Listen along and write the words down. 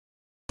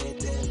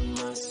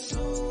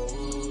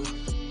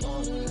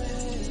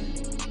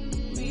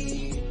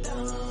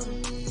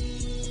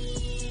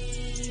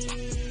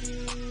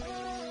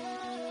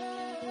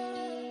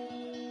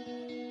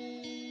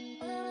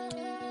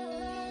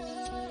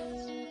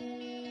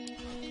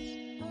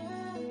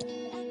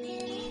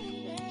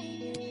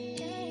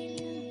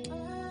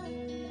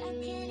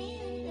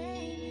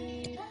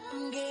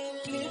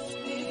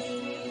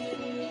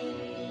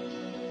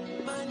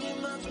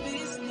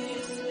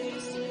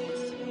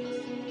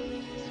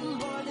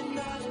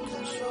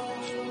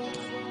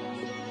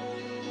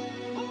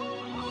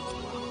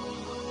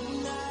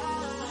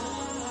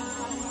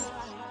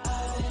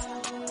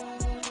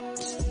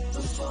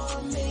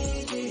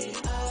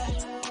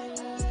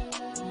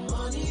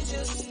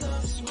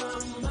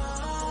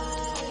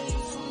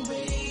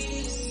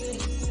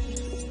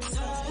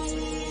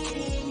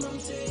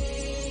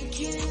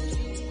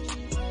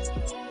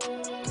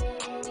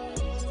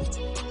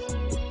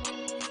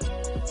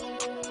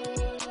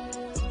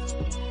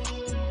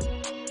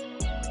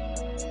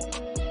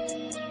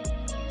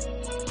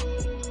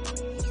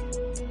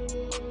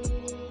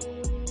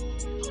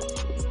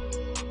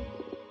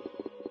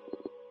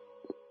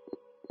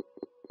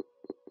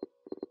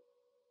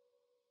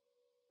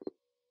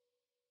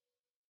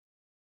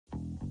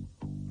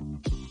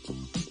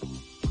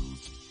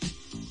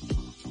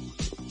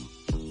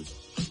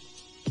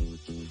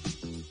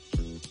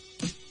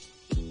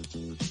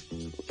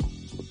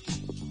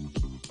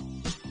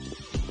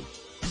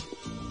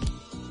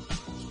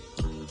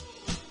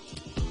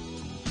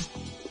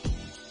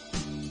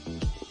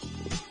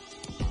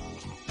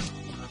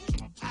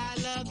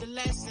love the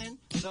lesson,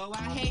 though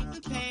I hate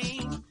the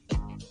pain.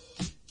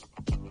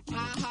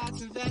 My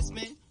heart's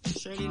investment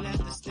surely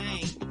left a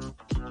stain.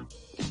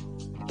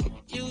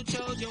 You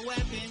chose your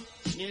weapon,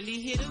 nearly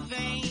hit a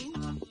vein.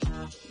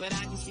 But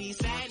I can see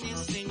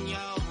sadness in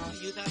you.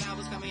 You thought I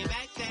was coming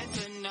back,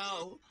 that's a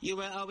no. You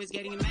were always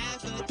getting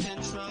mad for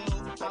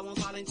control. I won't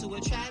fall into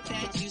a trap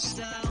that you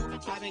sell.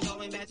 I've been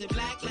going back to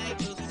black like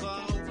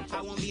before.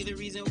 I won't be the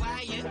reason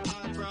why you're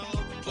heart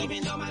broke.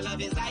 Even though my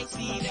love is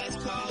icy, that's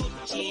cold.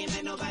 She ain't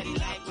met nobody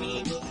like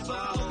me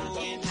before.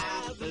 And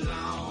I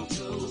belong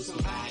to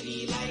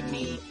somebody like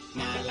me,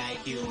 not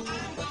like you. I'm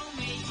gonna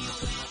make you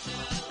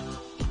answer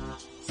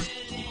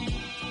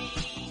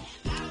today.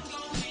 I'm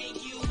gonna make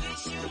you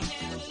wish you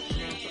never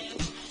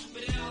left.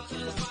 But it all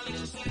comes falling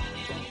upside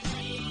down,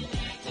 you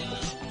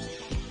reenactor.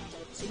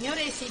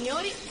 Signore e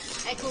signori,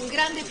 è con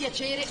grande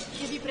piacere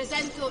che vi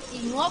presento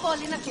il nuovo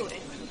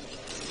allenatore.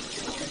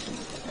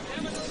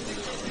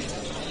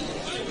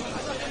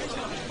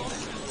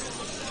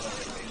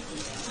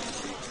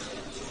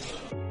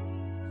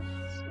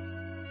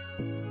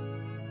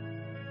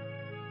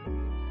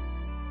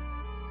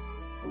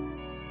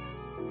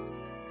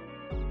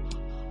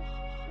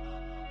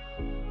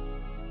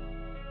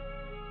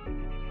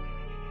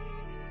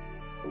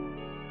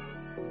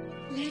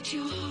 Let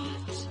your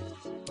heart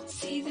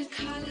see the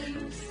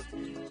colors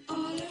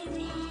all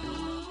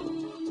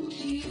around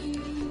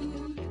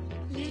you.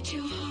 Let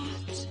your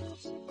heart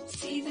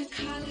see the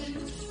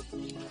colors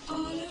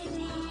all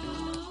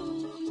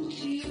around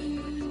you.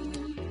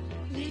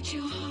 Let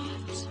your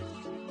heart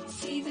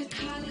see the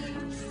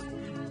colors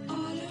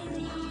all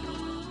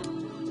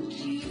around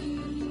you.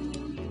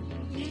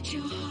 Let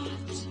your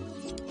heart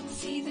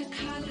see the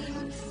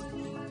colors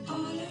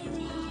all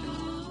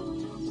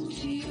around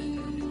you.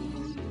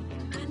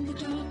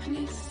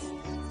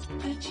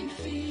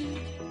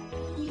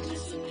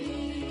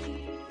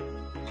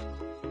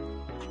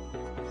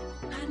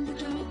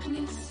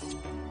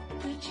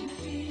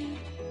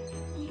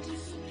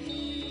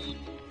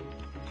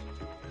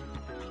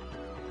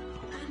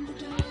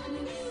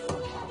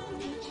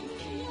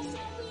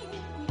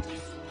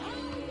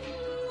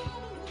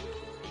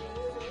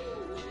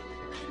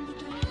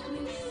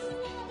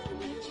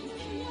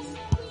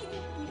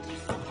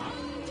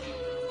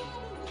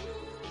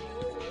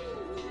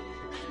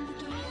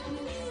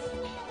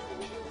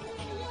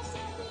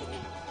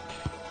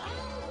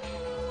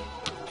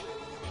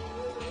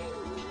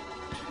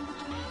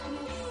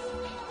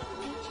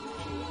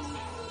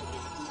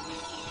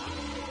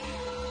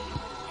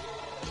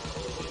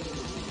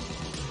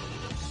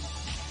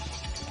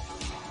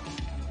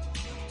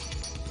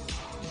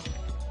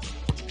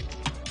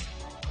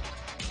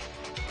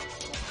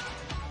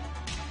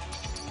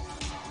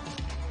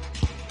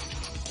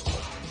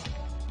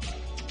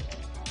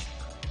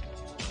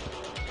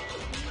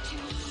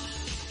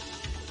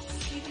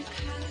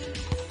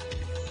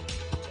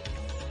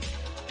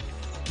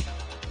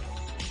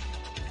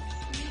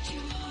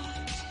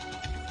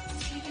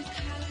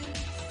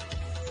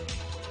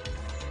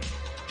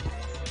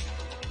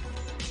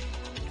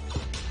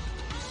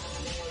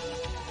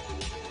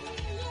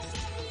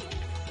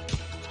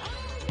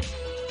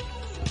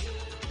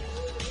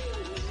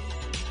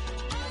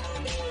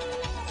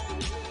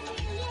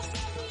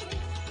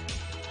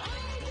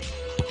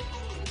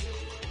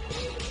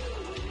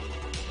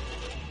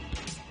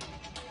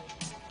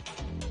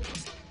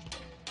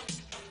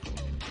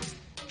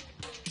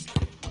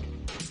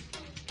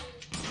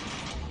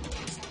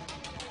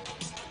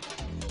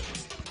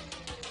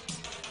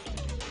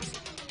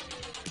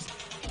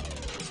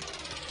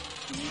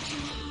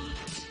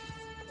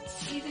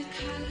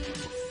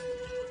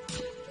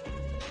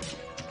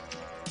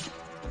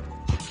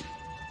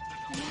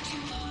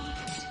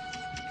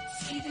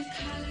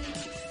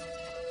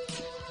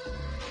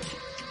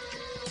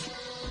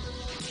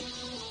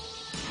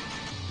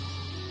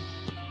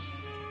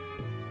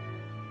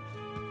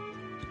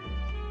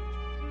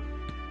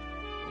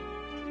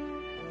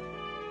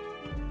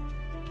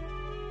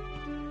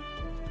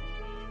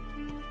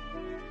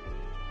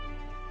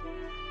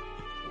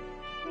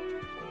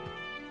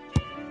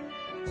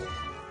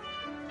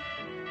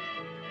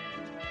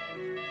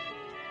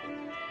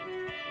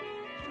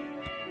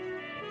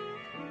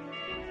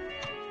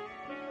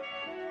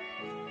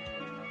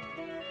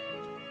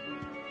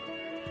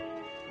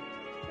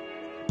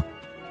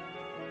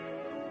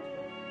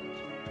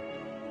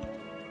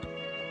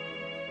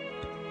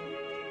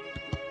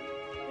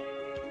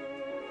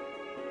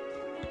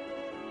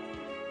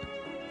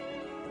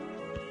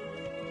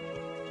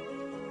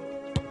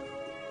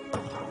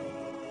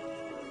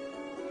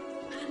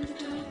 And the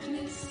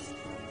darkness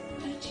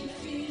that you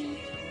feel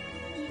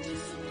will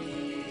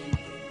disappear.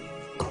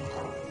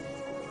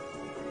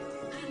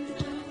 And the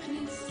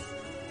darkness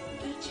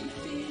that you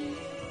feel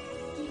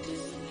will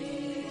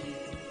disappear.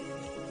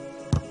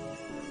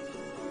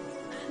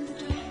 And the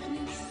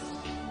darkness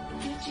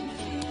that you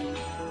feel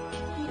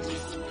will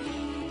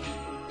disappear.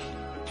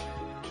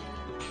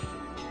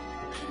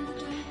 And the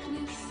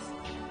darkness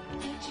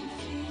that you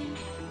feel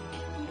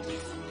will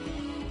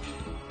disappear.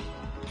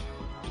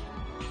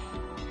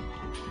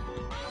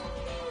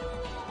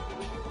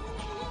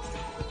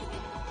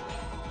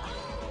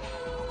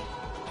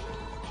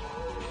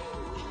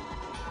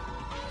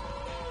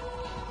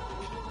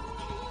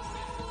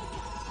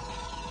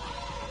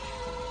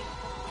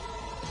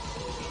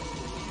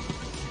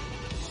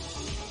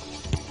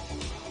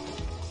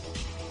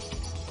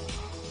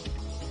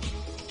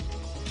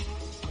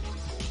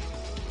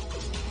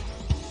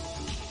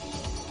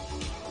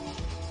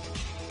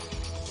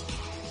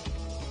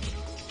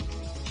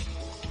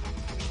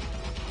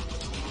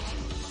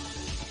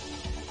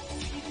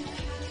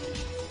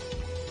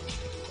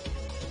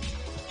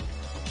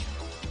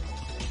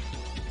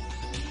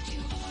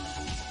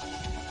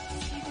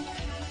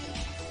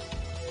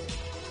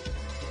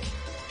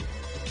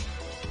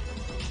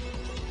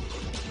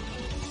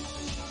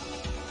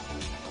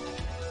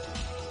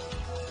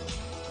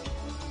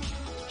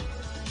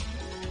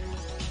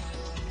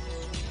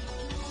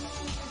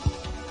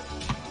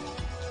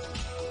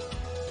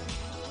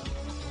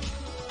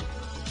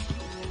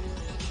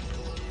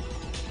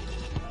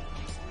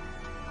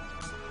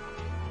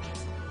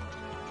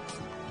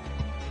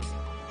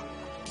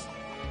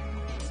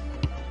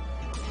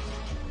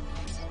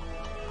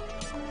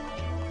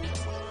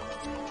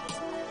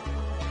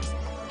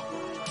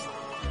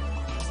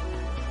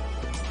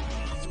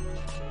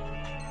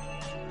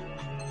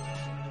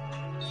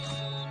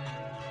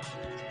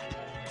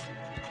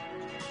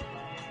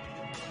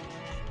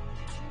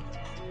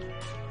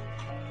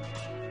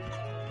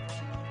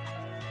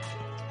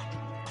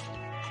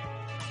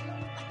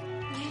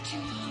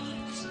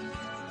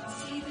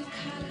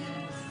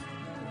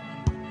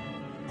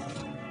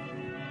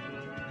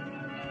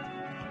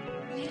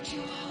 Let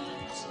your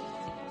heart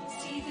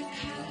see the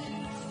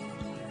colors.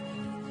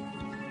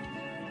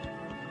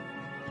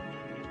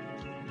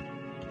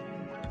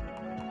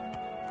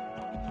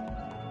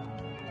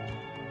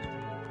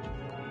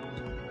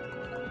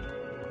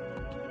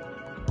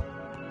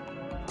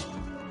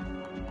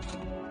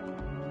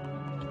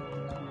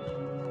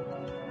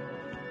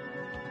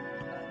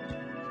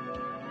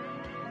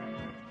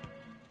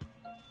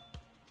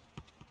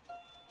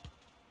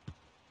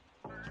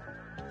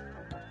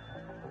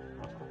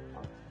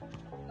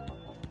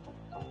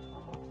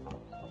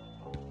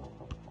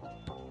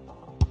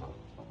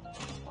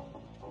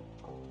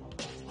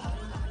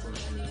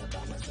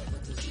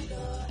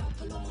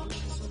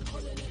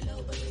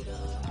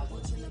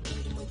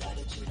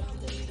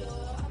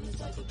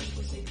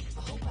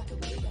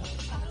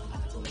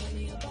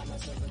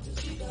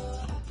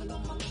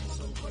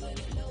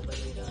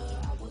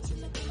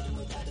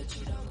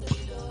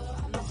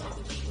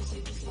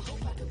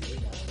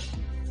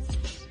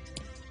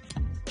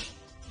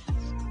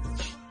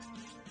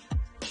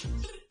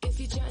 If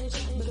you chatting,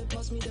 but it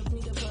pass me the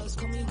buzz.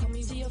 Call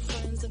me, see your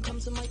friends and come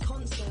to my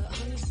concert.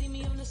 Honey, see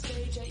me on the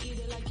stage, I eat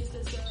it like it's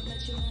dessert.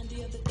 Met your man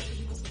the other day,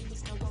 he was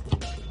no rubber.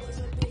 It was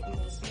a big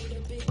mess, made a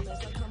big mess.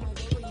 I come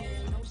over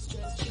here, no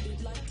stress,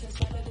 treated like test,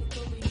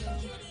 valedictorian.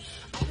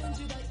 I don't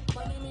do that,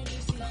 my name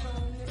is Lucy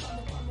Hahn. If I'm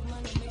a man,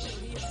 I make sure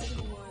he a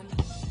single one.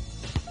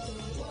 The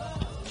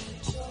world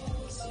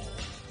chose you,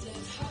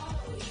 live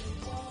how you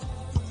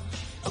wanna.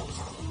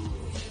 Just do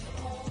your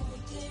own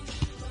thing,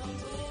 run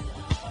with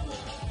our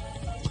life.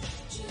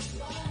 Just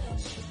mind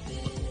your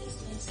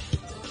business,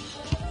 don't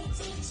hurt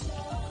each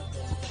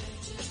other.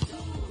 Just do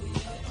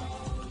your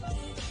own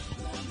thing,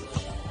 run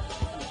with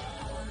our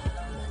life.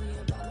 Money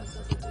about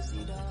myself with the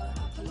cedar.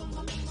 I pull on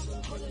my lungs, so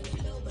I'm calling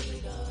it Lil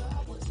Belida.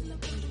 I was in the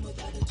building with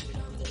attitude,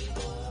 I'm the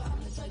leader. I'm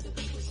the type that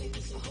people say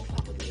this, I hope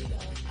I can be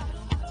there. I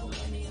don't have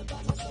money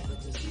about myself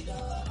with the cedar.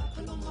 I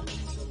pull on my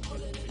lungs, so I'm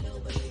calling it Lil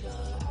Belida.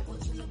 I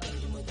was in the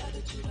building with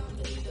attitude, I'm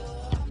the leader.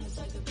 I'm the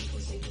type that people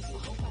say this, I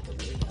hope I can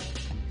be there.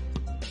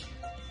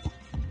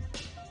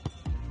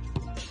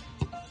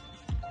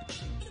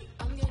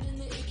 I'm getting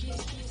the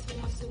ickiest in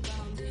my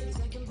surroundings.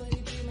 I can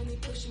barely breathe and they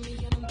pushing me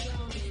and I'm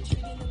drowning.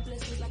 Treating the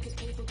blessings like it's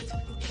paper cause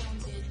people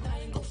counted. I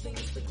ain't got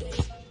fingers for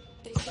days.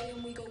 They say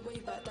and we go way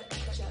back. That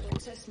chat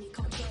don't test me,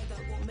 can't try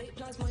that. Won't make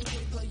plans, mind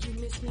paper. You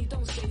miss me,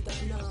 don't say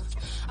that, nah.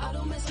 I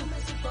don't mess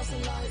with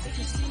busting lies. If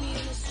you see me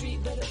in the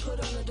street, better put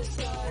on a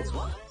disguise.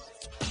 What?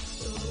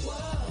 The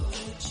world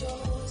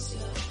chose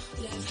you,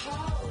 live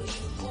how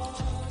you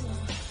wanna.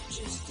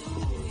 Just do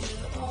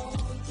your own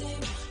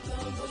thing,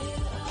 run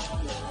with our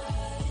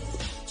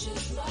life.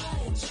 Just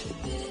mind your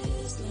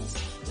business,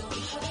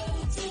 don't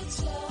hurt each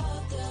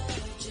other.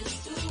 Just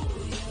do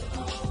your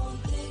own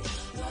thing,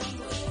 run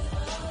with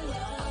our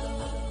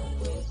life.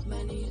 With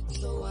many,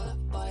 so I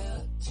buy a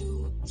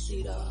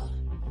two-seater.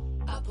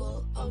 Apple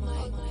on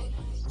my mind,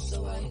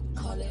 so I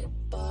call it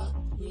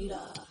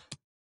Bonita.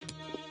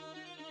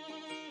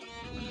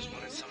 I just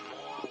wanted some more.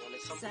 I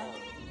wanted some more.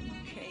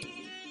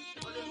 Crazy. I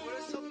just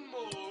wanted some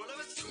more. Let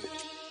me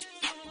switch.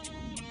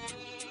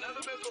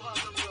 Never been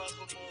behind the glass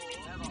before.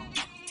 Never.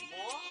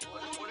 More?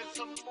 I just wanted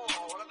some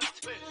more. Let me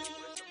twist.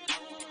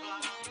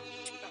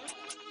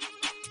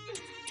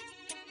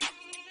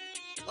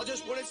 I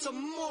just wanted some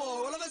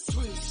more. I'll have a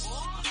twist.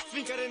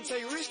 Think I didn't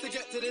take risks to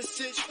get to this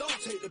sitch. Don't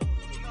take the.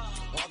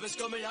 Obvious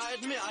got me, I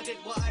admit I did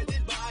what I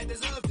did, but I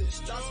deserve this.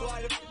 That's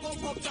why the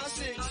popped at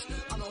 6.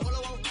 I'm a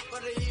hollow out by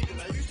the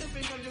evening. I used to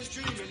think I'm just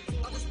dreaming.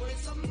 I just wanted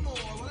some more.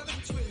 I'll have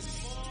a twist.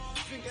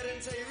 Think I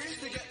didn't take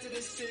risks to get to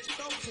this sitch.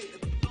 Don't take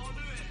the.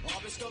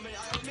 Obvious got me,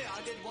 I admit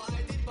I did what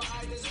I did, but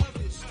I deserve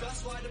this.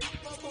 That's why the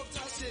popped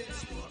at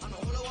 6. I'm a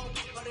hollow out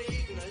by the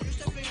evening. I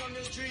used to think I'm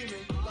just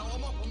dreaming. Now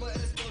I'm up on my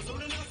S-Buzz, all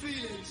in our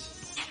feelings.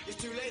 It's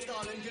too late,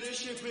 darling, good as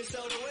ship is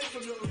sailed away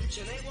from your reach.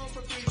 And ain't one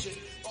for preaching,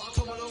 but I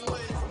come a long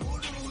way from all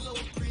the rules I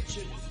was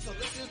preaching. Some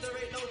lessons there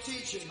ain't no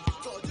teaching.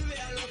 Gotta do it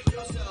and love for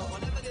yourself. I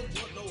never did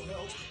want no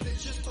help. They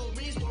just told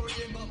me it's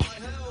worrying about my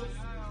health.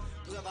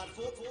 Cause I've had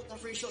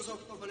 3 shots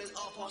of when it's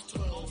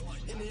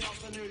 12:30. In the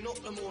afternoon, not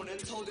the morning.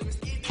 Told him it's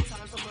evening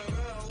time somewhere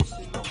else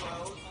in the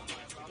world.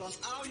 Plus,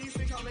 how you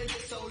think I make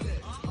it so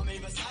lit? I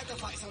mean, beside the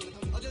facts,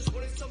 I just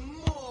wanted some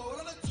more.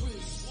 I'll have a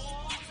twist.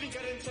 Think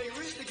I didn't take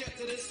risks to get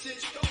to this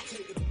sitch. Don't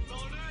take the.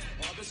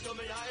 Obvious got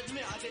me, I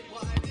admit I did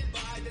what I did,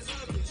 but I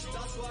deserve this.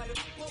 That's why the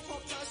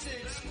popped at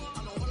 6.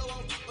 I'm a hollow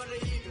out by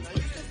the evening. I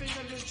used to think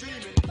I'm just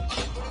dreaming. I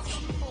just wanted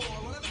some more.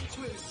 I'll have a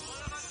twist.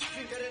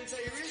 Think I didn't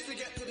take risks to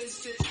get to this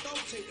sitch.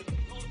 Don't take the.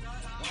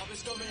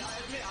 Obvious got me, I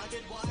admit I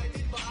did what I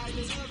did, but I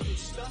deserve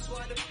this. That's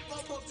why the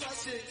popped at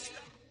 6.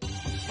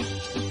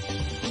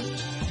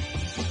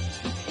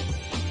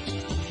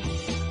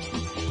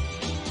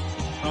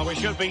 Well, we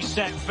should be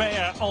set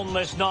fair on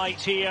this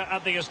night here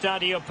at the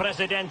Estadio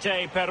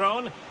Presidente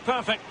Perón.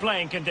 Perfect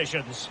playing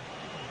conditions.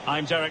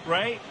 I'm Derek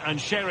Ray, and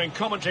sharing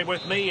commentary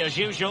with me, as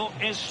usual,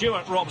 is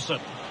Stuart Robson.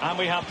 And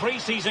we have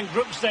pre-season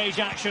group stage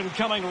action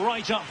coming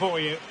right up for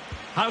you.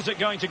 How's it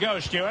going to go,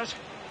 Stuart?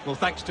 Well,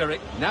 thanks,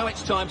 Derek. Now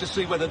it's time to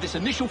see whether this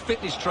initial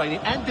fitness training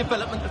and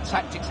development of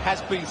tactics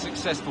has been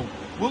successful.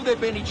 Will there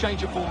be any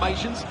change of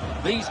formations?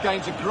 These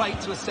games are great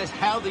to assess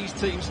how these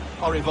teams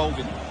are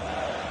evolving.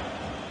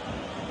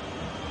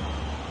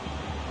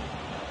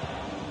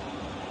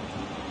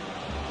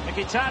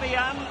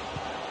 Mkhitaryan.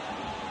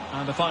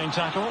 And a fine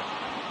tackle.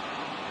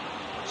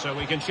 So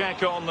we can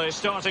check on the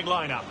starting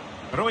lineup.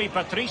 Rui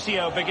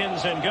Patrício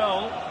begins in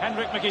goal.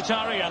 Henrik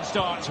Mkhitaryan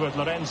starts with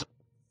Lorenzo.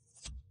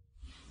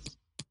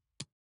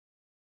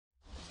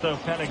 So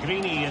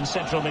Pellegrini in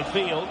central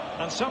midfield,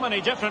 and so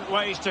many different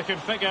ways to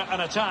configure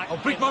an attack. A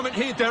big moment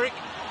here, Derek.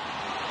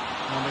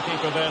 And the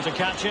keeper there to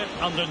catch it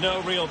under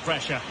no real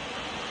pressure.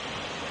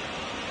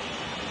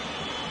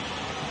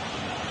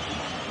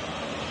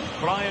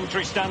 Bryan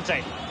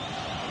Cristante.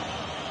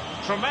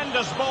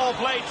 Tremendous ball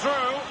played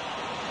through.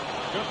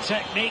 Good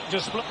technique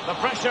display. The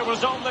pressure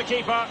was on the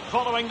keeper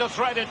following the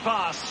threaded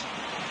pass.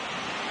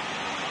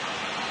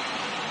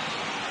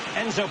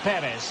 Enzo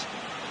Perez.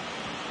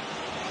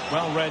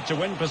 Well read to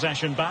win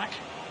possession back.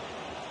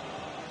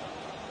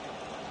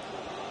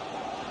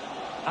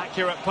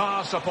 Accurate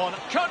pass upon...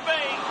 Could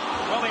be!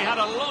 Well, he had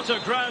a lot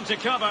of ground to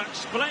cover.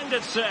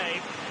 Splendid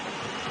save.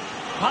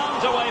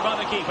 Palmed away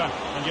by the keeper.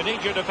 And you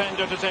need your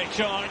defender to take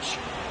charge.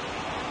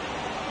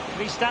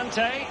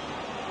 Cristante.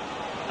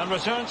 And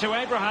return to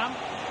Abraham.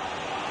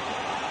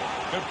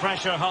 Good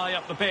pressure high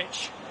up the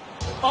pitch.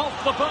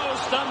 Off the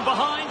post and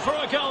behind for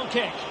a goal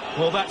kick.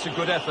 Well, that's a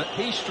good effort.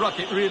 He struck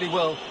it really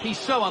well. He's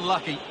so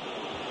unlucky.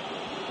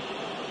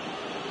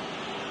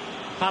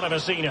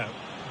 Palavecino.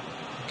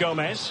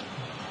 Gomez.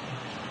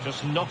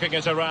 Just knocking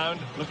it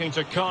around, looking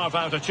to carve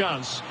out a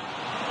chance.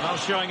 While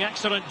showing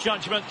excellent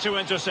judgment to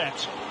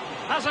intercept.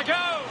 Has a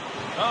go!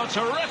 Oh,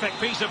 terrific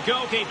piece of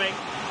goalkeeping.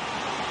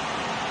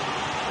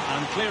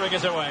 And clearing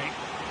it away.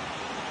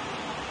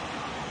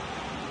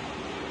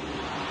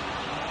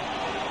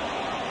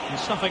 And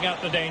snuffing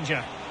out the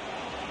danger.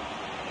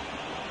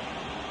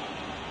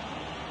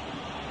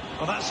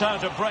 Well, that's how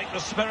to break the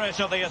spirit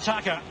of the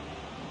attacker.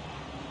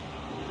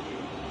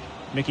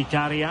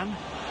 Mkhitaryan.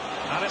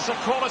 And it's a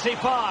quality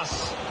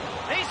pass.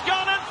 He's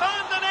gone and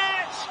found the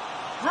net!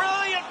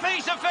 Brilliant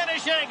piece of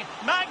finishing.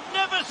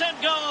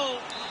 Magnificent goal.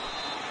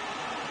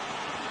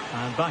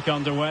 And back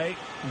underway.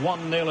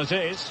 1-0 it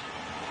is.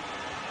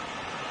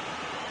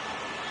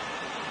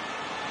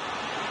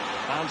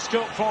 And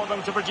scope for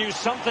them to produce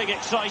something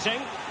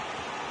exciting.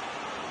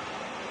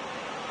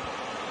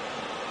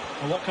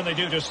 Well, what can they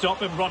do to stop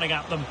him running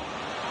at them?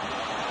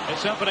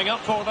 It's opening up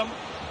for them.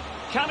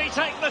 Can he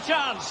take the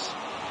chance?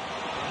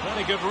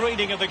 Very good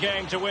reading of the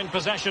game to win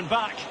possession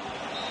back.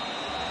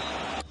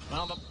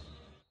 Well,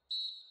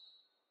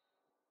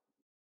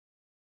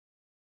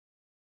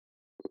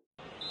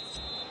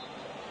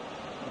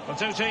 the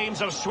two teams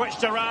have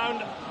switched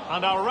around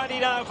and are ready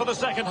now for the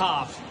second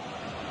half.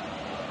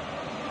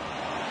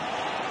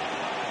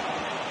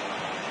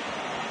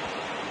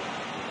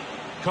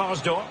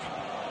 Karsdorp.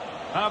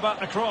 How about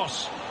the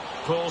cross?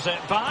 Pulls it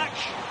back.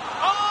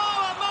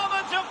 Oh, a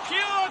moment of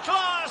pure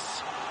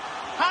class!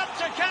 Had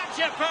to catch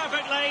it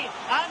perfectly,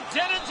 and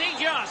didn't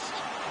he just?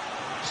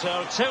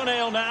 So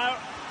 2-0 now.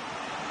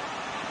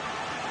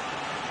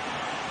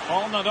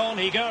 On and on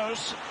he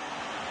goes.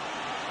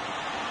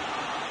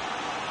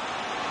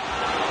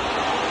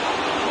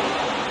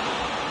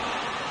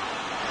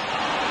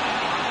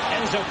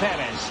 Enzo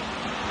Perez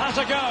has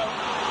a go.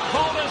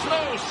 Ball is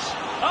loose.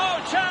 Oh,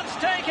 chance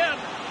taken.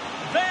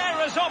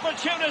 There is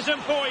opportunism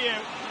for you,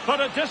 but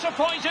a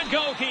disappointed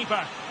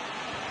goalkeeper.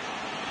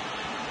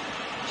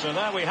 So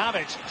there we have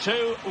it,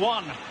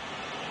 2-1.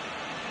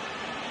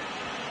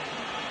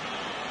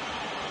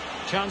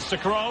 Chance to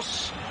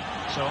cross.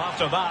 So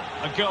after that,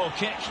 a goal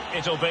kick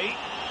it'll be.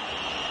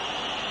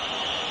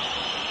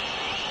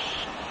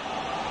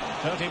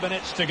 30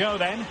 minutes to go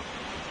then.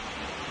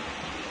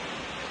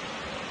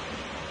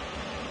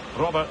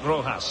 Robert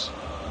Rojas.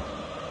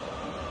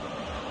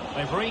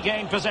 They've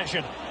regained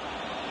possession.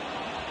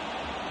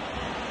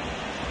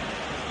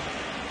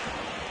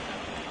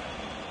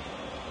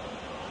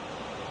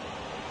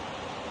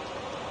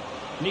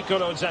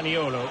 Nicolo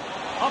Zaniolo.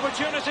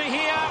 Opportunity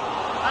here,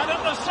 and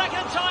at the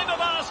second time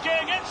of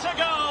asking, it's a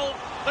goal.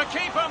 The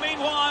keeper,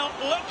 meanwhile,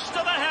 looks to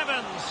the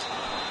heavens.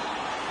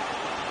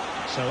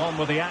 So on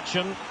with the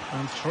action,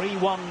 and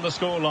 3-1 the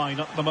scoreline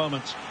at the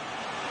moment.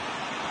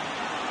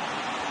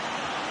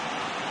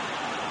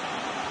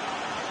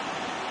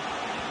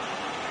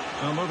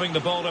 Well, moving the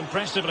ball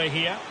impressively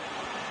here.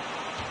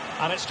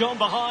 And it's gone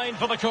behind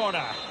for the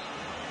corner.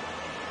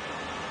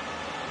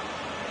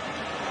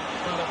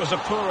 Well, it was a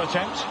poor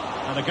attempt,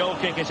 and a goal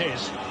kick it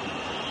is.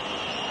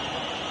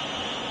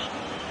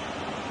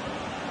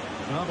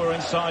 Well, we're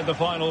inside the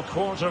final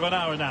quarter of an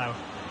hour now.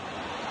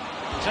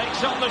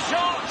 Takes on the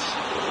shot.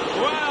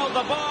 Well,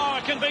 the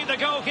bar can be the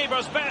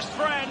goalkeeper's best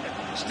friend.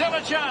 Still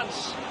a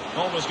chance.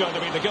 Always going to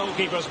be the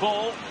goalkeeper's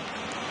ball.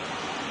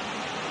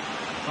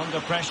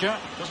 Under pressure.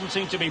 Doesn't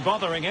seem to be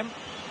bothering him.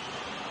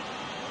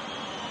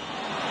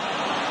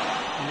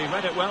 And he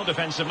read it well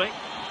defensively.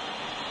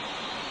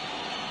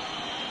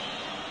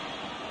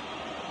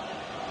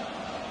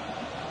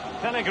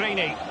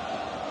 Pellegrini.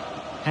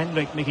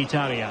 Henrik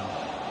Mkhitaryan.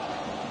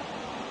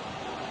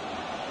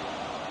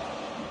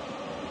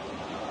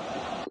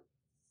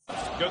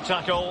 Good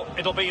tackle,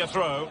 it'll be a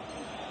throw.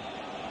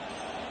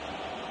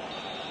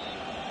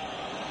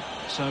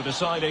 So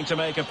deciding to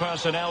make a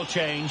personnel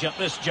change at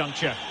this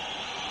juncture.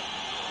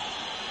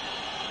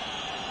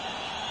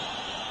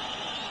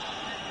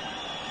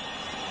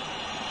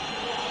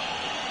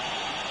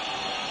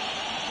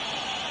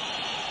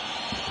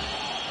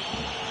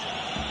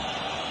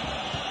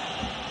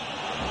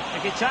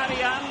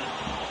 Mkhitaryan.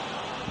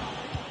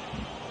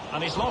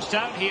 And he's lost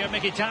out here,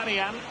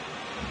 Mkhitaryan.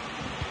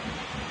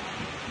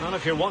 Well,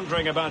 if you're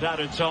wondering about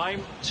added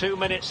time, 2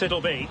 minutes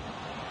it'll be.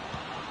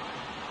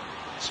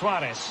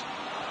 Suarez.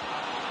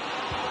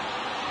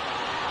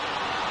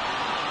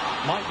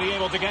 Might be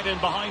able to get in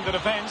behind the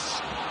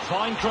defence.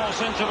 Fine cross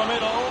into the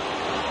middle.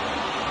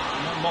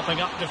 And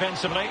mopping up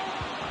defensively.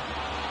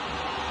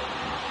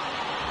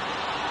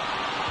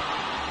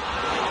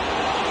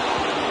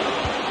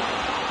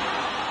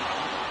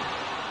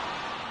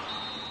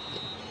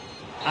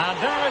 And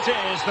there it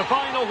is, the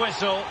final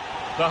whistle.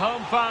 The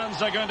home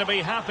fans are going to be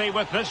happy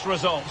with this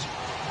result.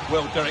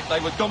 Well, Derek,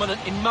 they were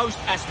dominant in most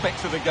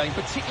aspects of the game,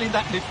 particularly in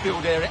that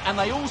midfield area, and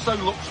they also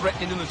looked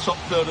threatening in the top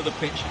third of the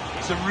pitch.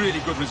 It's a really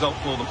good result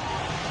for them.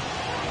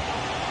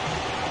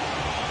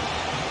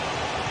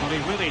 Well,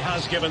 he really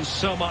has given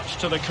so much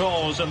to the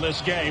cause in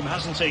this game,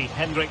 hasn't he,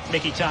 Henrik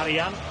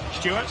Mkhitaryan?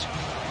 Stuart?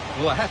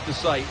 Well, I have to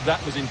say,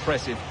 that was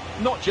impressive.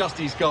 Not just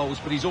his goals,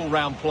 but his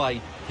all-round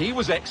play. He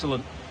was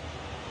excellent.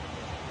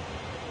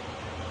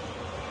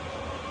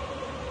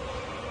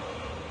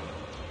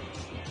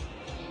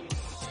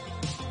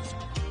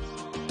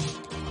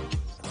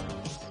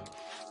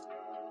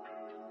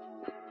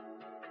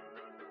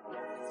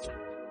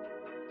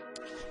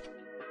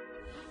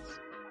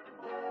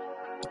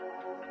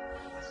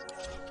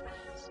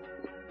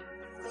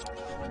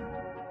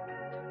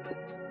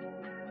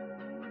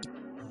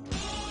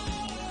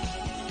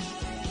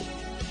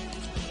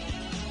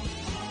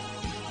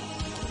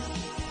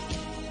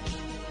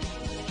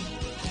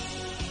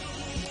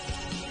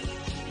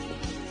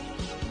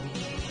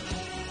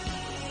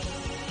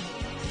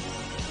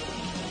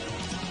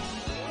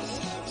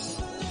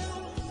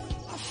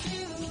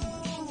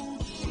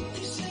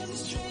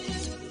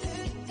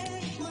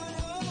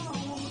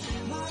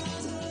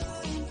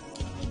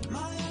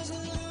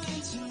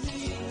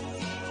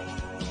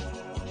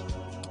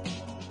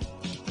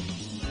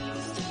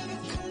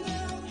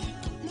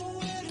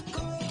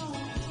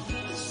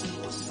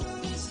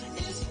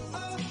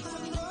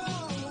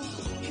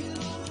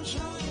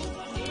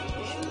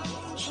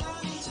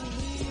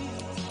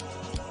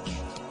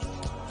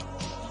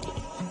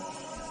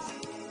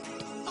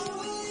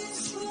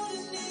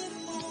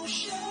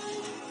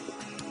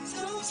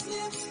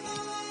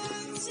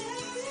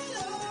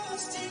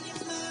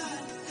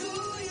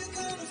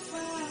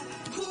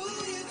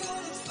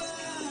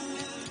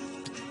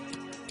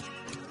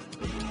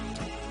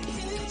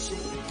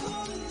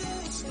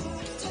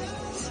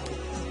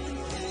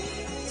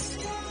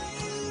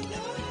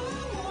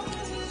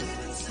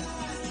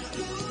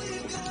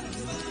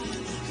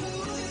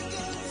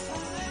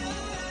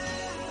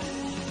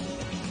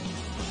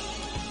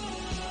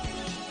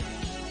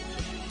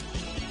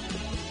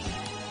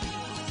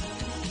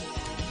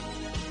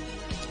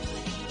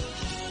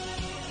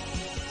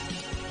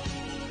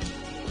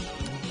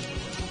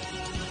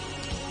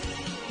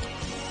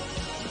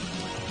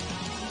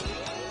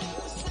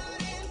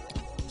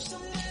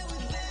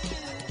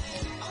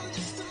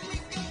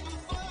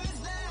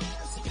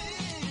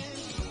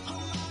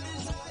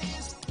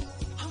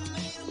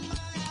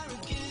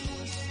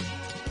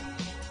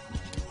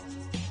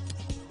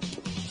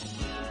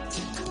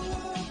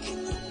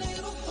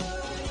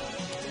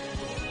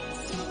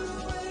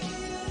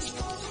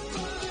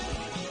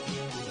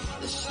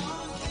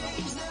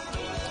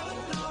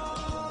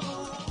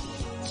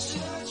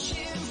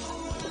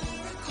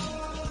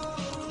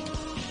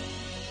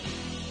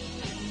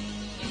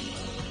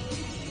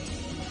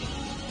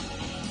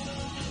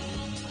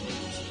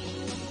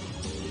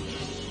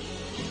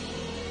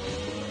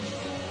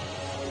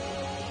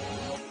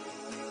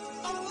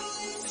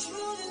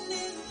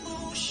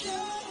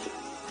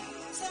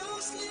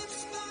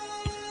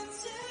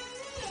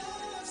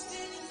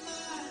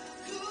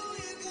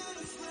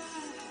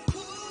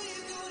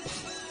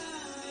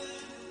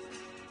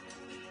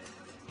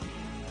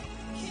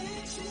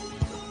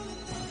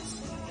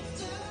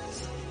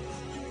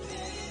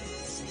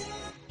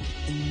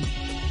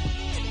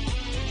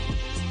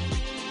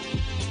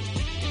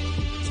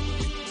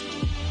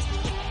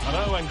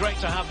 Hello and great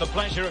to have the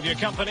pleasure of your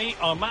company.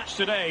 Our match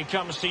today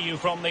comes to you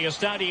from the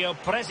Estadio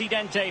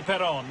Presidente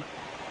Perón.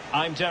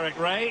 I'm Derek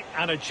Ray,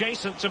 and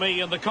adjacent to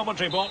me in the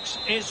commentary box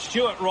is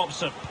Stuart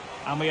Robson.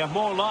 And we have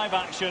more live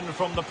action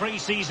from the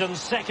pre-season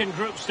second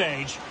group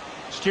stage.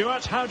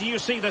 Stuart, how do you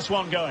see this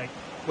one going?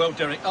 Well,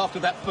 Derek, after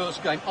that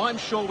first game, I'm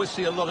sure we'll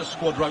see a lot of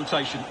squad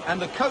rotation,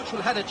 and the coach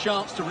will have had a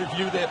chance to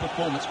review their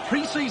performance.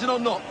 Pre-season or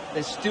not,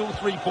 there's still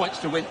 3 points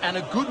to win, and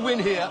a good win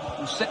here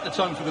will set the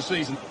tone for the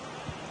season.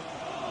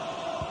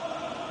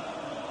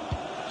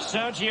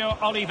 Sergio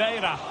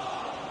Oliveira.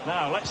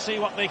 Now, let's see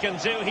what they can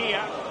do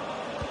here.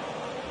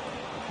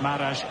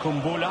 Marash,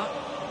 Kumbulla.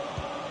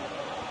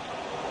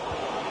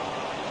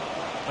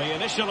 The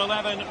initial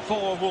 11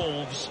 for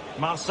Wolves.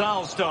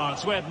 Marçal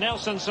starts with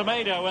Nelson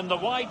Semedo in the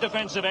wide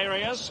defensive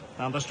areas.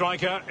 And the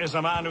striker is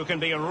a man who can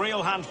be a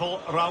real handful,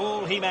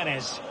 Raúl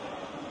Jiménez.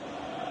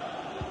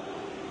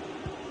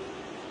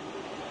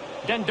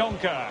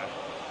 Dendoncker.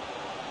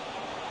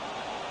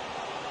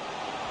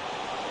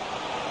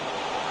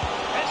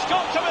 It's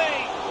got to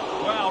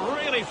be! Well,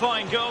 really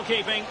fine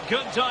goalkeeping,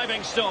 good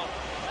diving stop.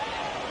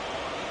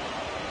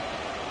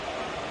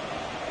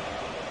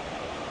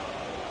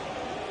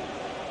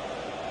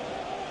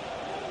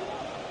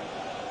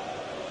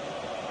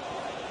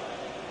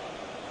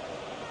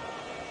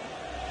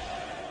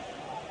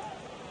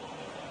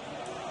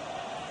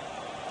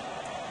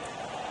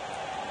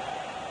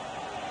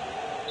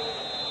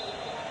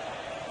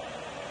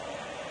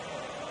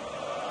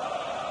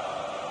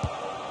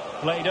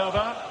 Played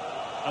over,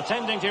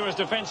 attending to his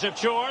defensive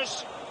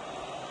chores.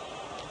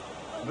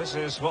 This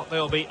is what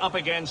they'll be up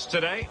against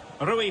today.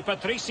 Rui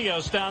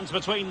Patrício stands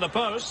between the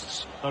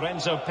posts.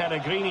 Lorenzo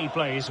Pellegrini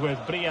plays with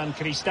Bryan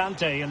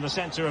Cristante in the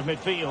centre of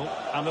midfield.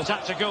 And the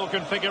tactical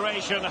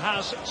configuration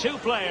has two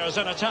players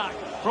in attack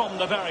from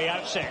the very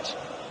outset.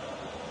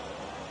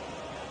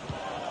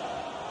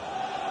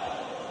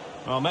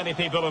 Well, many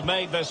people have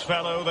made this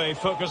fellow the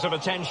focus of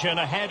attention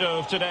ahead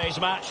of today's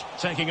match,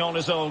 taking on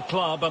his old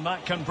club, and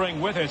that can bring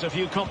with it a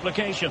few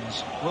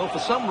complications. Well, for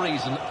some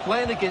reason,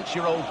 playing against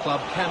your old club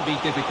can be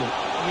difficult.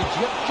 You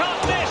just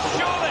Cut this,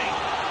 surely!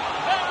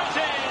 There it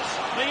is!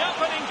 The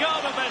opening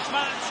goal of this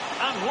match,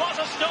 and what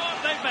a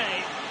start they've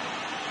made!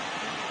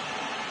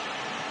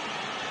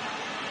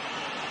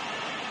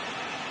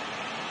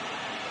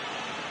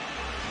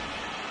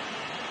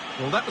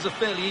 Well, that was a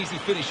fairly easy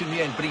finish in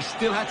the end, but he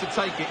still had to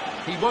take it.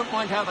 He won't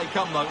mind how they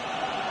come, though.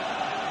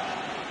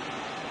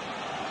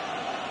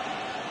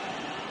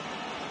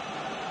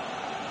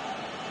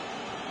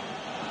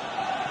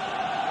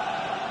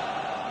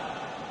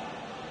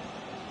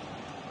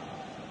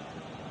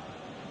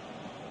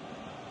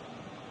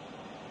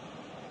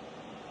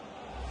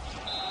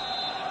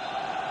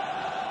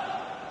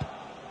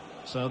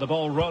 So the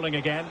ball rolling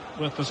again,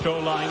 with the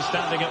scoreline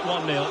standing at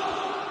 1-0.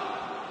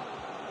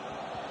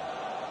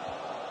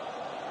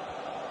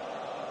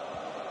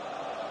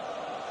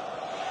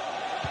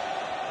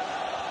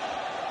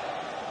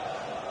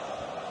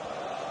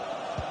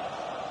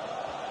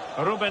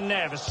 Ruben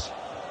Neves.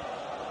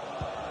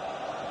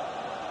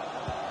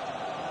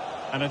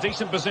 And a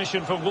decent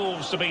position for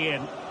Wolves to be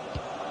in.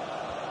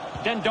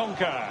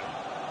 Dendoncker.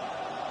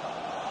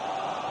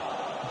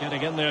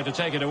 Getting in there to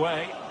take it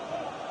away.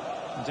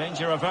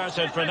 Danger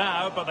averted for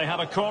now, but they have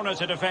a corner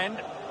to defend.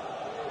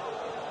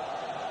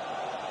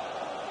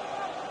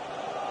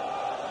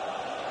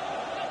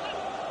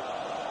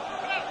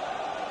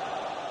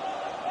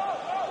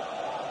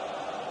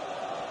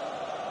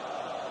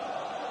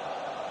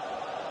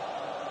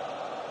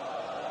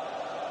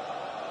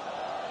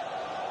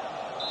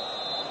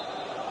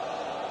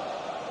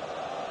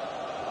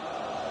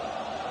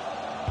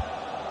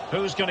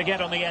 Who's going to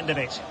get on the end of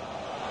it?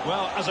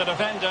 Well, as a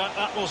defender,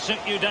 that will sit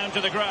you down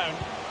to the ground.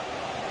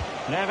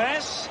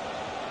 Neves.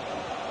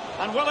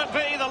 And will it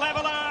be the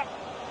leveller?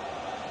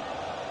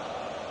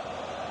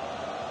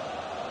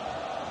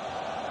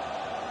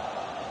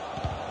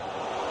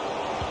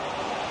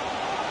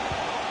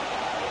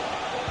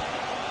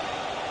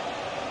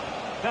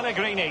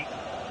 Pellegrini.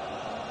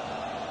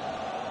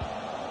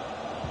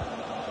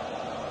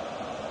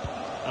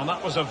 And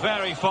that was a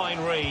very fine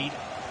read.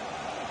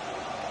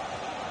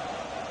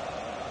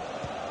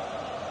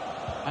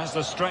 Has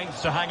the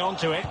strength to hang on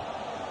to it.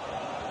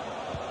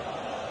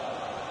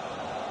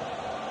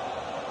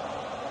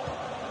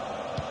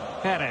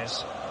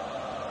 Perez.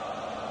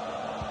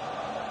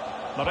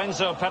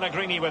 Lorenzo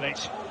Pellegrini with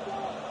it.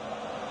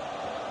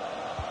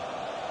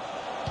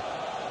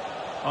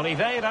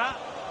 Oliveira.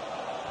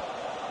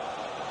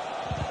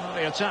 Well,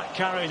 the attack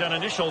carried an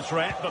initial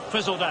threat, but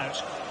fizzled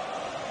out.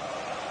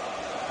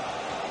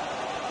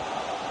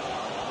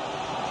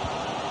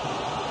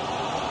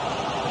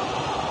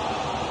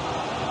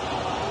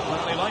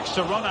 Well, he likes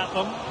to run at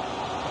them.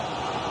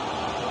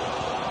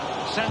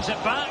 Sends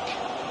it back.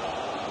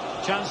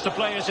 Chance to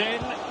play it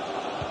in.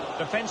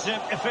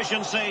 Defensive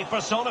efficiency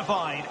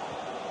personified.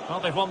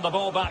 Well, they've won the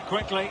ball back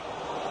quickly.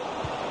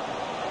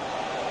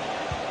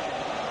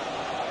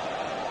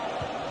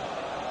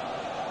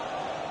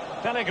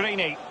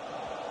 Pellegrini.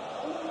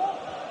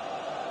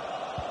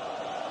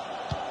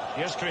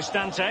 Here's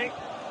Cristante.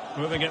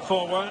 Moving it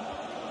forward.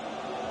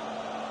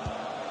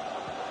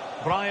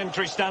 Bryan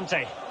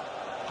Cristante.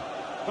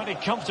 Pretty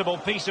comfortable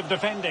piece of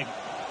defending.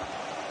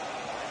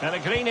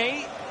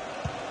 Pellegrini.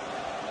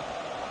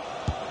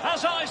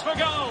 Has eyes for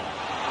goal.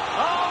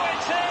 Oh,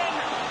 it's in!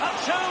 A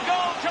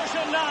two-goal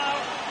cushion now,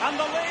 and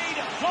the lead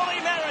fully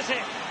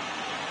merited.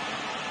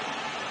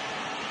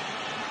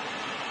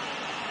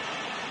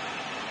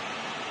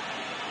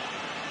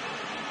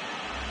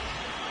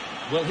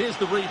 Well, here's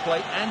the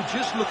replay, and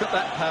just look at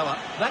that power.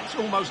 That's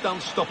almost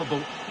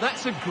unstoppable.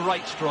 That's a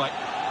great strike.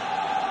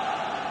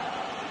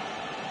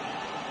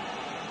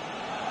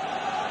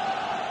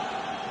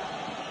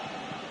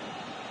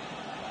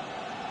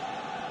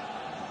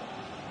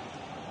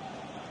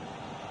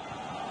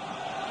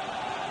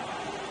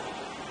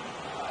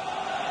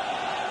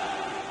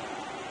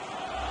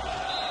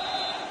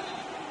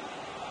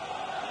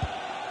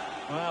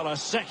 Well, a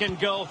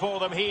second goal for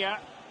them here.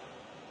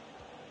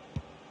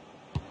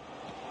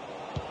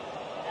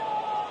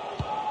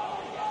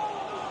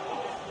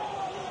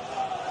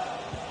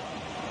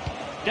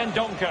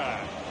 Dendoncker.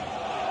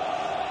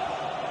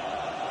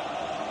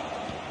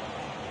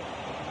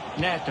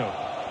 Neto.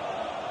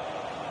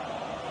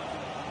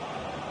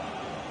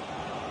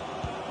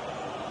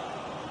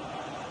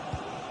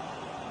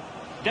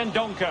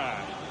 Dendoncker.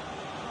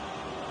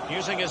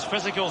 Using his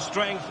physical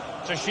strength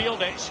to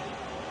shield it.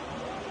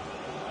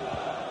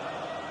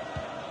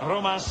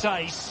 Roma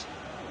Sais.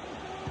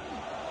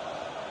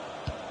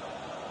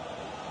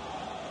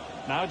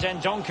 Now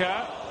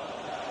Dendoncker.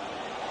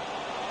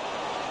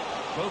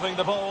 Moving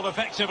the ball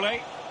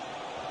effectively.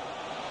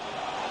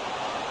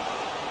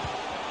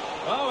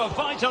 Oh, a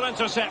vital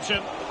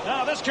interception.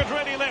 Now this could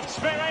really lift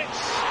spirits.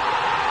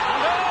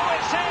 And oh,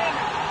 it's in.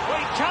 We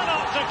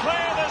cannot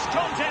declare this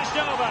contest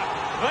over.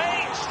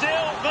 They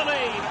still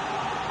believe.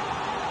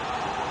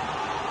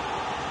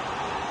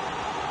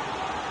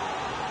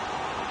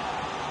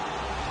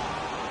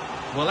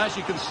 Well, as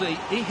you can see,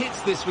 he hits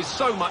this with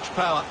so much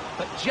power,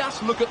 but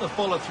just look at the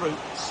follow-through.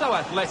 So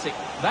athletic.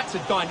 That's a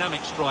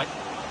dynamic strike.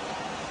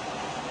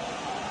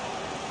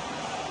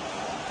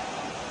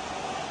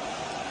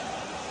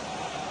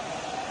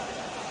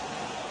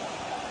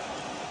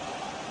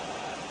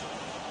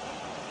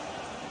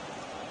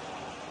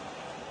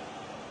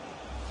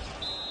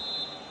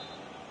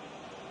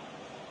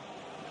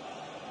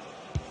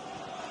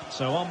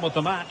 So on with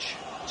the match.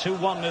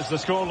 2-1 is the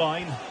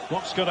scoreline.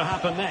 What's going to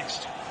happen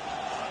next?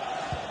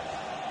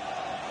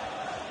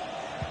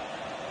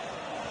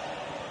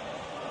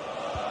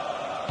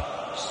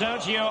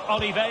 Sérgio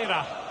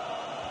Oliveira.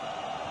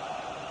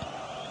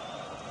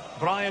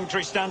 Bryan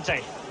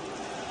Cristante.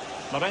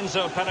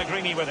 Lorenzo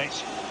Pellegrini with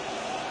it.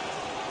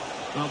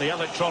 Well, the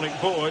electronic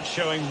board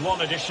showing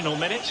 1 additional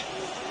minute.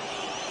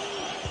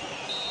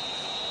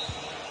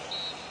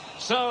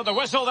 So the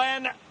whistle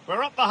then.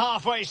 We're up the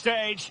halfway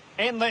stage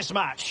in this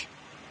match.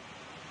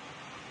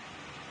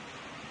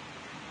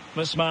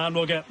 This man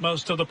will get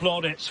most of the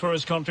plaudits for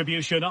his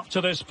contribution up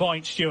to this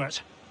point,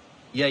 Stuart.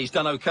 Yeah, he's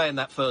done okay in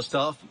that first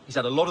half. He's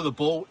had a lot of the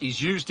ball,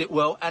 he's used it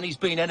well, and he's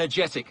been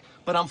energetic.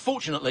 But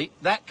unfortunately,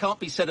 that can't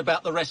be said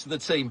about the rest of the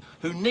team,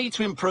 who need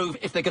to improve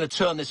if they're going to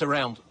turn this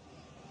around.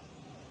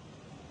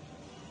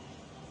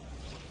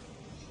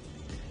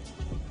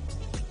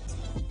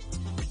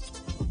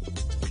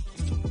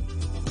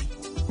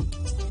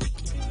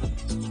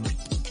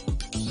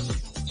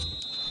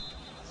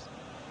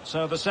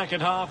 So the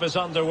second half is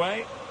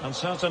underway, and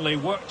certainly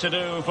work to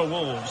do for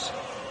Wolves.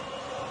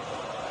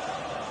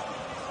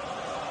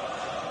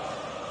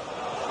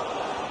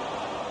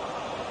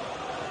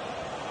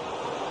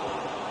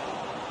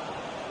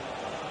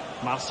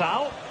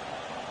 Marçal.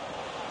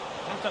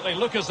 Definitely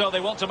look as though they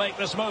want to make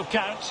this move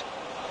count.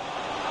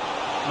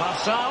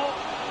 Marçal.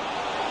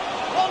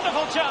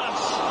 Wonderful chance.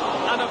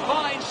 And a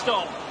fine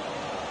stop.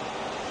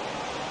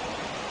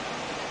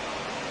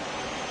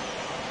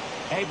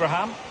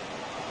 Abraham.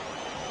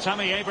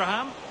 Tammy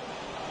Abraham.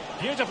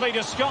 Beautifully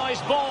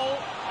disguised ball.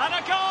 And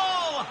a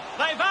goal!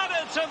 They've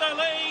added to the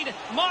lead.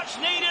 Much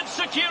needed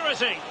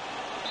security.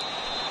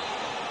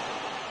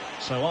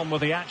 So on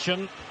with the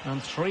action,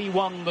 and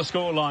 3-1 the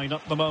scoreline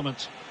at the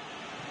moment.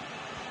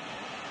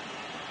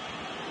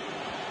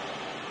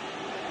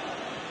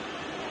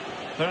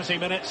 "30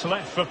 minutes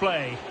left for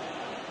play.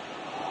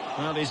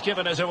 Well, he's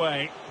given us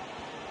away.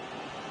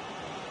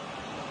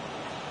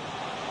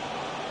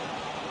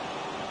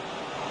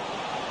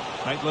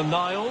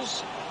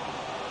 Maitland-Niles.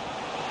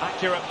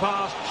 Accurate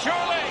pass,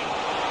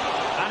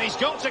 surely! And he's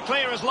got to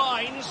clear his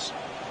lines.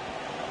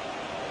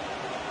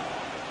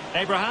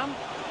 Abraham.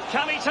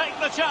 Can he take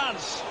the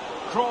chance?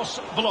 Cross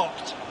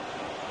blocked.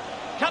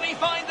 Can he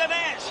find the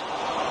net?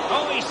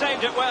 Oh, he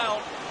saved it well.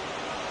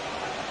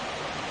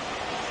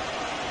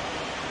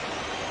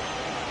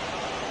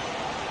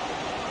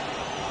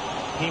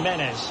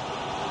 Jimenez.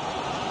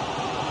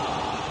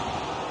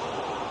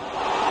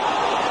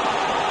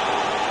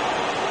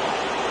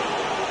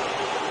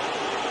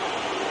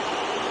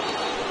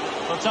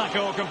 The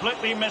tackle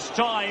completely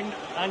mistimed,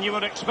 and you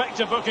would expect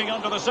a booking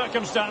under the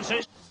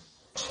circumstances.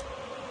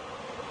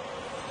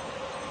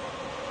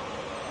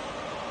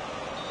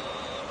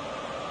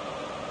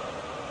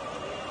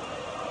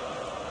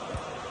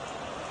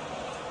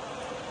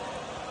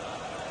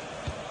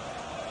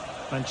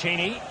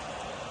 Mancini.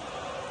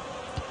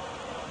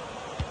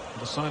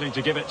 Deciding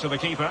to give it to the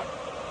keeper.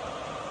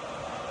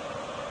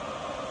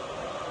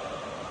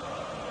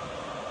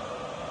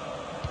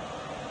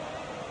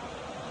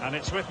 And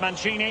it's with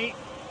Mancini.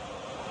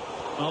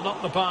 Well,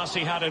 not the pass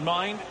he had in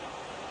mind.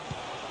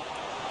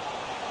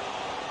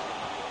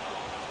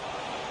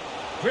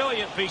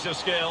 Brilliant piece of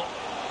skill.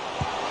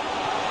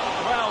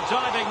 Well,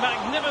 diving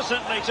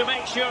magnificently to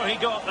make sure he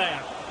got there.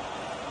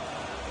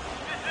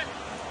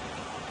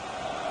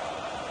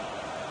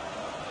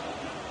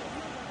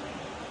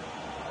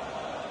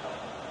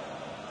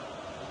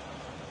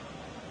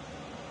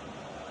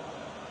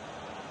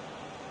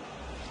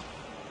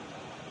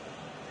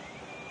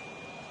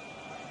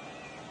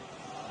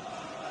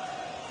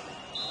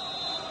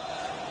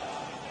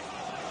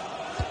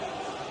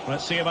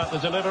 Let's see about the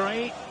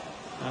delivery.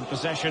 And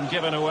possession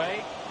given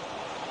away.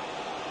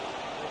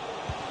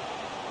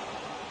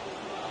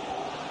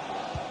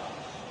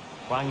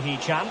 Wang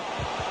Hee-chan.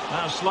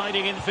 Now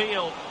sliding in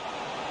field.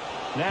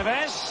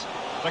 Neves.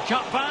 The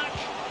cut back.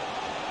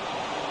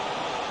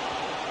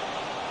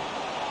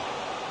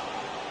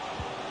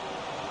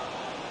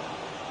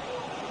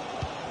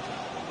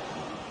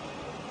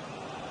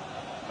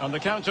 And the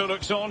counter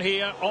looks on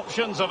here.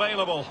 Options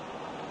available.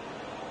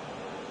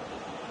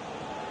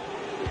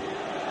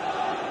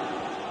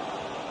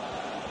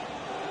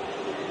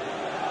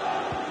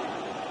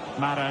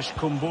 Marash,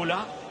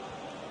 Kumbulla.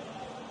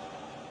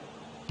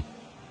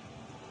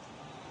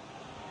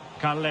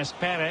 Carles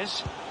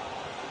Perez.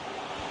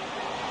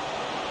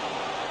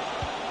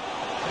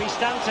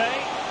 Cristante.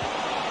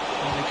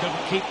 Well, they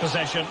couldn't keep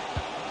possession.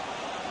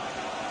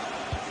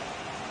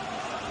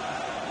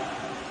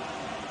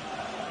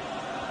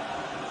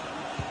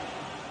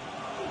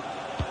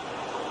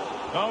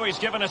 Oh, he's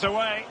given it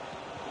away.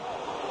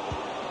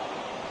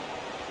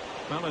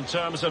 Well, in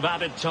terms of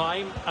added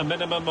time, a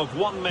minimum of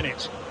 1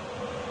 minute.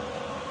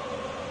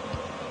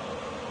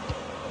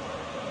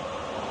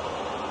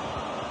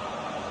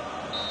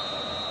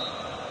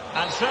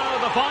 And so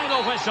the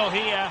final whistle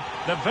here.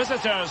 The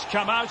visitors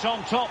come out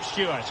on top,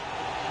 Stuart.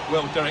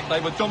 Well, Derek,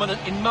 they were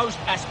dominant in most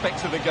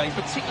aspects of the game,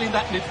 particularly in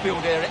that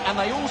midfield area, and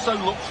they also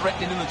looked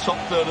threatening in the top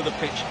third of the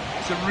pitch.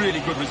 It's a really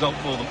good result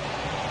for them.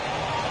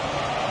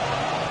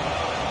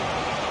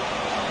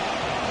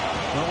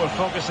 Well, we're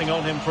focusing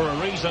on him for a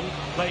reason.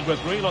 Played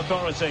with real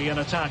authority in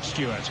attack,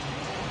 Stuart.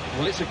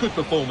 Well, it's a good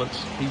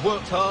performance. He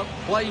worked hard,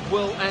 played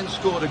well and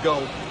scored a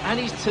goal. And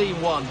his team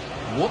won.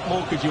 What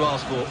more could you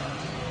ask for?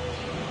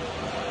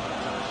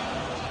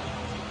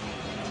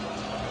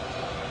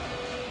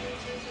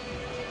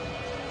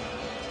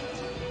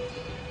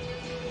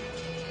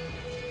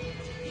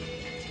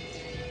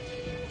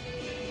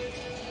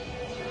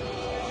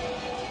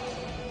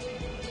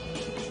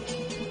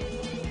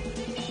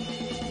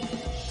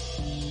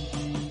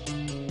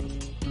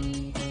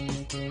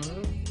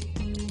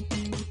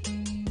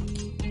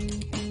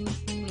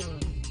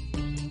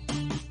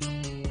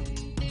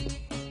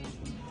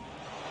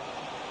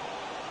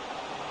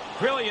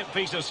 Brilliant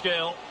piece of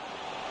skill.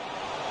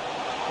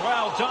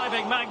 Well,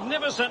 diving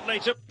magnificently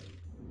to...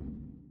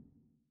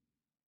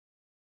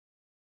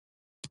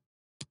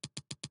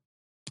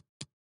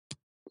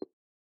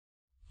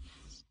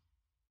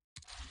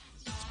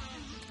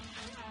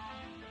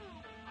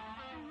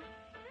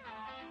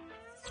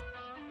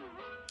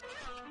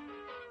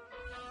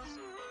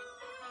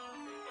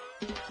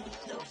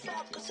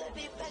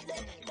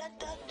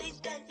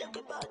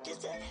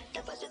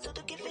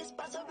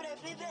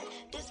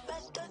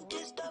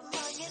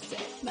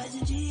 Mas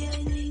um dia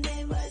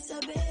ninguém vai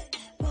saber.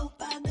 Vou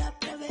pagar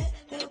pra ver.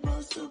 Eu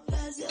posso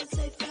fazer, eu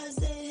sei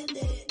fazer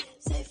render.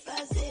 Sei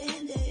fazer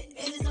render.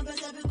 Eles não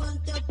percebem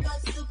quanto eu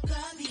posso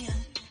caminhar.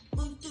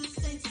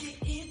 Muito sem se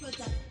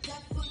importar. Já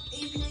fui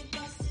e nem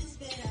posso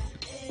esperar.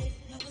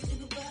 Ei, não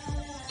consigo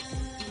parar.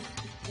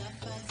 Já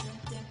faz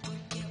tempo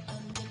que eu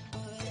ando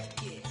por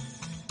aqui.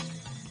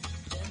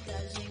 Tanta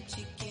gente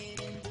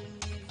querendo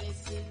me ver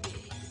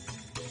subir.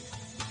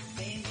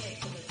 Vem ver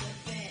como eu tô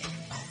bem.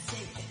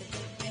 Aceita que eu tô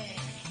bem.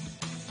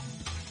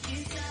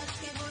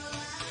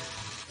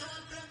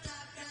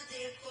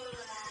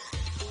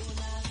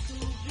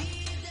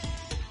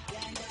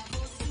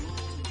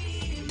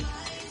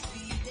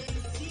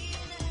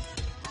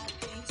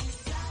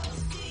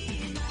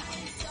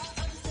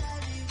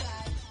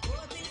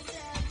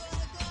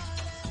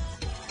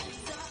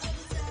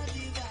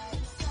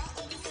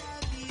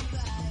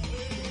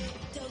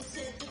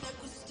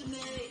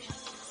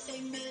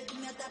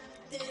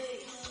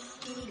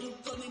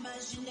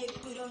 Imaginei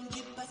por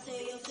onde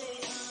passei, eu sei.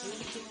 Eu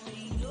tô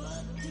em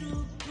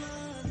outro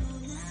plano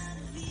na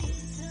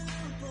visão.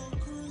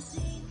 Poucos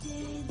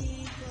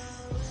entendem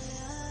qual é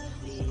a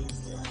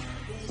visão.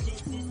 Vejo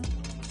esses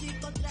se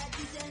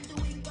contradizendo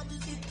enquanto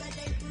se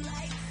perdem por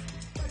likes.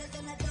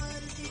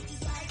 Colecionadores de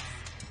dislikes.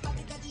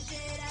 Fábrica de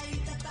gera e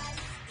da paz.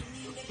 E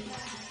ninguém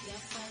faz. Já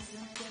faz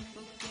tempo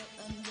que eu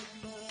ando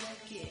por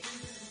aqui.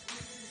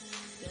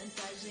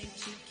 Tanta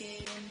gente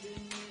querendo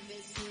me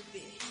ver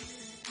subir.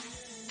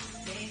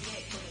 Vem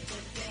ver como eu tô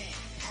bem,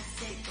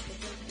 aceita que eu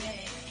tô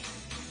bem.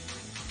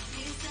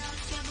 E sabe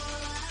que eu vou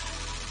lá,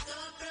 tô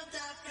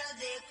pronta pra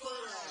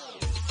decolar.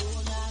 Tô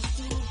na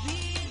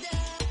subida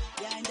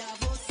e ainda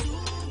vou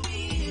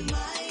subir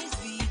mais.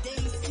 Vida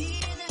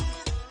ensina,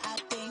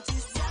 atente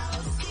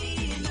aos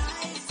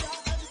sinais. Só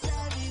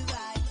observe e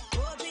vai,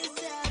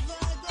 observa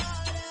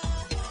agora.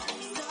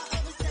 Só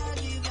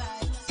observe e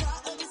vai, só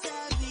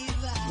observe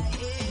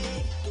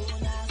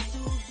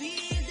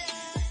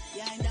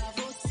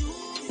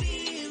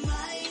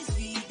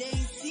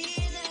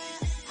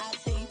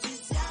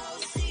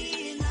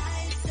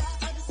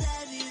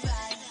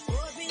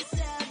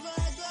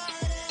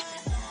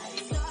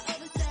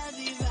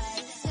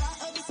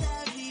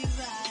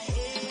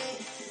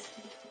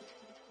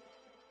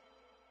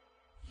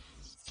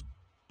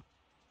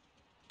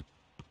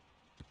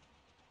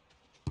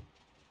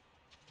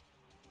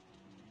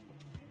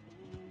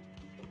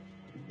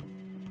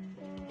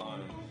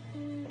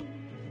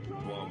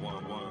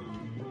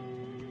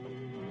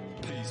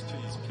peace,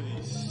 peace,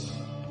 peace.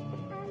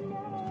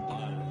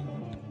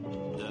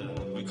 Yeah,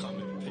 we come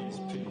in peace,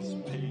 peace,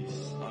 peace.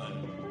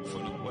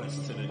 From the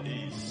west to the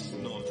east,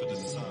 north to the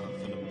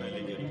south, from the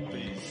belly of the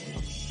beast.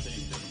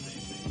 Peace.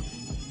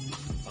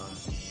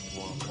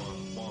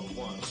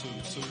 One, two.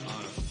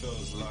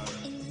 Feels like.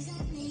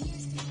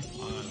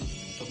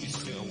 Don't be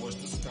scared and watch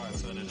the sky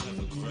turning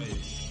ever grey.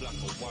 Black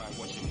and white,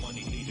 watching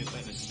money leading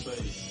men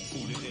astray.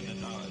 Falling in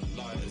and out of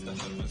liars, the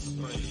heaven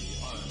spray.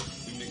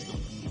 We mix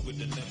them with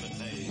the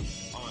lemonade.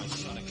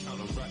 Trying to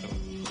counteract them.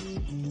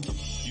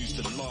 Used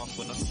to laugh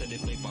when I said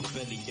it made my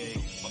belly ache.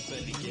 My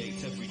belly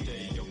ached every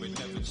day, yo, it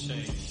never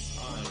changed.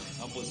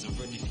 I wasn't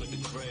ready for the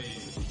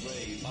grave,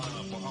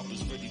 but I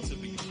was ready to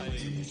be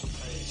paid.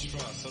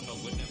 Trust, I know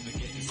we're never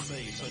getting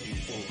saved.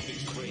 24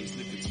 mixed race,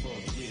 living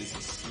 12 years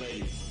a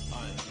slave.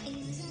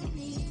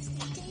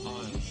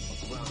 My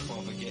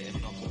grandfather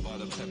getting knuckled by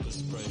the pepper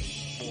spray.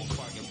 More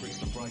fire bricks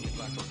to riot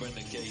like a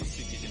renegade.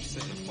 Singing him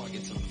setting fire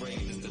to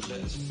rain as the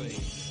letters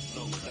fade.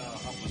 No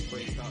doubt I was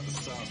raised out the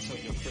south. Tell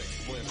your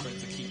ex-boyfriend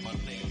to keep my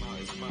name out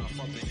his mouth.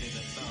 I've been in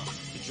and out.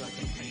 The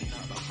dragon pain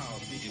out the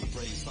house. Being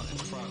brave, something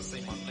proud.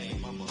 Say my name,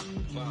 mama.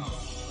 Wow.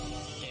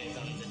 Here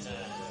comes the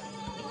time.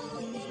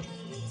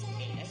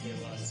 In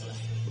everyone's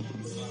life.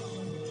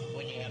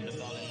 When you have the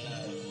ball in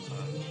love.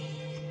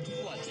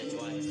 Once or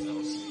twice.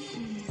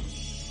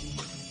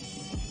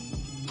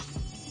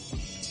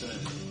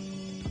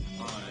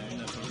 It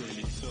never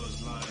really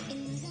feels like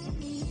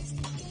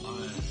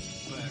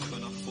back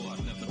when I thought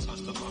I'd never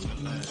touched the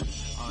motherland.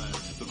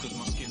 Because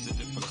my skin's a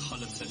different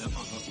colour to the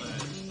other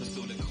man. But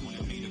still they're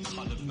calling me the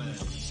coloured man.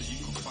 So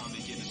you can find me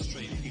in a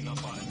straight peanut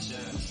butter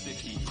jam.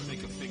 Sticky,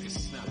 make a figure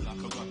snap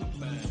like a rubber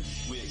band.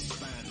 We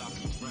expand like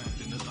a brand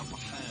in another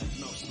hand.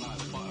 Melts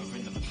like butter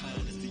in the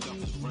pan as the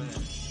others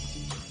ran.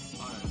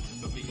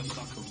 But we got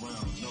stuck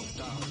around, no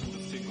doubt, pull the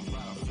figure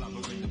out,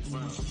 flabber in the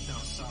ground.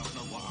 Down south,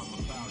 know what I'm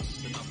about,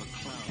 just another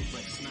clown.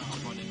 Rex now,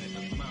 running in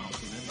the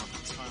mouth in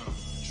another town.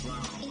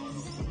 Drown.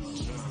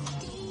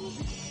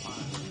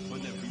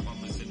 When everyone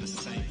was in the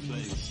same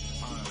place.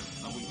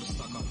 And we were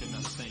stuck up in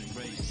that same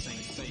race,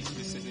 same face,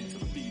 listening to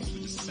beats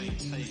with the same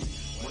taste.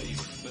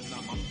 Ways, but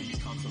now my beats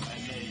come from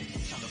LA.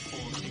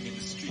 California, king in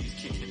the streets,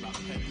 kicking like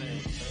Pele.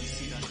 You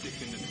see that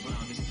dip in the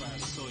ground, it's bad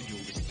soil,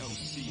 it's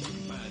LC, it's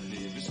mad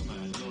live, it's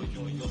mad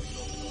loyal.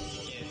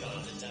 Here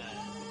comes the time.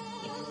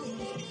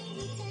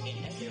 In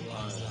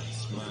everyone's life.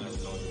 It's mad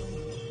loyal.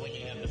 When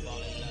you have the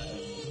ball in love.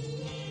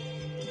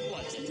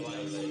 Once or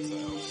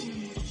twice.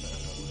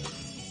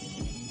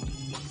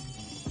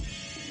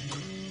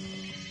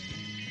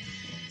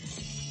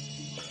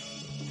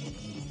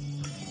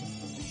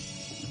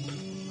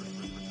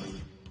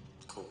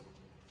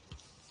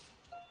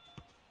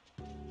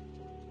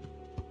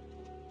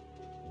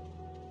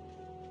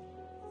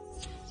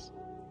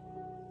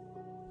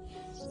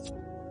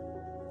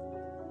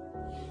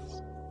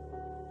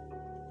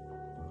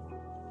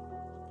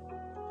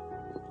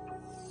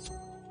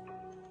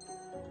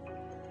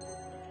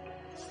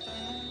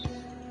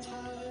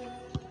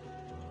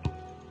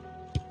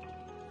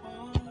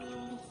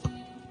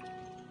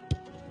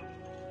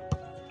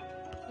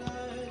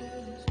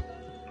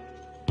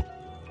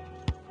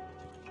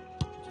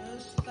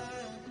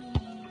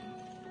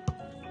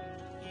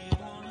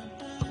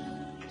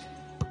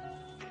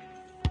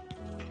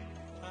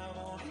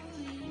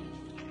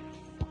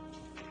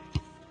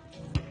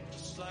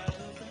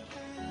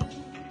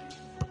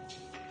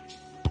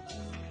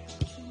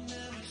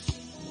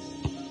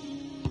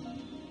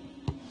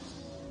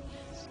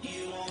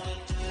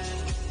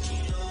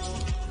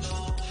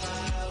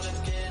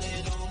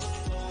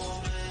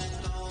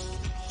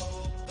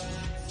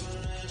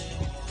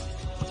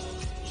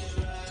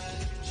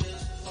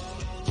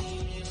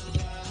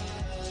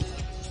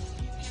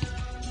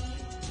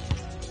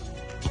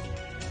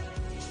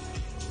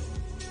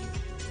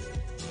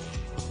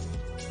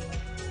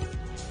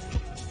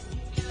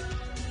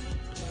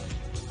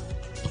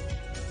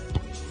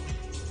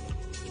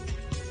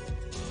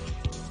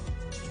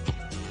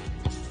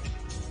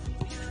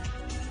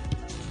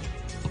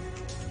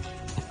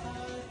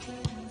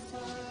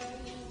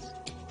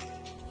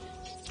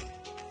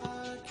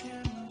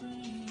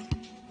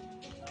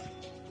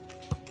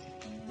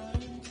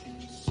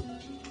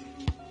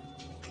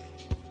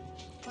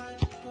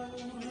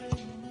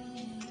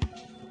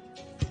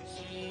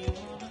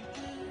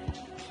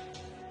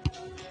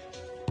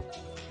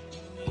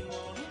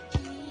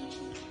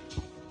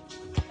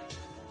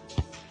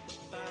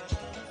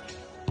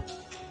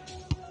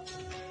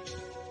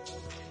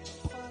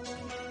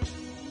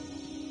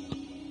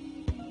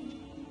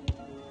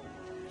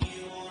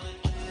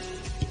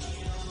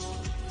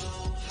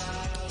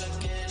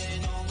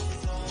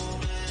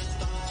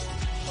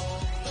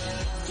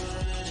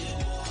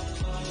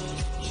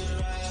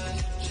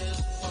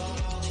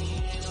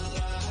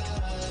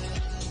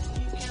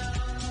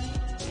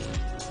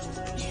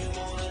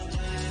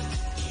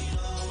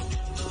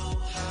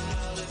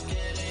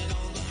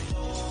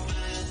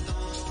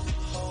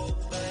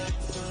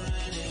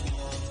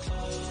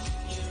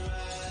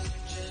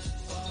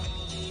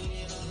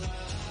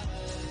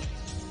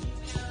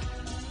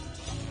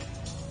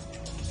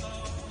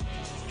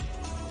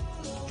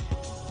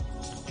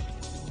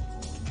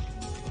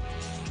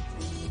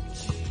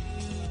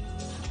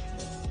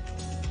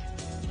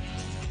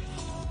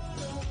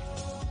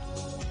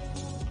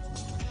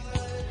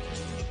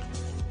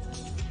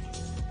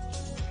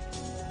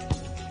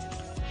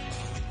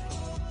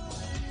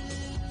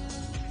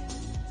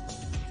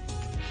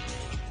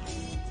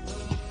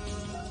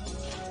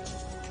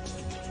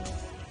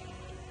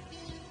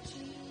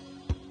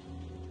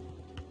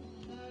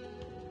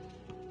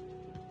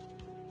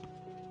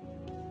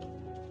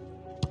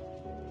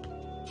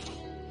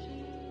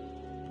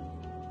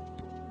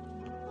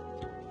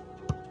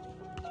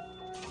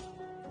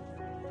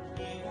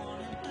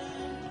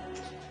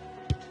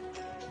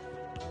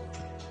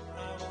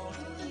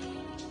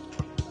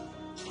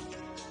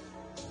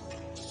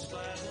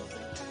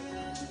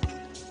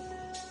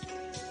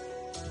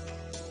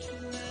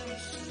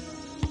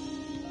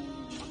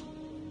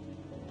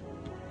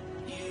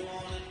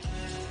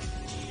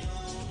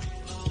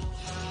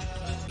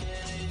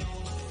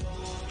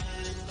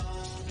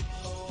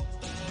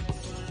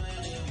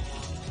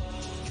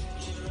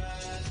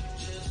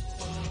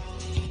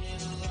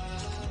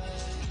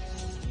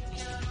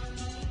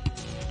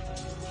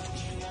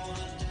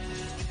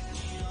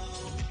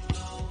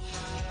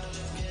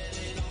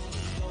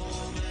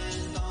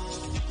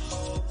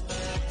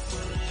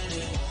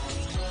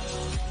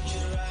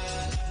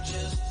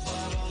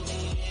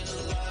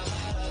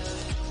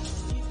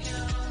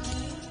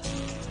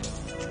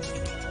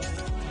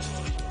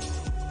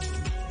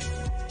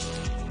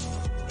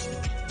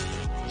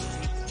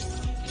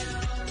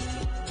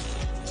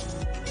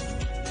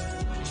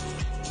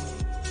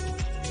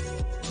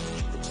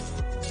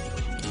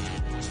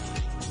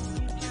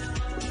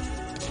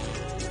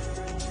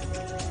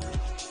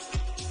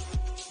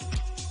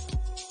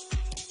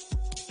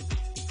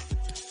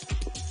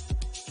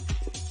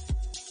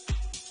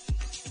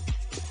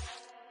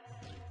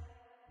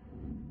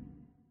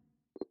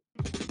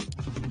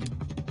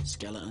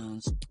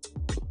 Skeletons.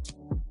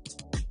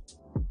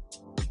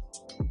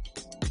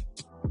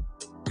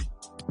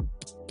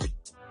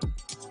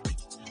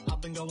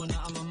 I've been going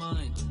out of my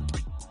mind.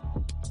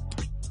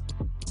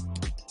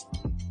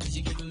 'Cause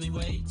you're giving me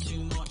way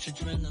too much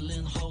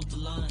adrenaline, hold the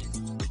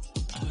line.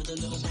 I heard a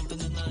little bump in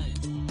the night.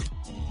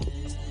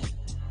 Yeah.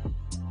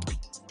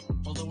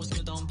 Although it's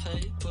good on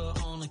paper,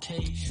 on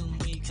occasion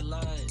we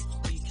collide,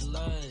 we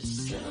collide.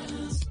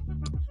 Skeletons.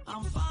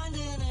 I'm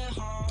finding it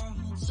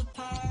hard to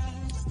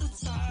pass the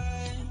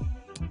time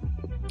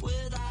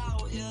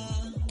without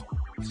you.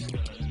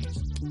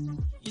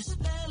 You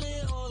spell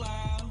it all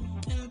out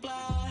in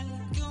black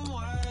and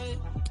white.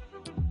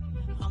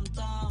 I'm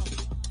down.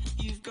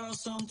 You've got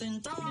something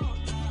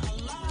dark that I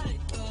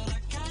like, but I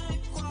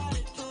can't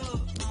quite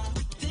put my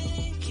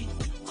pinky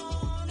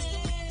on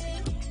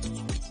it.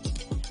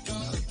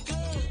 Got a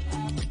good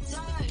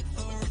appetite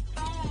for a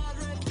bad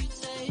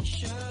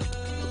reputation.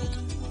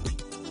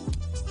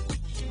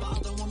 But I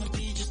don't wanna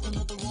be just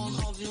another one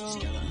of your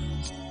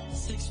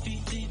 6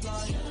 feet deep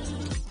like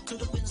could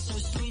have been so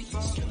sweet,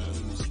 bro.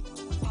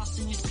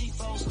 Fasten your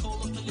seatbelts, call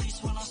the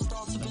police when I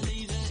start to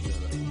believe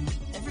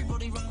it.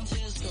 Everybody round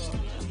here's got,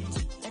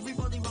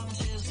 everybody round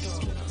here's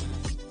got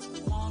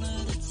one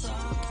at a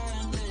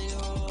time, they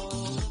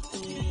all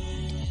appear.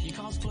 Your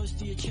cards close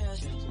to your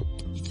chest,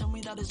 you tell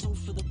me that it's all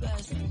for the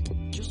best.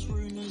 Just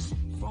rumours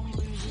from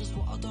losers,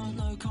 what I don't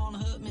know can't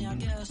hurt me, I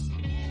guess.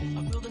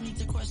 I feel the need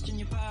to question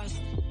your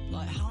past,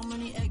 like how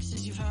many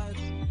exes you've had.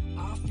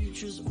 Our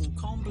future's all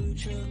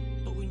kombucha,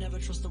 but we never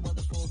trust the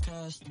weather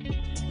forecast.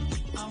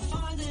 I'm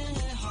finding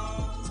it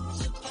hard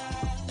to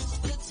pass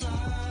the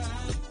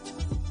time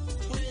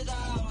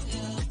without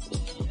you.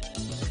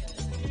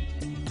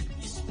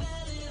 You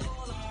spell it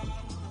all out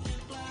in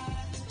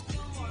black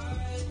and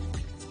white.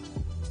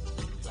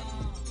 I'm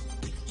down.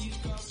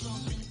 You've got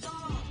something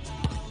dark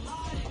that I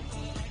like,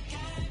 but I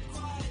can't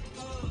quite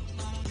put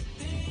my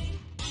finger.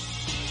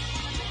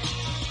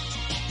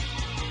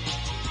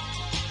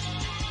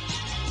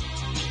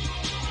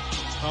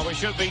 Well, we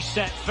should be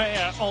set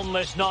fair on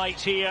this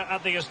night here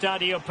at the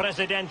Estadio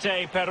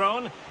Presidente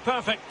Perón.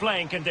 Perfect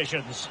playing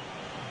conditions.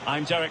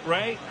 I'm Derek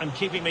Ray, and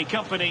keeping me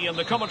company in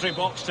the commentary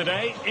box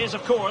today is,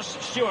 of course,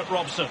 Stuart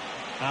Robson.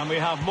 And we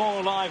have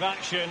more live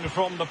action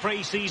from the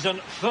pre-season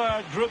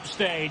third group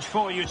stage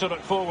for you to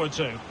look forward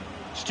to.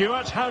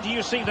 Stuart, how do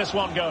you see this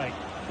one going?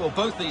 Well,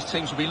 both these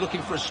teams will be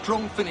looking for a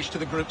strong finish to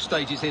the group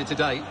stages here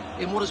today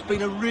in what has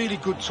been a really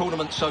good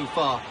tournament so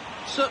far.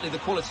 Certainly the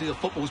quality of the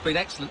football has been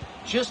excellent.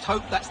 Just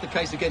hope that's the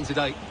case again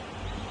today.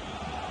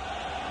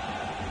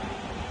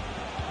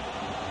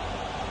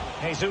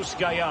 Jesus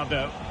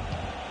Gallardo.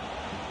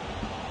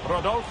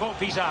 Rodolfo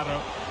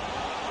Pizarro.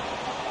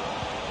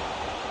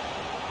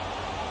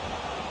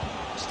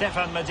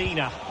 Stefan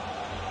Medina.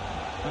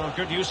 Oh,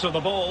 good use of the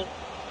ball.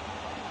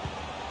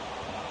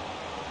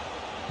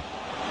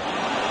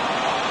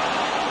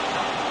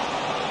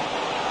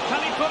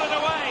 Can he put it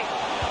away?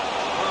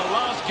 Well,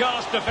 last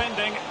gasp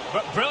defending,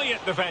 but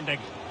brilliant defending.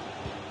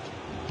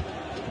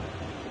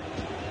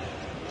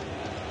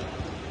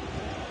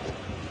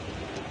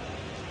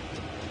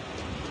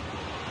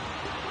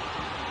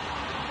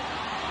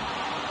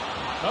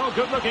 Oh,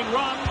 good-looking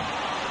run.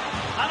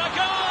 And a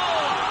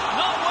goal!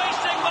 Not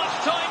wasting much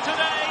time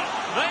today.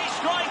 They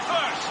strike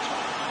first.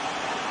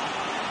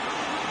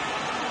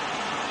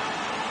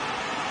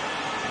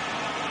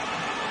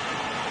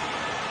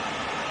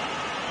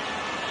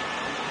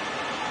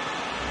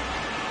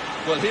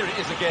 Well, here it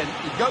is again.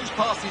 He goes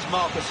past his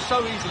marker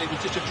so easily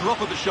with just a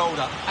drop of the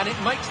shoulder, and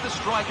it makes the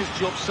striker's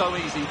job so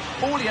easy.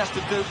 All he has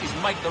to do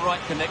is make the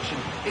right connection.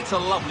 It's a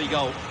lovely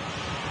goal.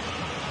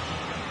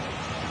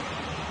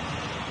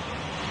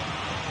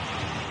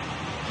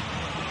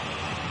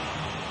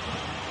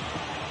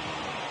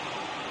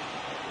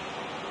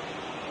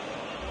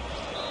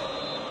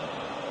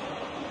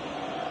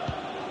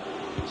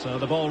 So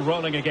the ball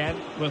rolling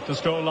again with the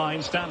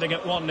scoreline standing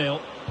at 1-0.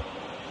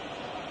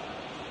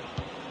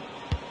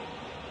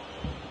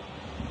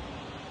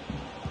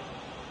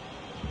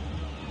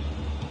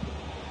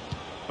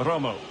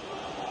 Romo.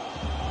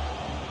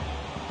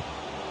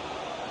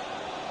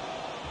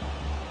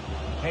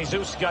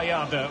 Jesus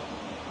Gallardo.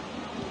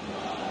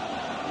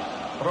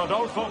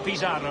 Rodolfo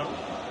Pizarro.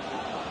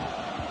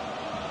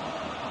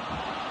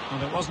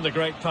 And it wasn't a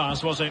great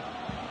pass, was it?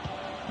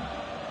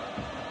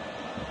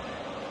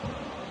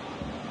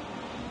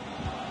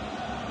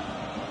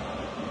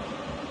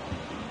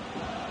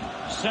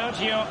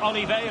 Sergio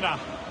Oliveira.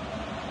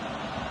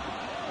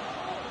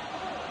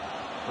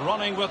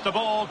 Running with the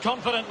ball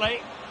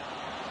confidently.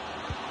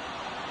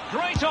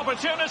 Great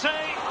opportunity.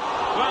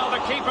 Well, the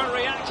keeper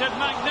reacted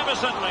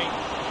magnificently.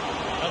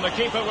 And the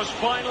keeper was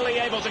finally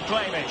able to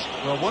claim it.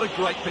 Well, what a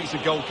great piece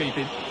of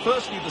goalkeeping.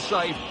 Firstly the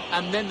save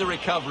and then the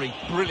recovery.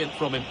 Brilliant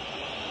from him.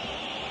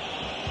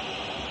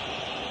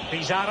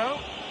 Pizarro.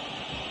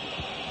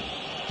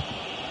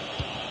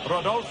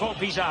 Rodolfo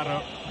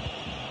Pizarro.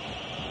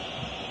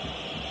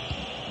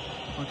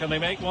 Well, can they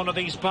make one of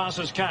these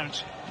passes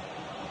count?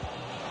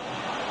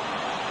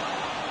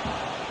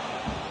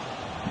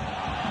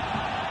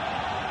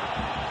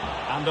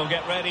 And they'll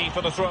get ready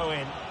for the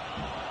throw-in.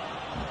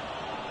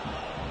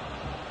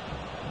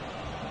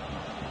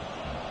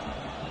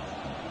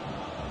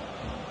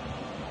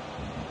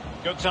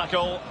 Good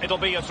tackle, it'll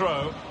be a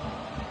throw.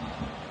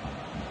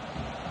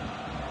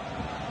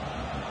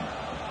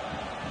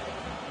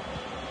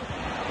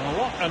 Well,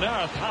 what on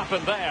earth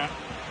happened there?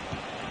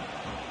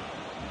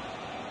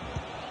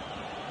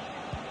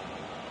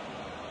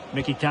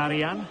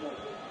 Mkhitaryan.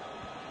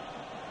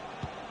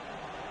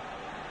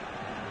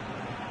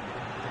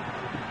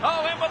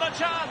 Oh, in with a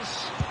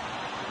chance!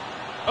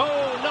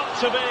 Oh, not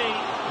to be.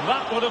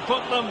 That would have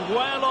put them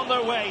well on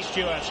their way,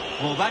 Stuart.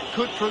 Well, that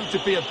could prove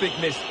to be a big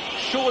miss.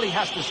 Surely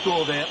has to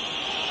score there.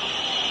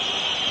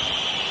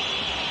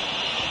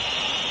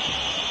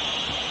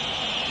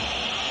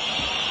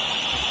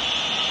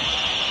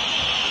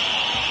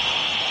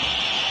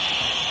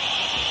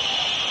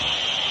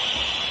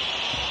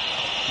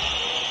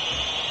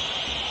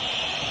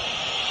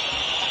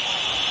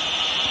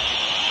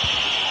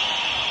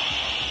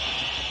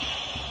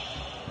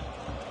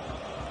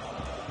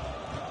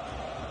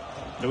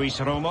 Luis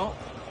Romo.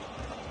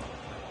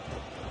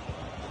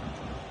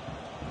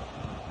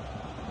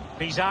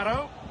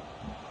 Pizarro.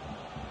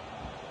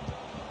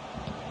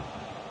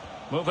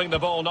 Moving the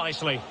ball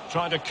nicely,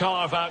 trying to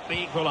carve out the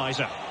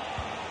equaliser.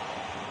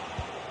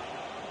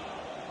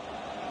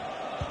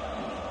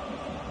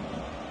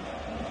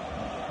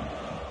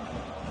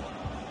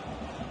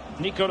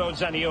 Nicolo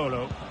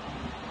Zaniolo.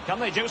 Can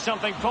they do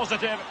something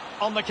positive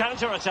on the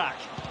counter-attack?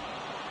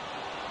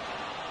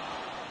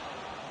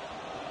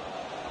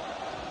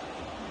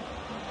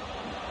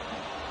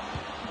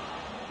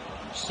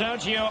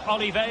 Sergio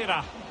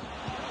Oliveira.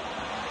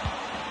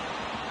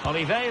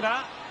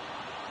 Oliveira.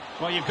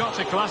 Well, you've got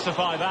to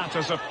classify that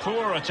as a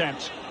poor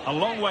attempt. A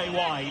long way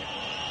wide.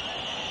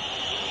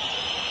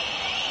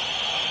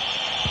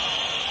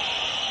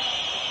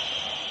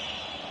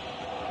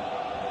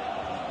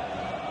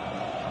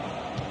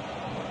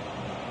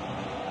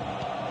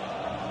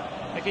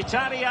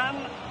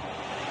 Mkhitaryan.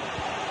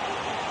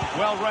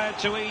 Well read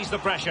to ease the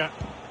pressure.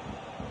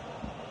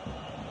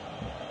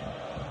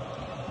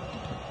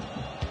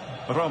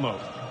 Romo.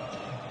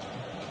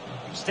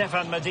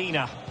 Stefan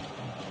Medina.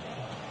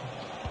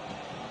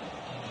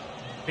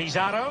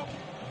 Pizarro.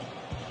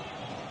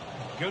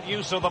 Good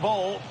use of the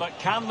ball, but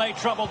can they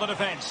trouble the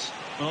defence?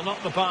 Well,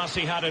 not the pass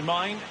he had in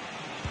mind.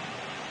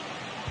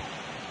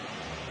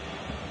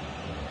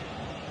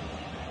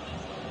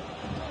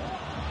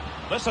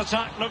 This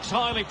attack looks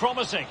highly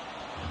promising.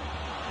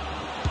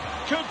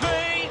 Could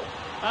be,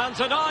 and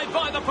denied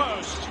by the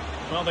post.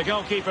 Well, the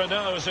goalkeeper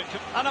knows it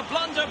could, and a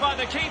blunder by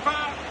the keeper.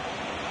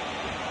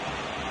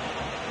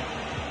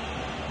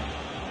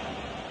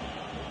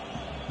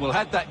 Well,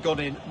 had that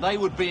gone in, they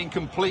would be in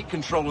complete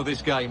control of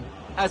this game.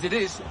 As it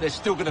is, they're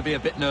still going to be a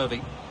bit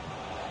nervy.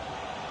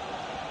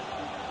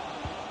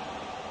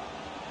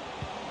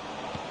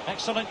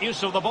 Excellent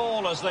use of the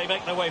ball as they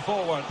make their way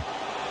forward.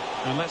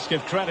 And let's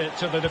give credit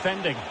to the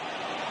defending.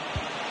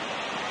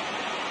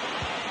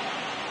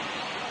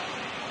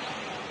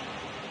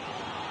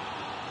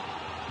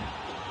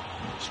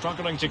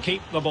 Struggling to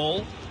keep the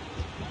ball.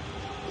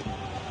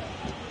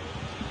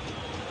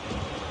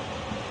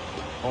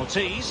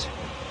 Ortiz.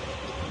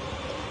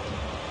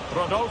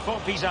 Rodolfo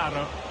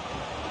Pizarro.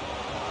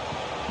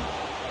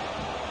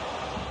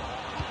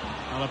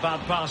 Well, a bad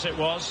pass it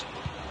was.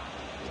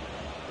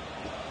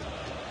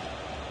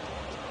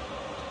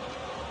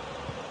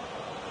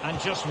 And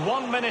just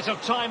 1 minute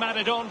of time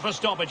added on for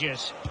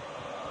stoppages.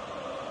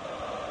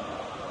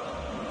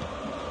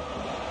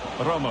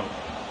 Romo.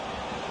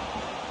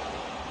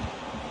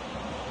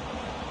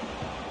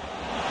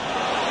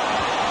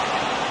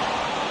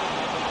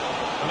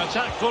 An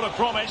attack full of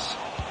promise.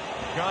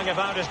 Going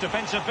about his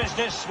defensive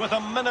business with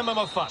a minimum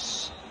of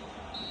fuss.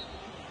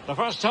 The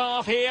first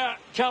half here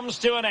comes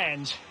to an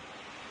end.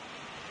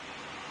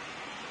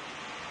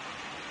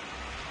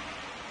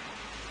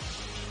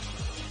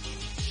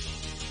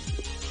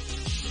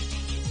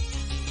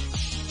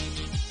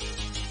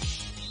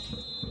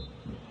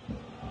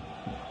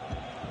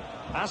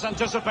 As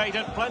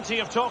anticipated,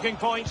 plenty of talking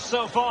points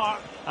so far,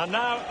 and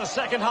now the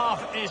second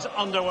half is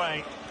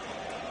underway.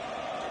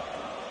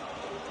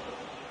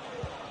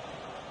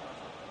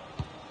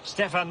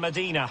 Stefan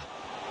Medina.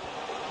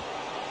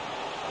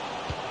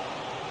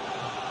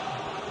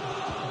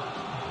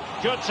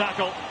 Good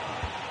tackle.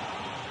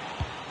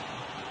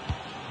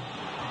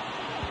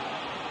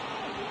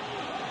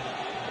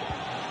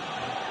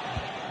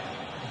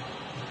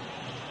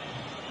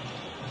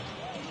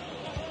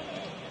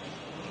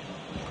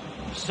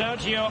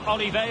 Sergio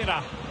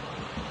Oliveira.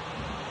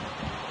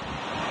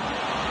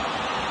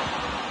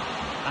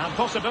 And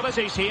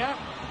possibilities here.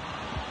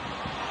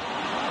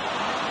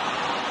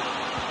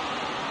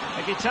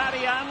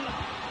 Mkhitaryan.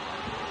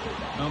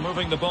 Well,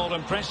 moving the ball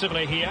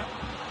impressively here.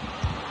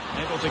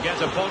 Able to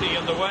get a body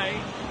in the way.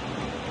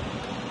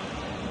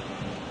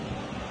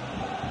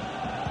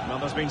 Well,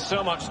 there's been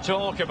so much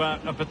talk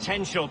about a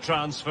potential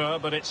transfer,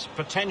 but it's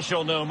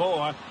potential no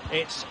more.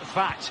 It's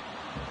fact.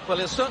 Well,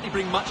 he'll certainly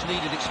bring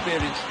much-needed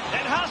experience.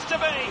 It has to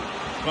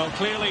be! Well,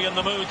 clearly in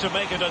the mood to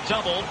make it a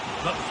double,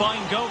 but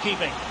fine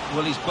goalkeeping.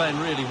 Well, he's playing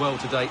really well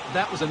today.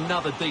 That was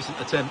another decent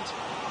attempt.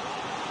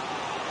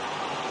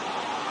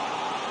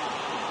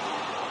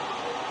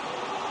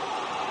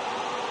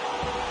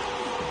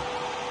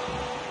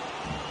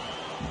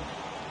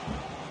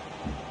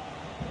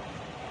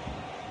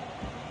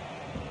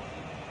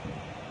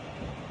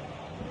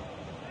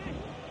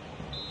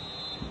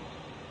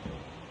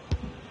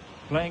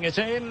 Playing it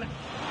in.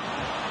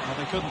 Well,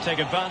 they couldn't take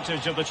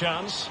advantage of the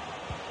chance.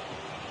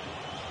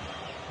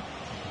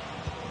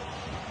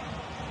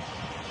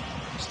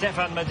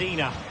 Stefan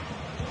Medina.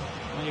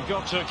 Well, you've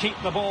got to keep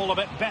the ball a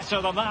bit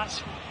better than that.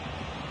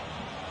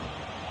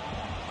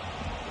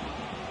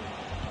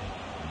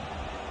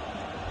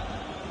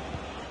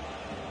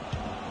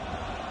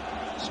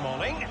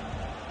 Smalling.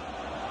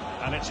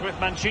 And it's with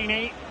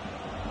Mancini.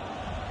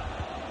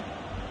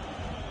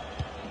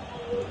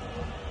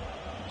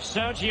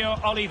 Sergio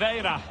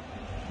Oliveira.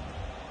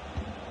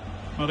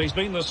 Well, he's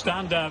been the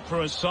standout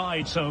for his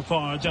side so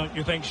far, don't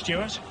you think,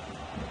 Stuart?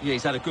 Yeah,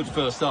 he's had a good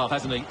first half,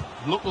 hasn't he?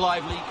 Looked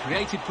lively,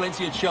 created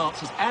plenty of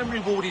chances, and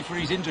rewarded for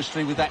his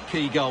industry with that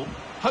key goal.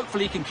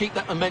 Hopefully he can keep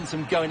that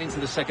momentum going into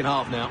the second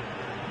half now.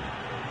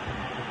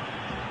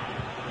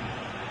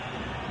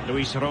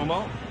 Luis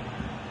Romo.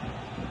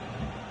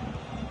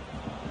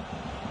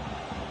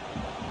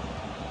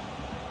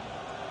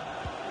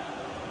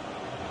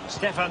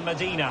 Stefan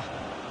Medina.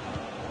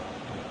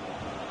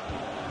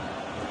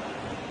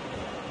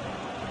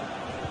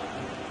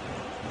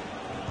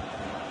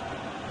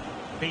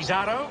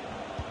 Pizarro.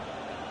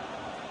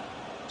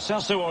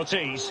 Celso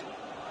Ortiz.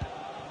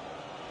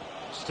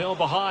 Still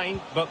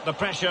behind, but the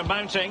pressure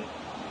mounting.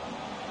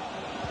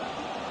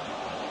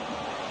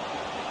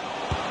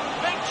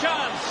 Big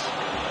chance!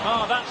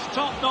 Oh, that's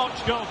top-notch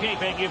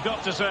goalkeeping, you've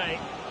got to say.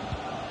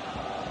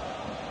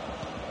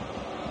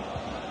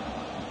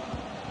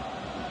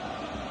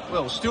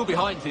 Well, still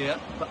behind here,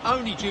 but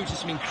only due to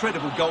some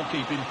incredible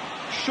goalkeeping.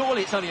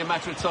 Surely it's only a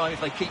matter of time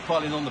if they keep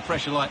piling on the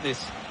pressure like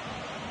this.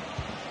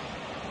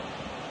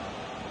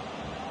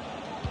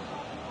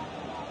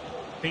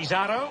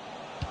 Pizarro.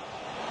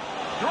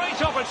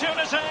 Great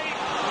opportunity.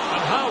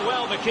 And how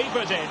well the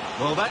keeper did.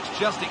 Well, that's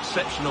just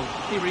exceptional.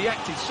 He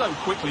reacted so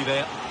quickly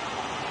there.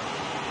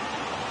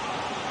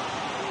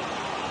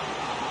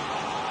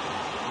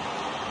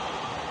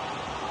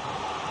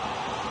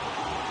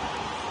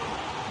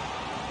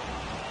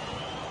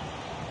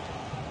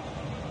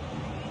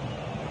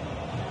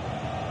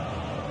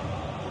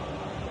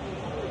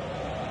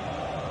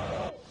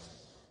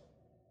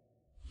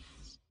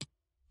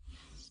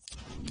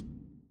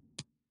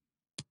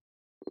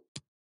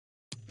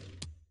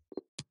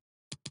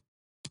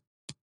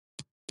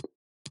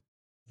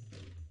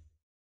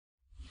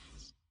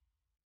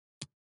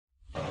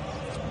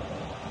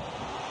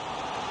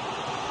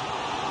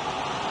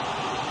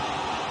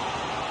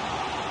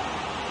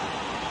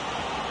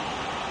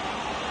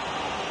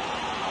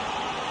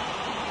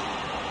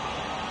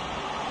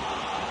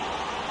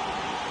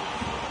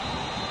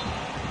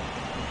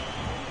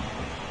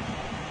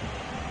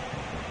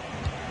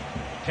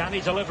 Can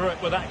he deliver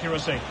it with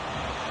accuracy?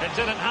 It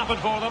didn't happen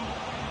for them.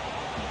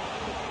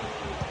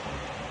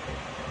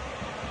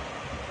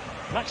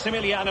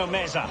 Maximiliano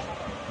Meza.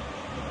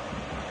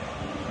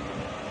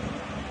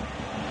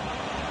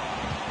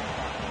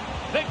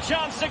 Big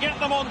chance to get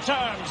them on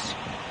terms.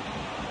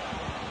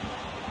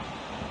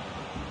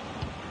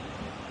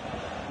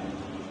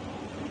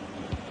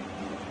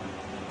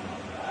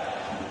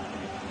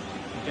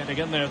 Getting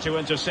in there to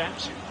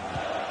intercept.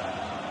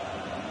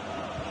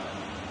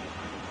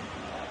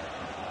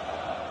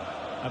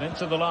 And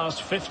into the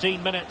last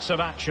 15 minutes of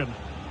action.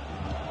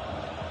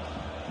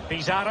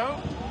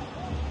 Pizarro.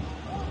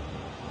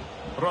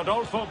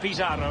 Rodolfo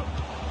Pizarro.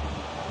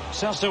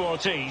 Celso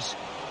Ortiz.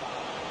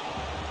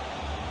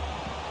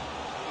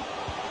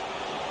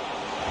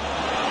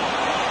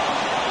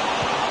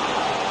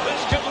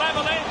 This could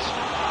level it.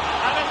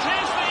 And it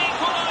is the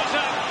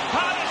equaliser.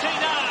 Parity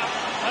now.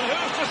 And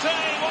who's to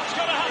say what's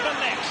going to happen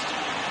next?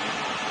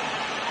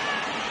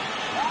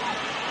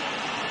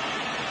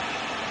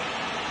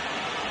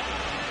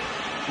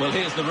 Well,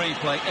 here's the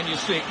replay, and you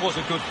see it was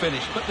a good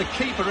finish. But the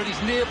keeper at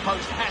his near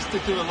post has to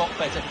do a lot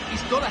better.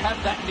 He's got to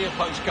have that near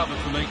post covered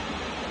for me.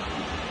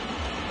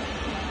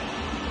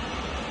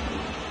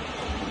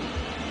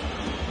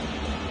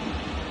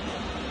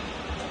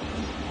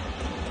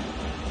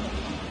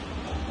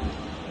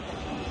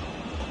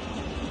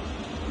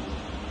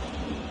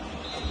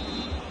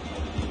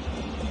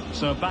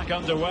 So back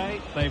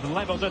underway. They've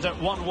levelled it at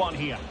 1-1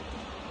 here.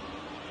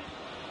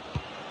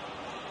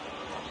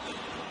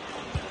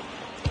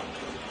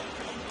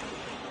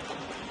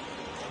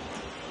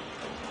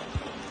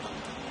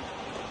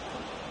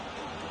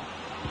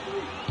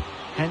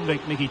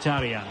 Henrik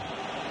Mkhitaryan.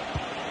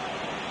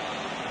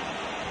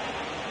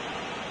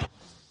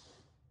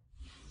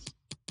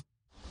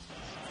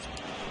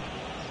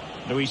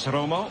 Luis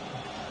Romo.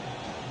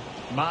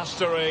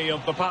 Mastery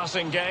of the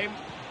passing game.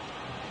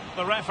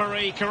 The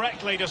referee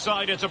correctly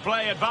decided to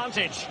play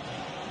advantage.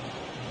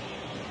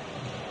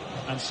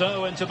 And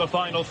so into the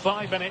final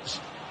 5 minutes.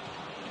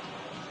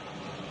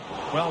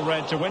 Well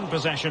read to win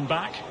possession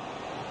back.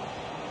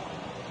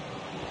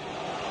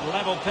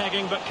 Level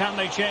pegging, but can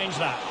they change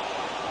that?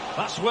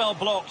 That's well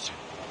blocked.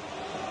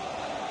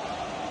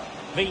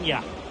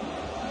 Viña.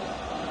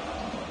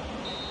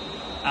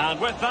 And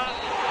with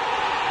that...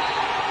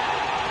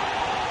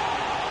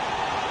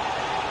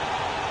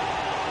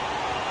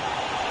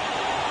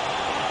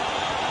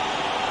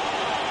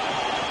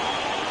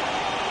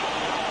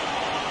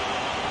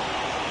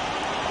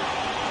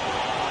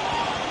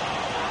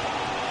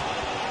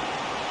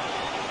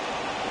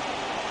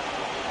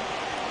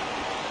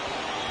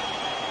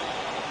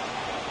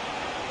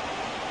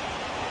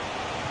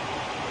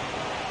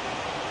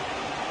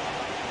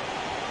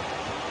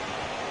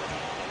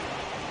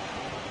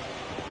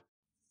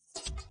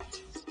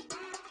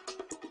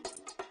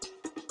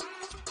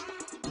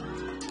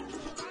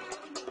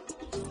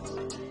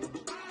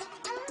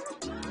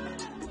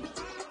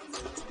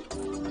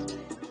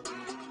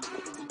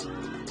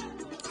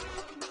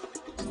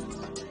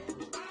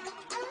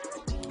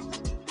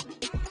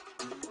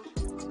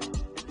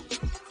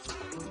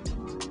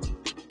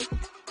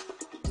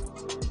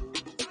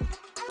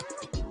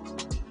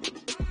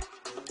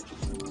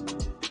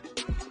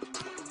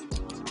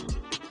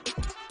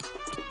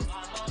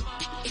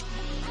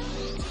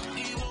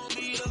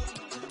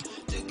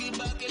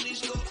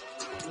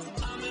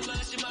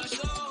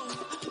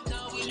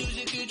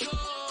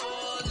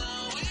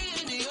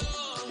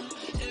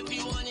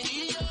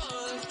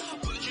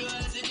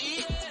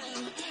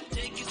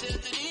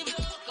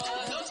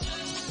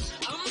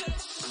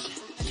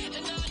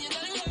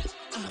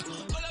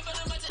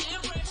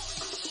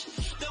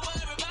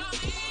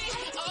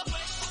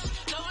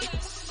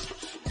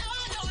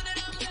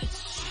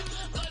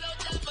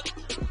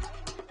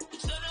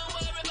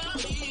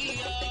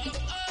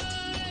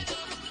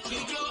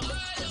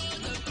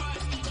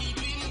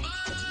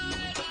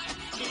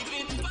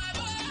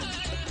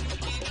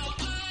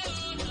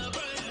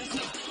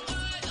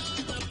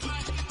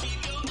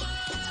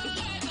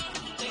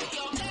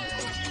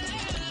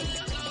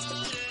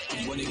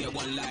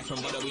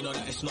 Brother, we know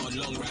that it's not a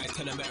long ride.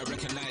 Tell them better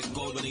recognize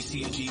gold when they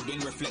see a G. Ring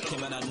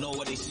reflecting, and I know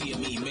what they see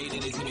in me. Made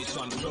in his image,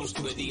 so I'm close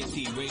to a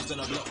deity. Raised on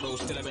a block, bro.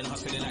 Still I've been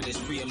hustling like this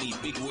free of me.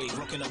 Big wave,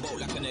 rocking a boat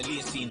like an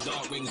Elias scene.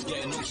 Dark rings,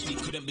 getting no sleep,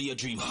 couldn't be a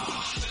dream.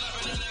 Still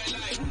up in the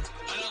nightlight, and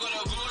I got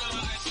a goal on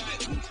my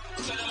eyesight.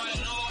 Tell them I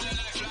don't know what a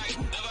life like.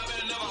 Never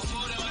been, never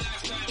fall in my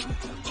lifetime.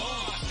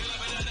 Oh, still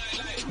up in the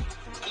nightlight,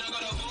 and I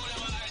got a goal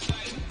on my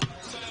eyesight.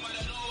 Tell them I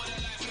don't know what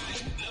a life like.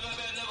 Never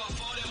been, never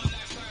fall in my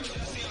lifetime.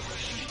 See a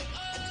fresh.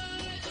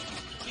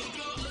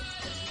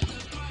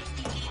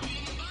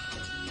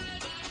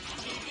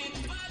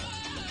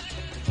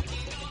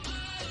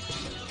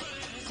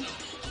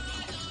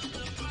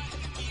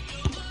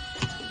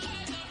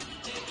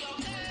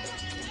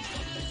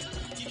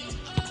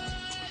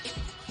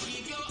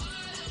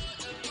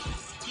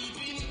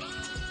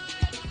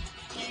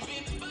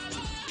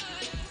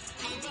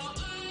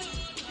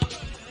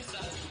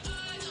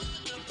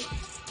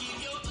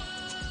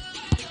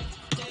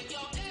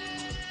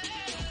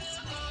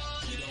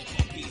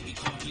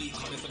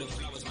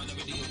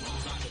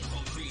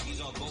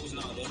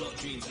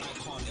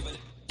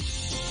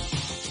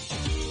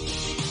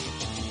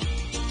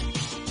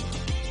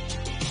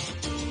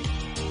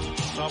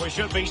 Well, we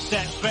should be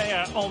set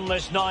fair on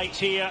this night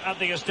here at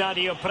the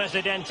Estadio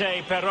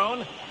Presidente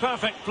Perón.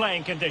 Perfect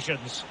playing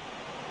conditions.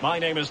 My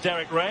name is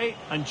Derek Ray,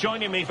 and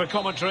joining me for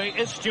commentary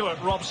is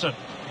Stuart Robson.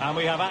 And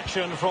we have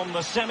action from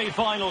the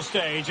semi-final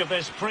stage of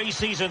this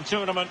pre-season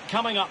tournament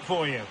coming up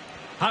for you.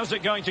 How's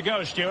it going to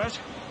go, Stuart?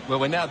 Well,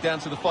 we're now down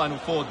to the final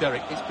four,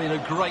 Derek. It's been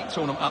a great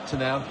tournament up to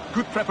now.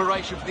 Good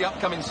preparation for the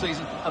upcoming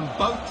season, and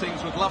both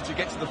teams would love to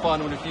get to the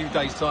final in a few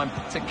days' time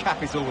to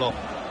cap it all off.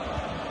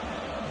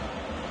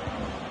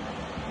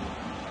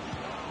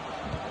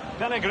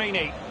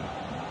 Pellegrini.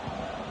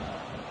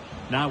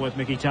 Now with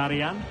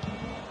Mkhitaryan.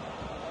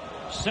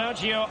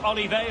 Sergio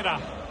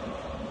Oliveira.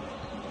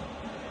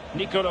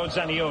 Nicolo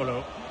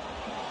Zaniolo.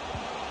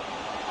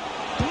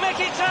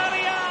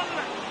 Mkhitaryan!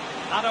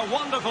 And a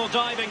wonderful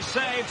diving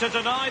save to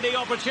deny the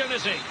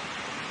opportunity.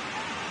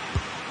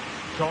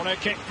 Corner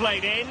kick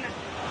played in.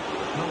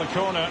 On the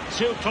corner,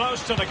 too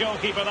close to the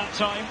goalkeeper that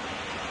time.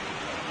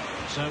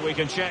 So we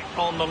can check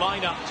on the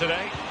lineup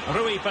today.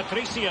 Rui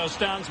Patrício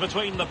stands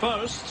between the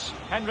posts.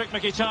 Henrik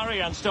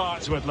Mkhitaryan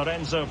starts with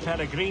Lorenzo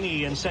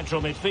Pellegrini in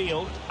central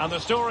midfield. And the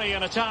story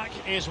in attack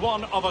is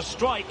one of a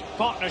strike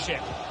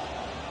partnership.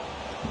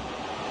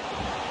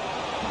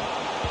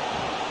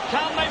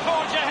 Can they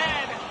forge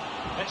ahead?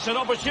 It's an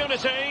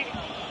opportunity.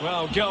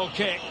 Well, goal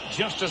kick,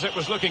 just as it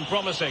was looking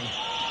promising.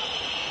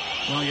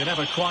 Well, you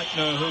never quite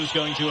know who's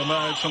going to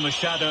emerge from the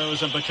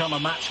shadows and become a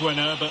match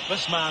winner, but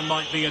this man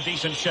might be a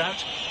decent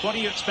shout. What are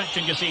you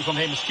expecting to see from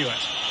him, Stuart?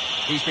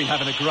 He's been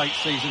having a great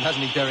season,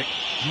 hasn't he, Derek?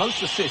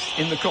 Most assists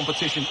in the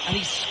competition, and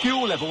his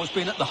skill level has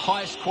been at the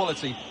highest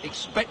quality.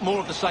 Expect more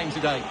of the same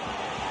today.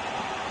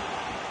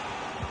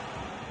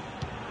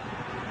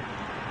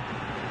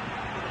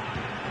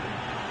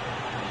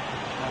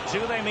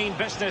 Do they mean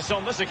business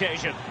on this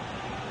occasion?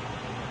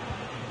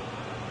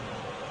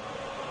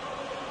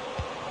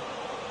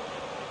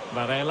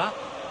 Varela.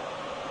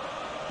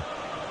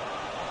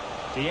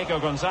 Diego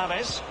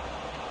Gonzalez.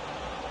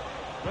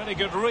 Really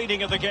good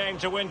reading of the game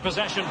to win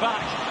possession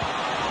back.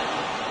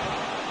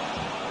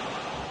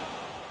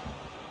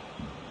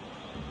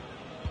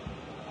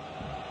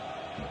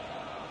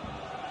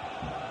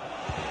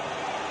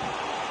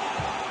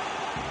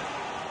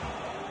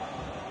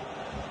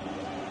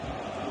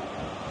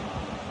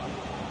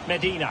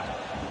 Medina.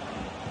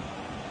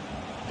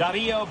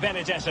 Dario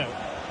Benedetto.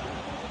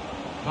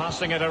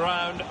 Passing it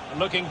around,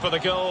 looking for the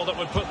goal that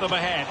would put them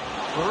ahead.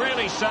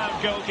 Really sound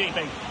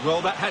goalkeeping.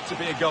 Well, that had to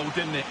be a goal,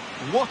 didn't it?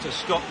 What a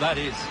stop that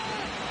is.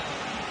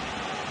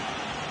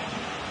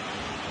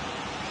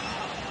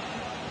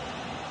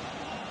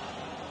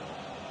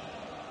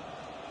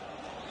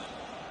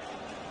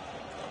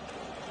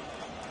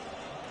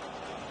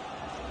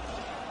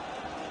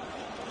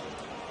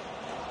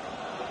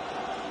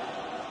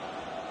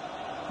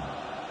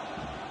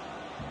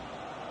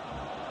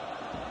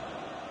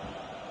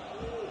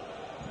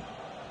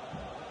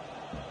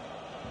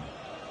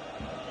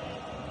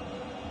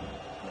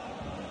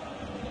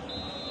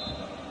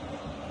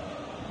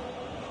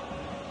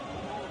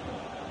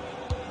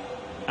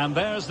 And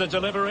there's the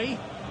delivery.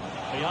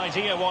 The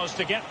idea was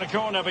to get the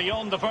corner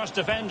beyond the first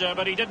defender,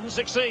 but he didn't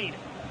succeed.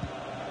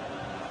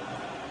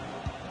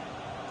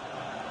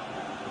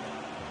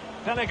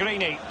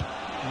 Pellegrini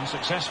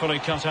successfully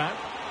cut out.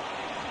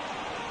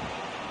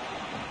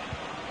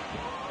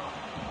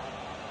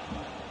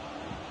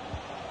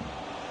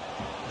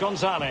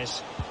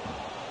 Gonzalez.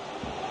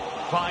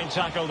 Fine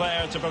tackle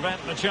there to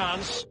prevent the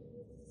chance.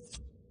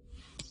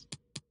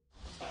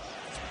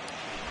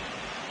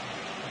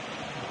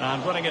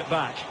 And winning it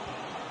back.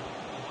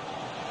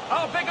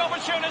 Oh, big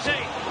opportunity.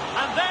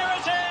 And there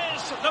it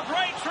is. The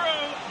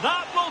breakthrough.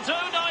 That will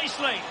do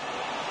nicely.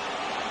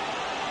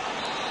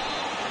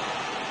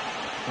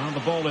 Well, the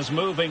ball is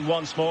moving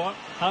once more.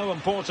 How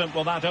important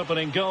will that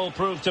opening goal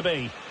prove to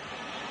be?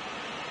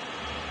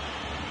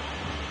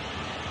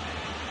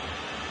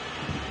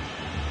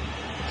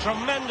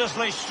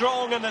 Tremendously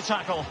strong in the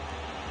tackle.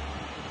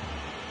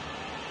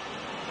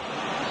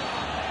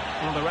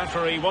 Well, the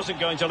referee wasn't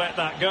going to let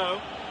that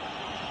go.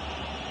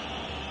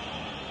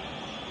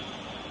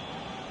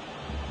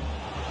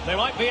 They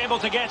might be able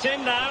to get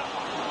in now.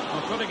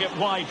 Well, putting it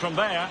wide from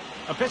there.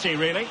 A pity,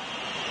 really.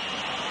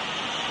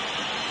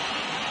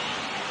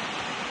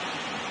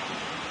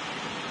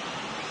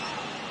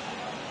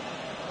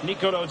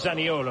 Nicolo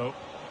Zaniolo.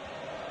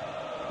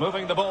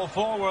 Moving the ball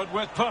forward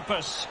with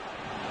purpose.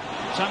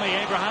 Tammy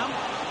Abraham.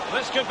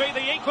 This could be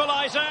the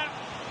equaliser.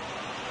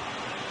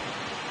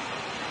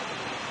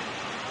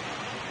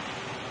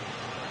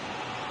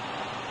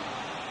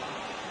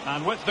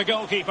 And with the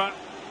goalkeeper.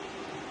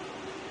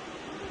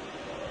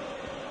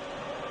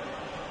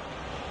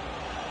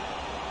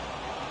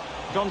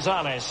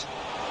 Gonzalez.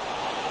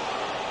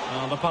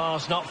 Oh, the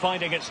pass not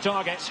finding its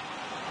target.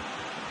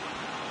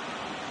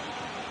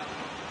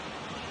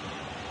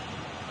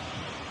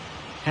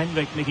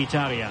 Henrik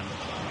Mkhitaryan.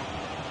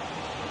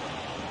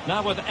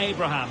 Now with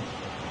Abraham.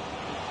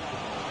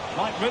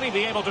 Might really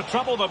be able to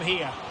trouble them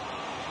here.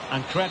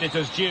 And credit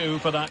is due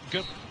for that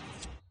good...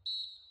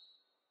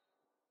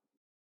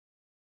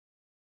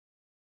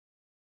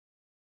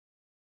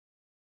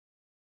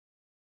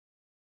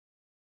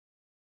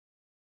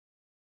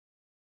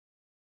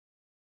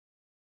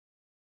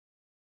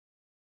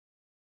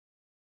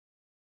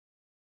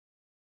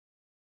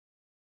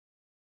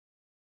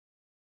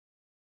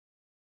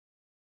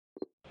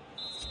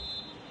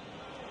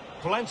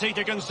 Plenty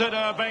to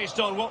consider based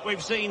on what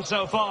we've seen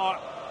so far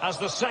as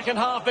the second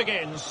half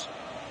begins.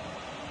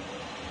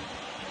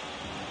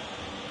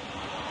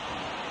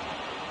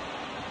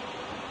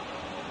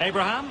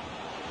 Abraham,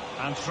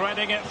 and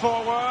threading it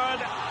forward,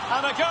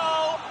 and a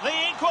goal, the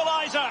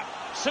equaliser.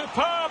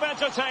 Superb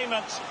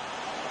entertainment.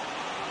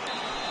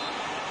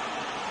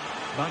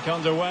 Back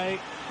underway,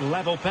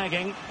 level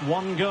pegging,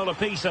 1 goal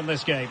apiece in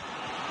this game.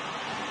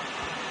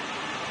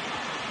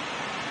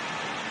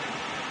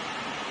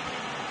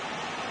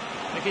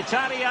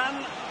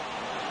 Mkhitaryan.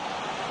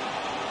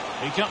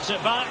 He cuts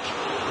it back.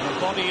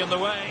 The body in the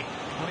way.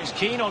 Well, he's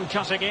keen on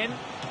cutting in.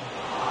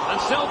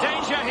 And still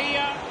danger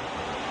here.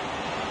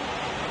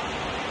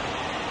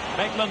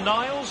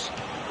 Maitland-Niles.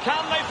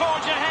 Can they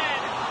forge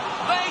ahead?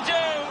 They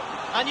do.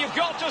 And you've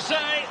got to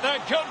say they're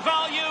good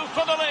value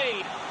for the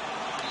lead.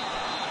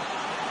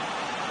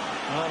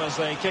 Well, as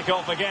they kick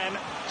off again,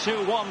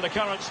 2-1 the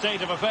current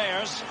state of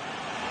affairs.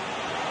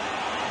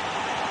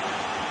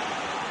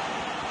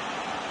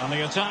 And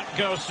the attack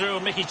goes through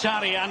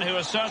Mkhitaryan, who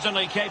is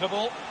certainly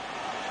capable.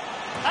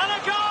 And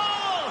a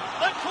goal!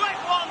 The quick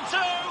one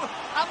too!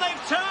 And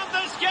they've turned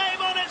this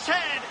game on its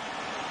head.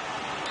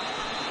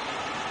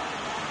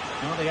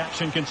 Well, the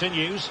action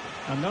continues,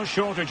 and no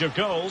shortage of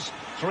goals.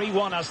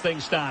 3-1 as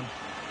things stand.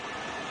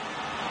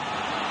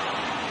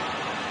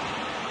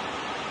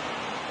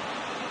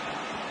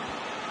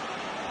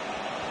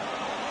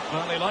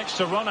 Well, he likes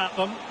to run at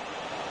them.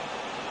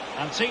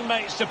 And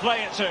teammates to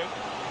play it to.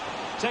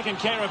 Taking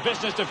care of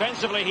business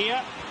defensively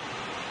here.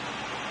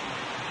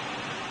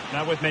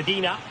 Now with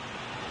Medina.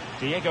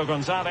 Diego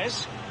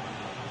Gonzalez.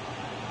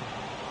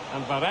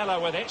 And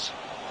Varela with it.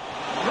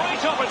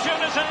 Great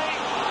opportunity.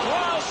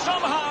 Well,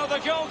 somehow the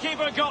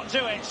goalkeeper got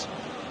to it.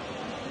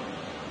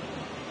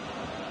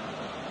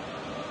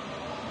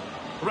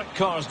 Rick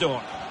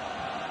Karsdorp.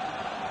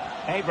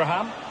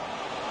 Abraham.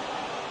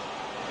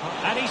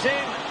 And he's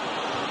in.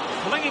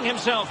 Flinging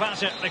himself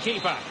at it, the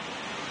keeper.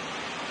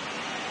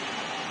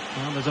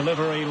 Well, the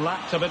delivery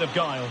lacked a bit of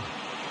guile.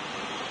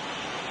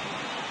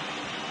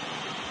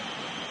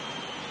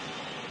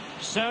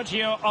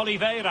 Sergio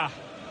Oliveira.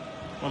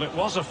 Well, it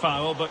was a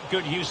foul, but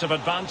good use of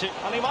advantage.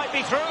 And he might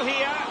be through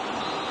here.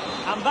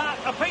 And that,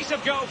 a piece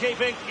of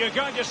goalkeeping you're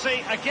going to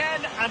see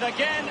again and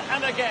again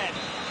and again.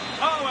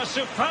 Oh, a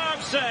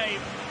superb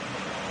save.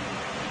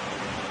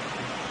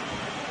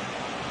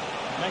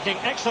 Making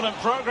excellent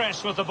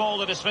progress with the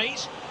ball at his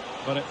feet.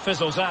 But it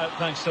fizzles out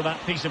thanks to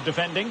that piece of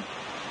defending.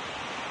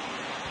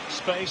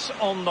 Space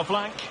on the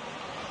flank.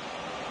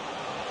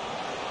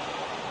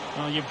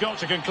 Well, you've got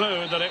to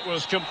conclude that it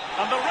was... and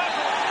the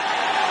referee...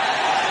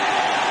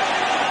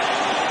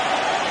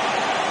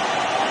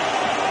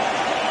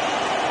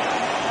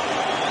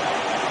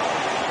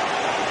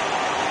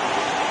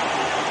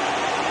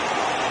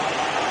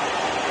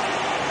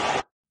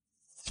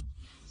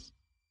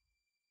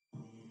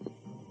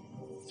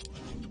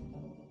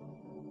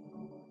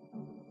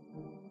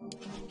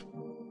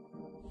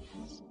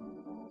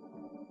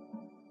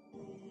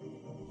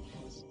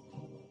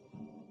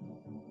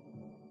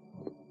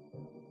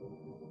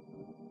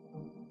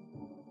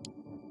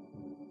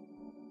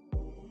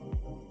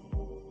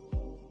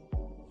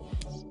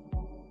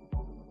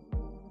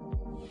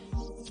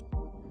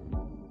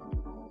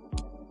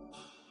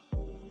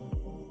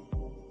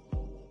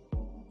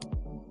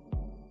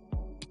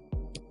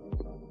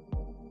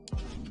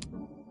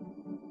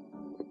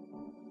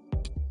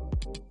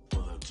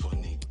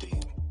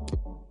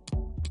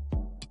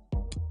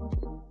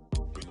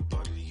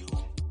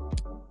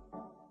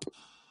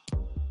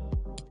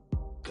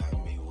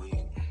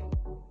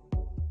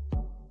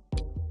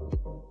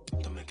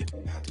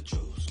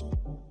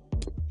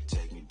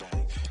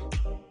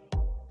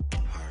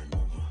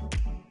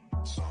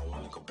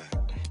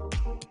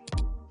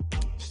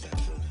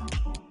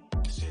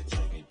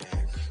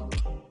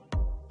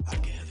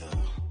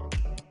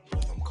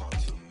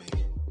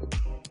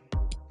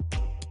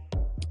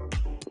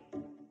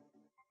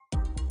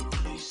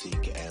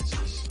 Seek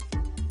answers,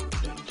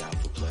 then down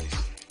for place.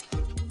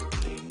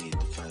 Then you need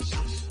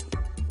defenses.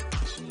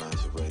 It's a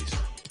nice race.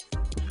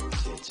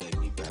 Said take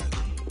me back.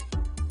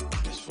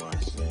 That's why I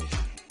stay.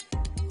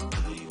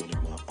 Leaving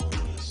in my own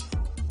mess.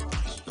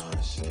 It's not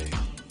a say.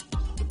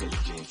 The Billie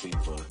Jean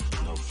fever,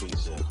 no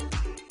freezer.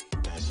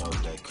 That's all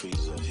that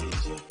creaser.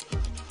 He's a,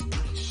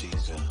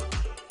 she's a.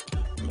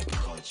 Make it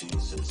call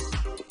Jesus.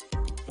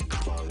 Make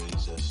it fall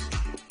Jesus.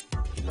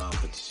 You know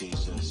I'm with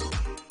Jesus.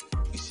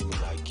 You see me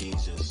like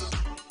Jesus.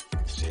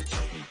 Said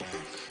take me back.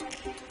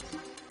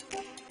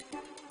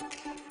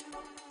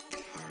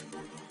 I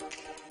remember.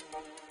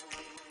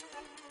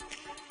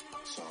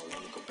 So I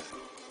want to go back.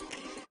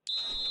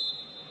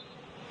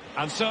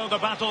 And so the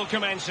battle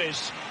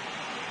commences.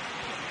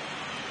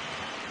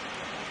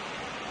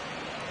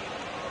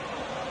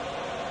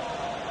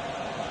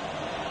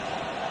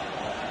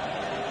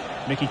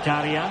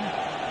 Mkhitaryan.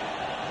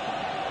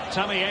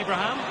 Tammy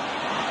Abraham.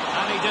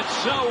 And he did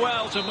so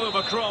well to move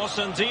across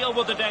and deal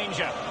with the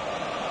danger.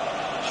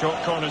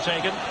 Short corner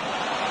taken.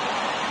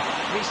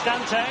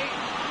 Cristante.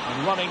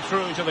 And running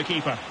through to the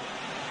keeper.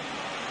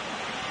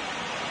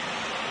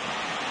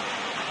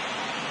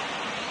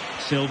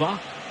 Silva.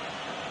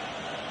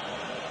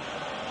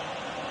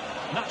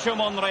 Nacho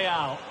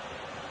Monreal.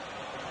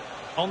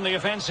 On the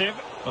offensive,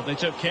 but they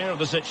took care of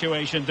the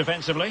situation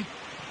defensively.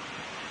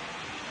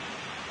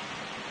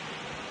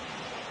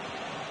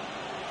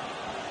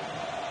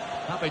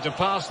 Happy to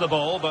pass the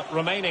ball, but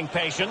remaining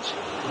patient.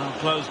 Well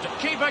closed.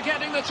 Keeper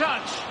getting the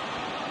touch.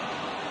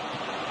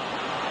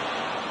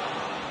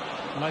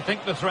 And I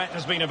think the threat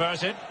has been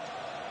averted.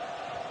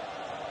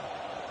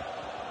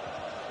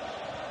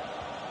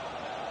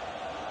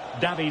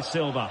 David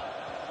Silva.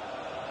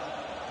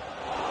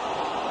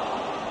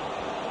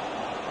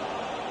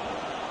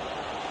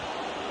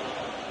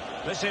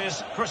 This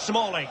is Chris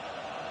Smalling.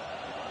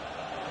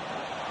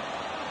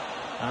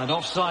 And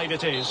offside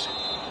it is.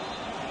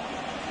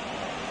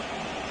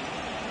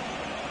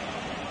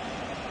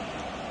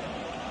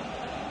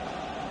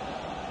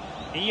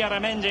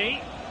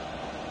 Ieramendi.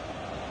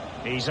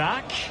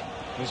 Isaac.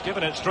 He's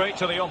given it straight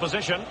to the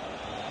opposition.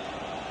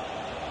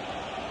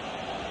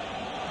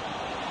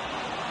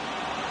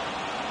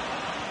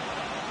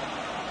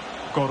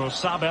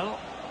 Gorosabel.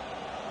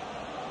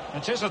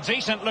 It is a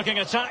decent looking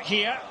attack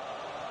here.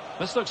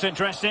 This looks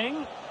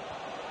interesting.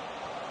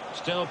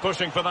 Still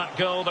pushing for that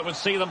goal that would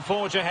see them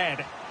forge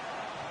ahead.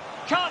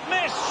 Can't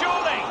miss,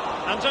 surely.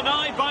 And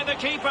denied by the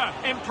keeper.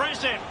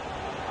 Impressive.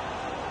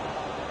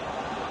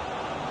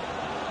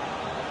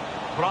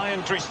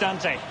 Bryan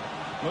Cristante.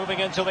 Moving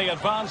into the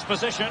advanced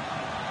position.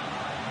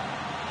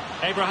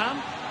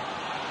 Abraham.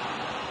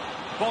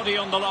 Body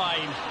on the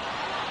line.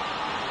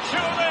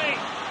 Surely!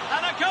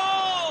 And a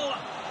goal!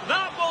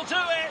 That will do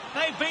it.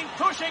 They've been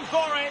pushing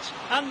for it,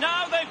 and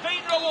now they've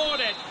been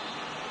rewarded.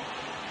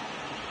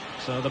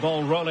 So the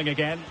ball rolling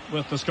again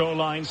with the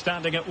scoreline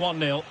standing at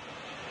 1-0.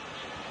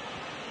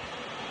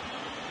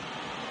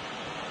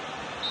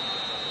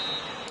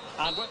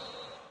 And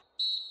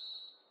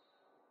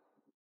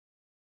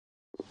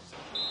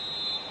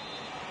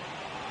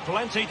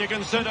plenty to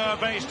consider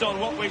based on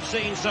what we've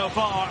seen so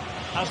far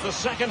as the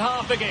second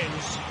half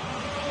begins.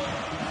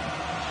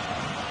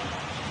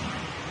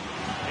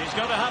 He's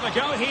going to have a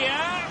go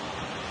here.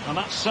 And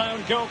that's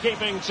sound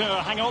goalkeeping to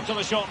hang on to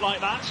the shot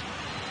like that.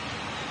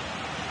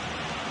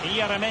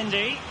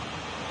 Ieramendi.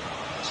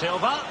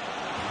 Silva.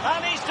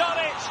 And he's done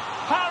it.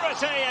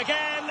 Parity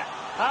again.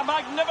 A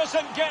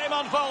magnificent game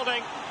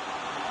unfolding.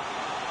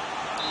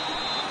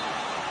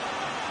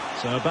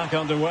 So back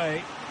underway.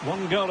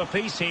 1 goal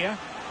apiece here.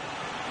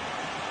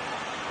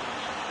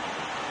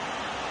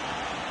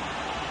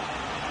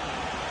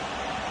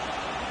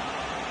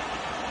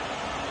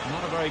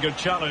 Not a very good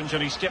challenge,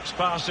 and he skips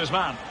past his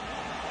man.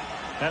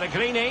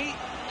 Pellegrini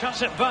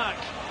cuts it back.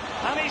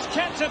 And he's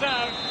kept it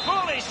out.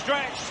 Fully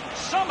stretched.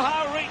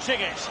 Somehow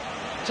reaching it.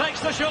 Takes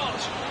the shot.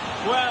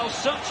 Well,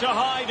 such a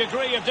high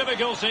degree of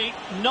difficulty.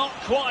 Not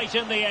quite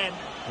in the end.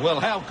 Well,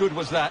 how good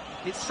was that?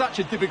 It's such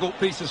a difficult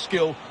piece of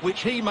skill,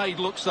 which he made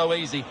look so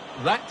easy.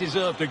 That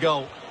deserved a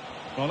goal.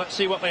 Well, let's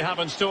see what they have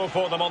in store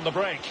for them on the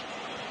break.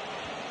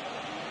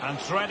 And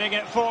threading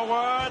it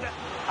forward.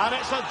 And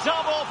it's a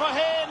double for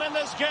him in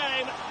this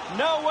game.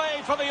 No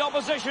way for the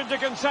opposition to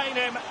contain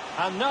him.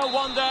 And no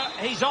wonder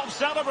he's off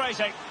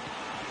celebrating.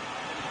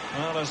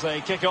 Well, as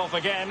they kick off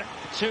again,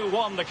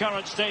 2-1 the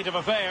current state of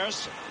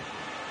affairs.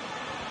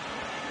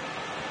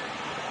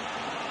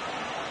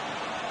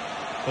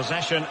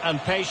 Possession and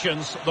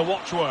patience, the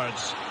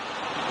watchwords.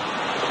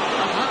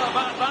 And how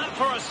about that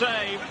for a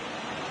save?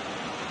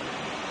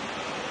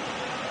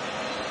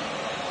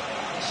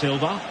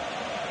 Silva.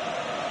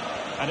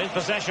 And in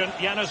possession,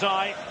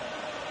 Januzaj.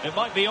 It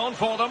might be on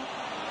for them.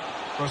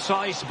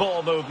 Precise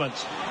ball movement.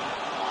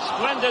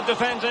 Splendid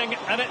defending,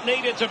 and it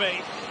needed to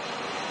be.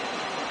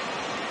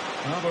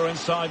 Well, we're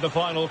inside the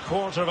final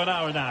quarter of an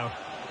hour now.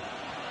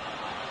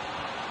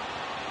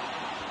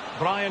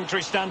 Bryan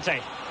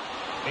Cristante.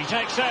 He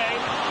takes aim.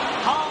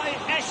 High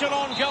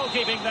echelon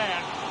goalkeeping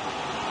there.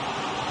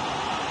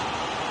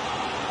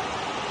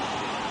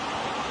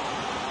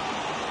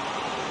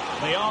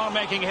 They are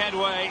making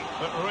headway,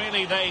 but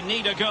really they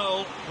need a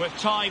goal with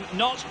time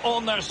not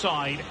on their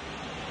side.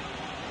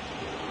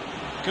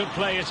 Could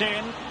play it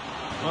in.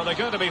 Well, they're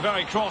going to be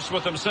very cross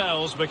with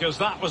themselves because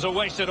that was a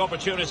wasted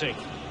opportunity.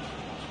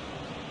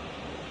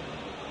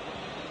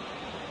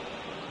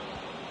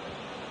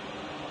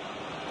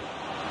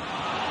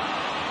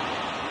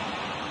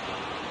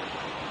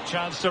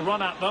 Chance to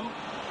run at them.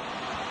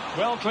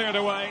 Well cleared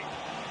away.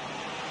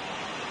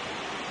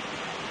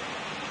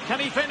 Can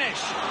he finish?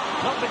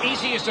 Not the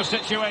easiest of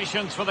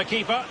situations for the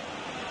keeper.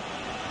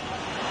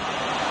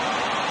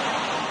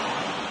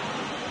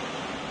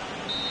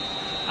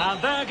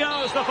 And there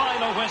goes the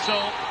final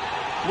whistle.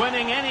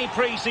 Winning any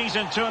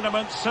pre-season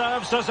tournament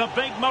serves as a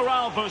big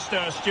morale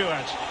booster,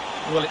 Stuart.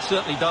 Well, it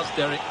certainly does,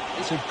 Derek.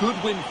 It's a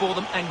good win for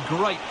them and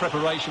great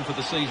preparation for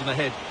the season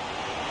ahead.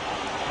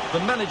 The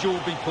manager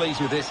will be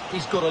pleased with this.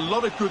 He's got a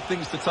lot of good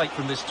things to take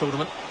from this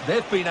tournament.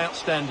 They've been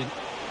outstanding.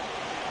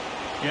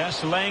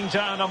 Yes, laying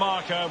down a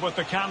marker with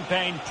the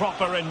campaign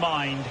proper in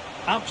mind.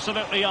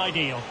 Absolutely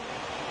ideal.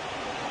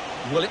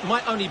 Well, it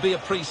might only be a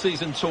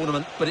pre-season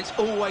tournament, but it's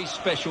always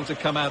special to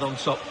come out on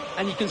top.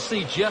 And you can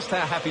see just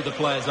how happy the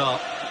players are.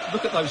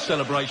 Look at those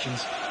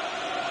celebrations.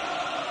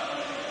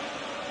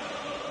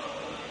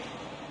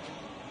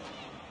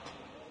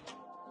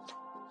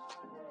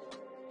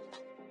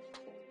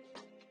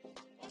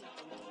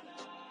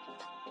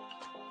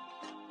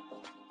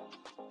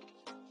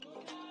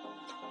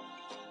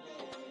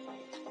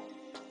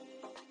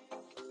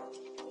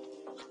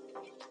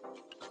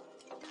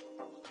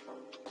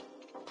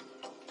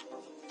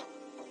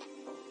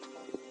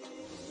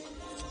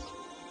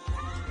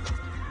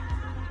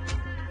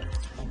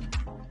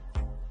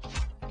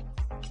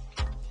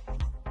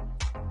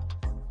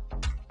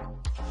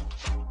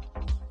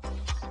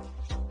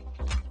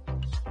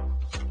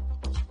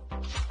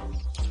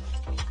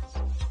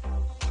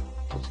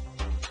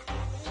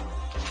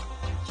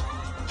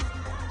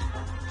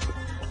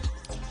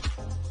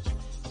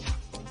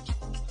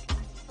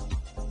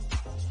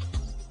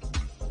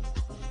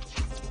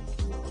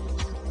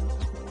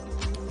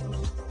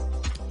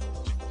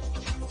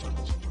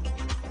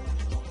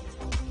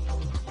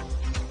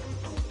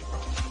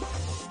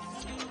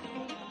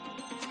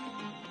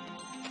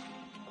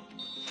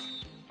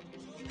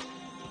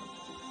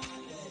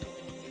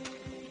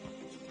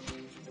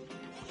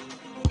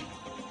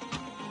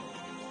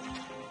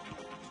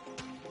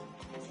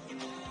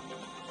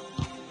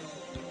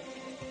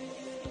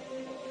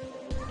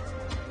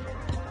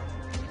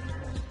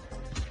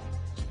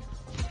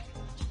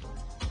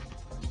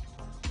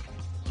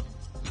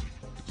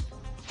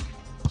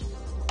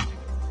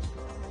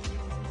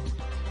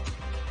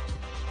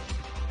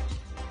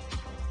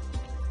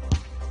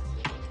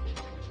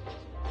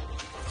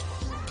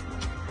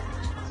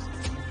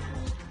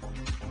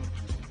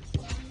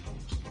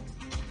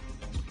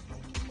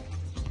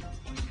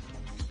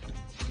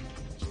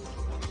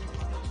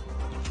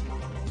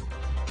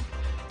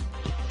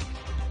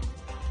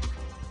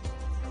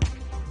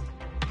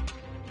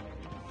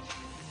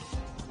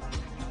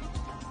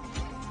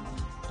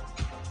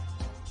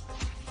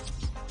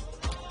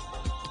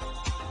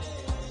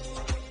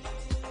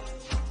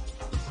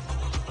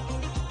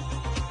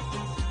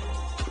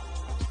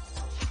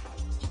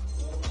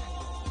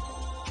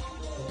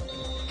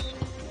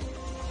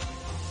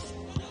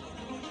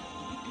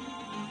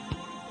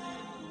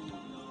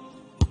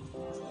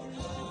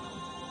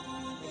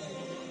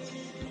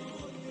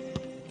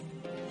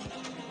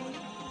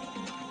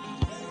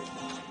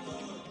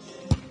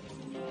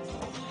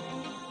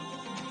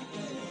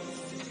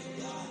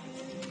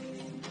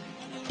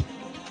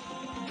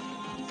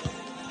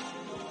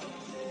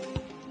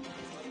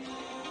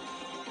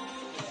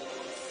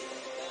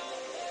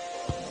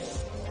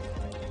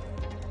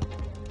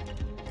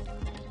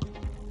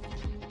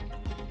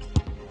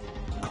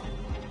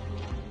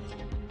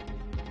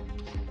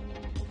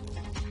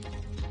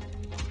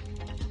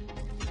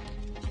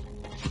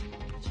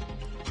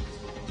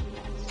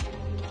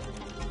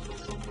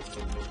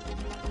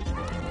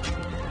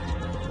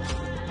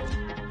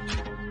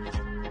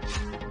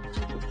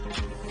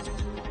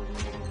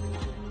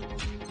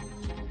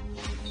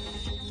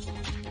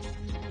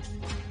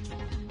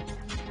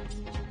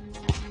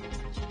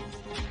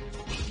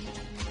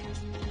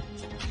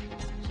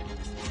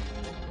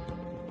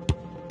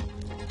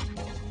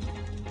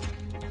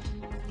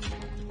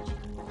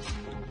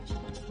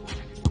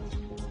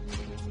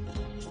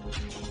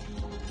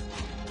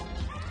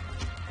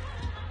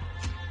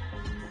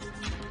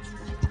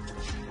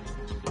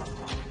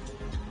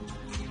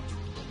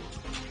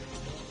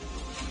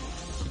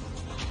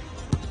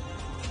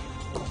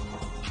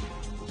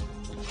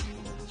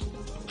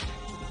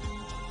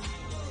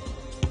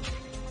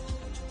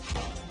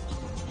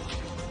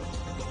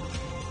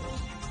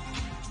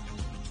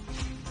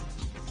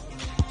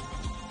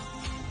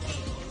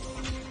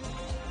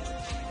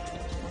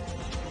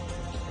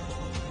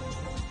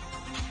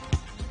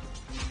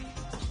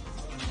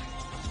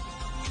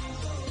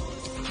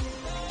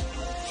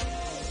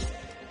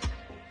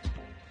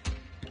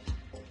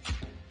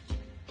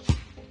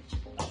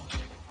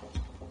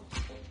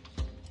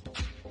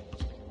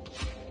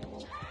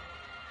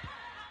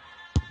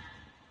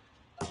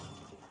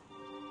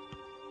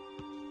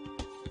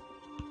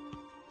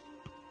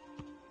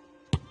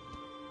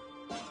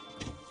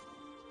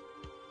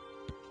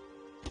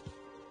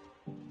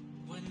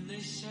 they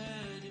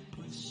said it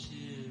was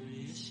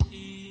serious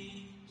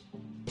heat,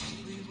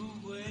 we were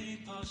way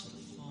past the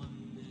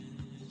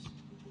fondness.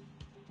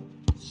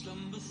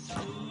 Slumber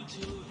through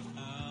to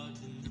out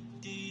in the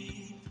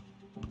deep,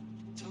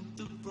 took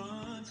the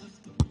brunt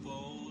of the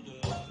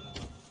boulder.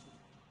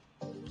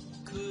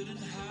 Couldn't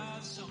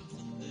have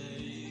something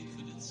they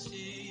couldn't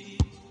see.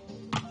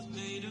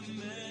 Made a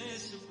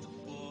mess of the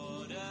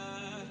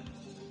border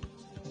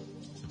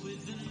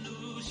with a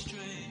new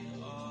strain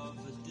of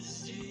a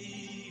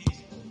disease.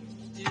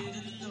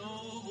 Didn't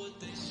know what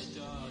they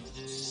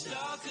started.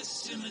 Stark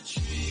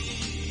asymmetry.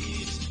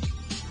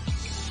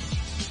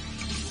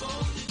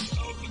 Folded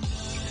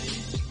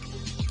overnight.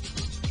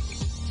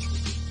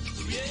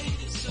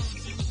 Created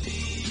something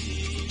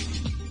deep.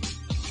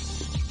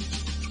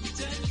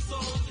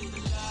 Tenfold in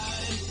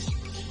light.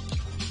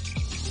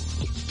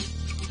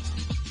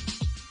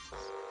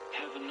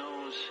 Heaven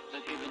knows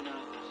that giving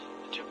up,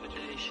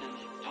 trepidation,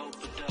 hope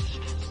of dust,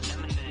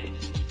 lemonade,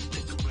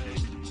 take a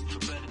break for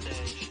better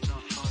days,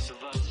 not fond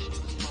of us,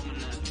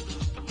 promenade,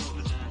 a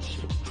providence,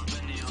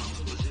 perennial,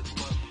 was it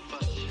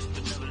fuss,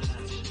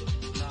 benevolence,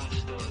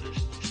 last orders,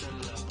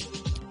 settle up,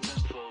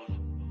 tenfold.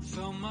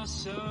 Found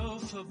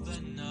myself a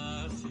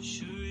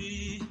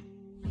beneficiary,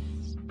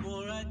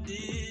 more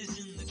ideas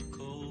in the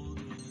cold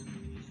one.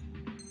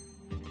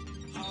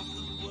 Half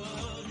the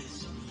world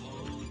is on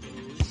hold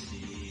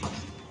overseas.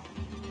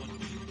 What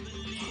you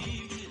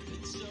believe if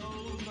it's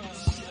over?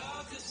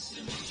 Stark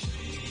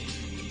asymmetry.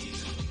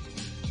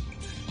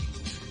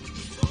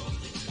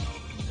 Folded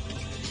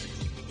overnight.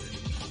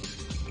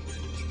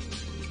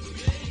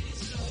 Created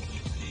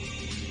something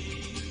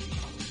deep.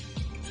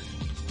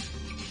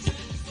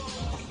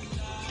 Tenfold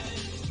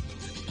light.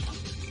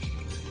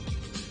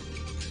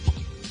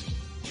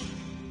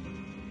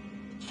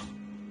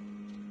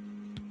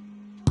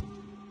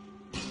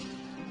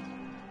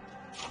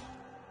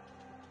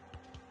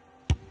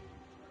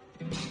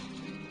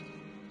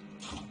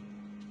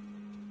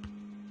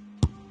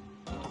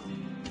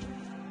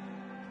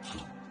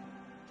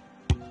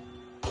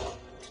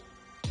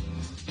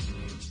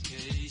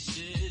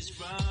 Cases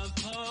run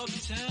pub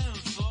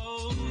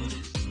tenfold.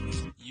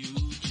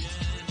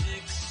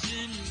 Eugenics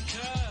in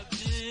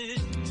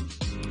cabinet.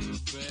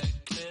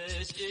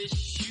 Reckless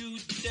issue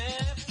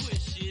death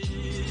wishes.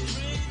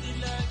 Rated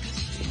like a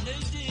scene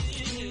they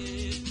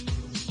did.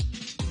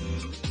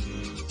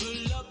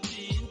 Pull up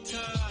the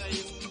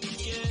entire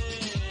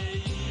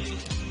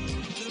brigade.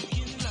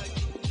 Looking like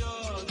a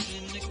dog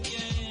in the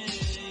game.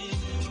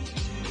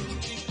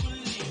 Think we'll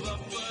leave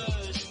our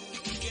first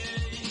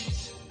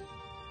gaze.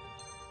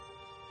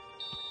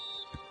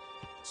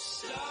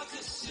 Stark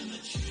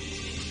asymmetry.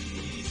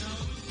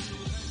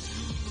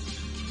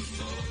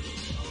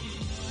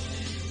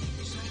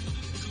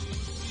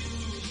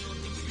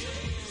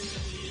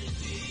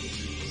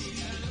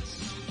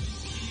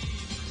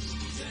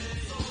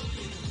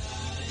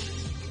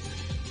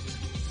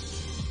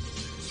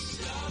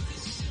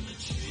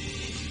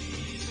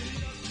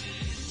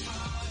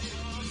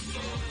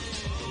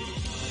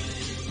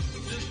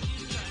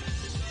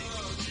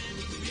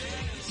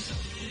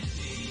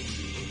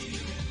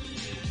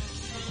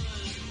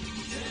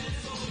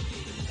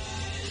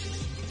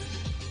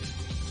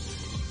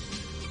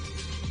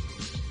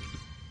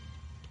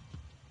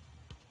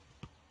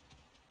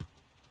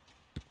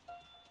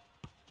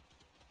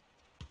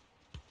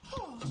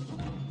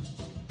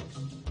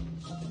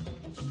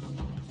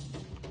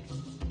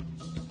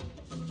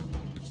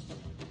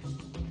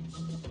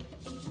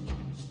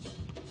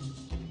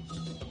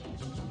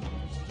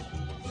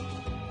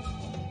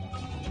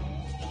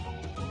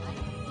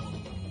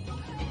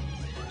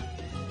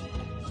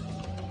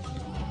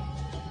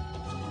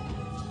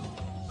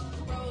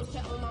 Rose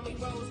petal, mommy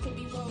rose can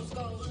be rose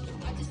gold.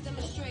 I just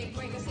demonstrate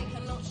greatness they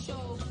cannot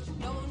show.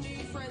 No new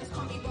friends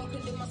can't be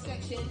welcomed in my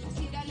section.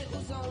 See that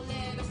little zone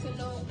there, that's a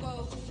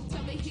no-go.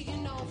 Tell me who you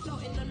know,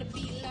 floating on the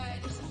beat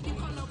like this. You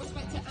can't no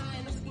respect it, I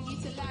ain't asking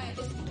you to like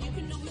this. You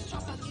can always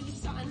trust, I'll give you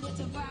something here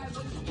to vibe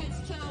with.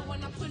 Heads turn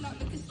when I pull up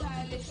looking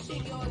stylish.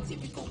 Shit, you're a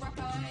typical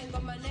rapper, I ain't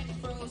got my neck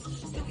froze.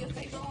 Still your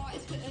favourite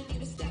artist, couldn't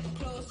need a step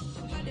close.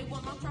 Heard they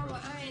want my crown,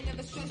 but I ain't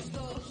never stressed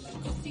though.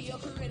 Cause to your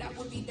career that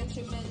would be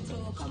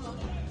detrimental. Come on.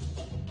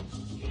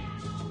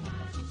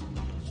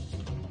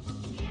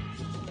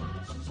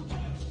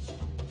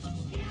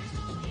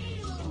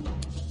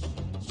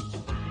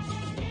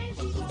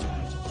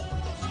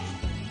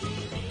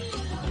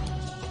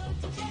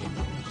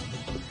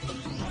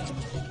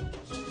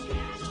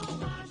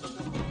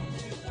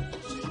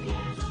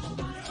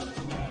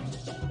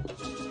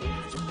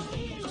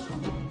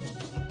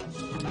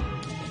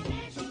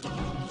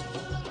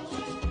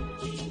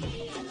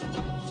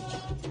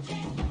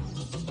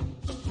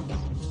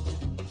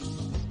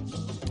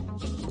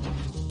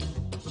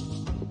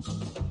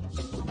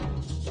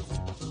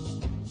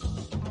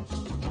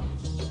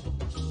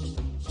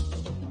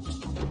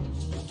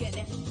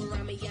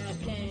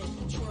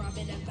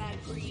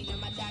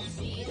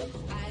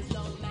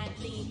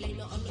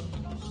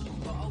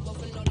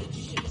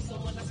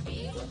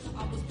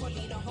 I was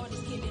probably the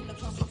hardest kid in the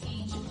class to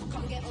teach.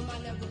 Come get on my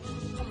level,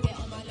 come get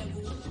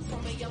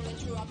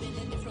grew up in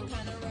a different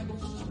kind of rebel.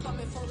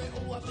 Coming for it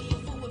all, I'd be a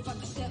fool if I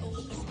could settle.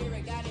 The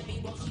spirit guided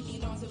me, won't see me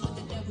dancing with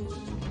the devil.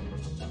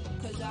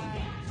 Cause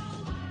I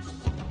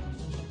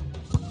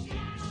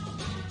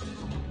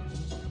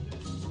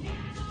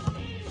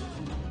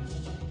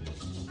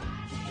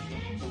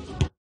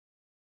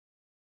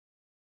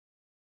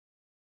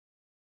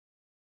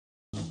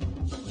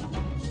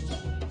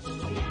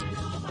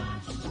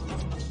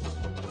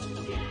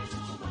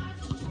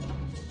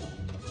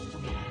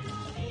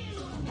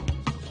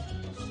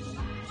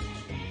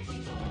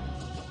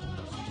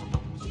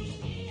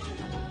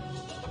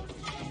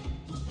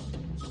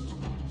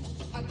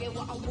get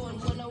what I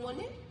want when I want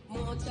it.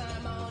 More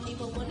time, I don't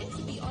even want it,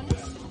 to be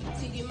honest.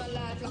 Taking my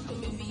life like a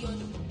movie on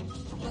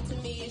it. But to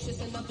me, it's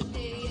just another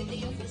day at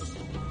the office.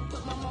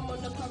 Put my mum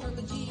on the cover of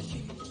the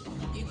GQ.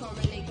 You can't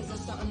relate cause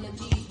that's something that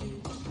G's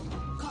do.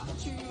 Cut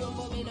through, I'm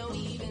bobbing, no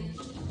even.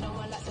 No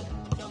one likes to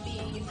don't be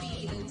in your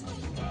feelings.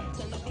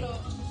 10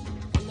 o'clock,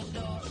 on the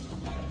dot.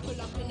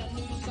 Pull up in a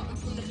new something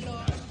from the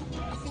lot.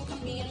 I think I'm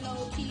being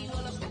low-key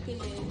when I'm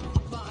stepping in.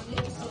 But I'm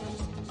listening,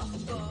 I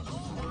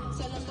forgot.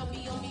 Tell them don't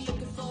be on me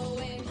looking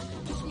for it.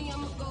 Push me,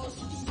 I'm a ghost,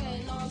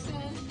 you know what I'm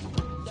saying?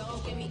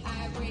 Don't get me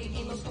irate,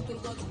 ain't no stopping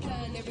God's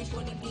plan.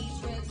 Everybody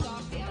bleeds red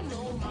sock, yeah, I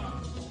know, man.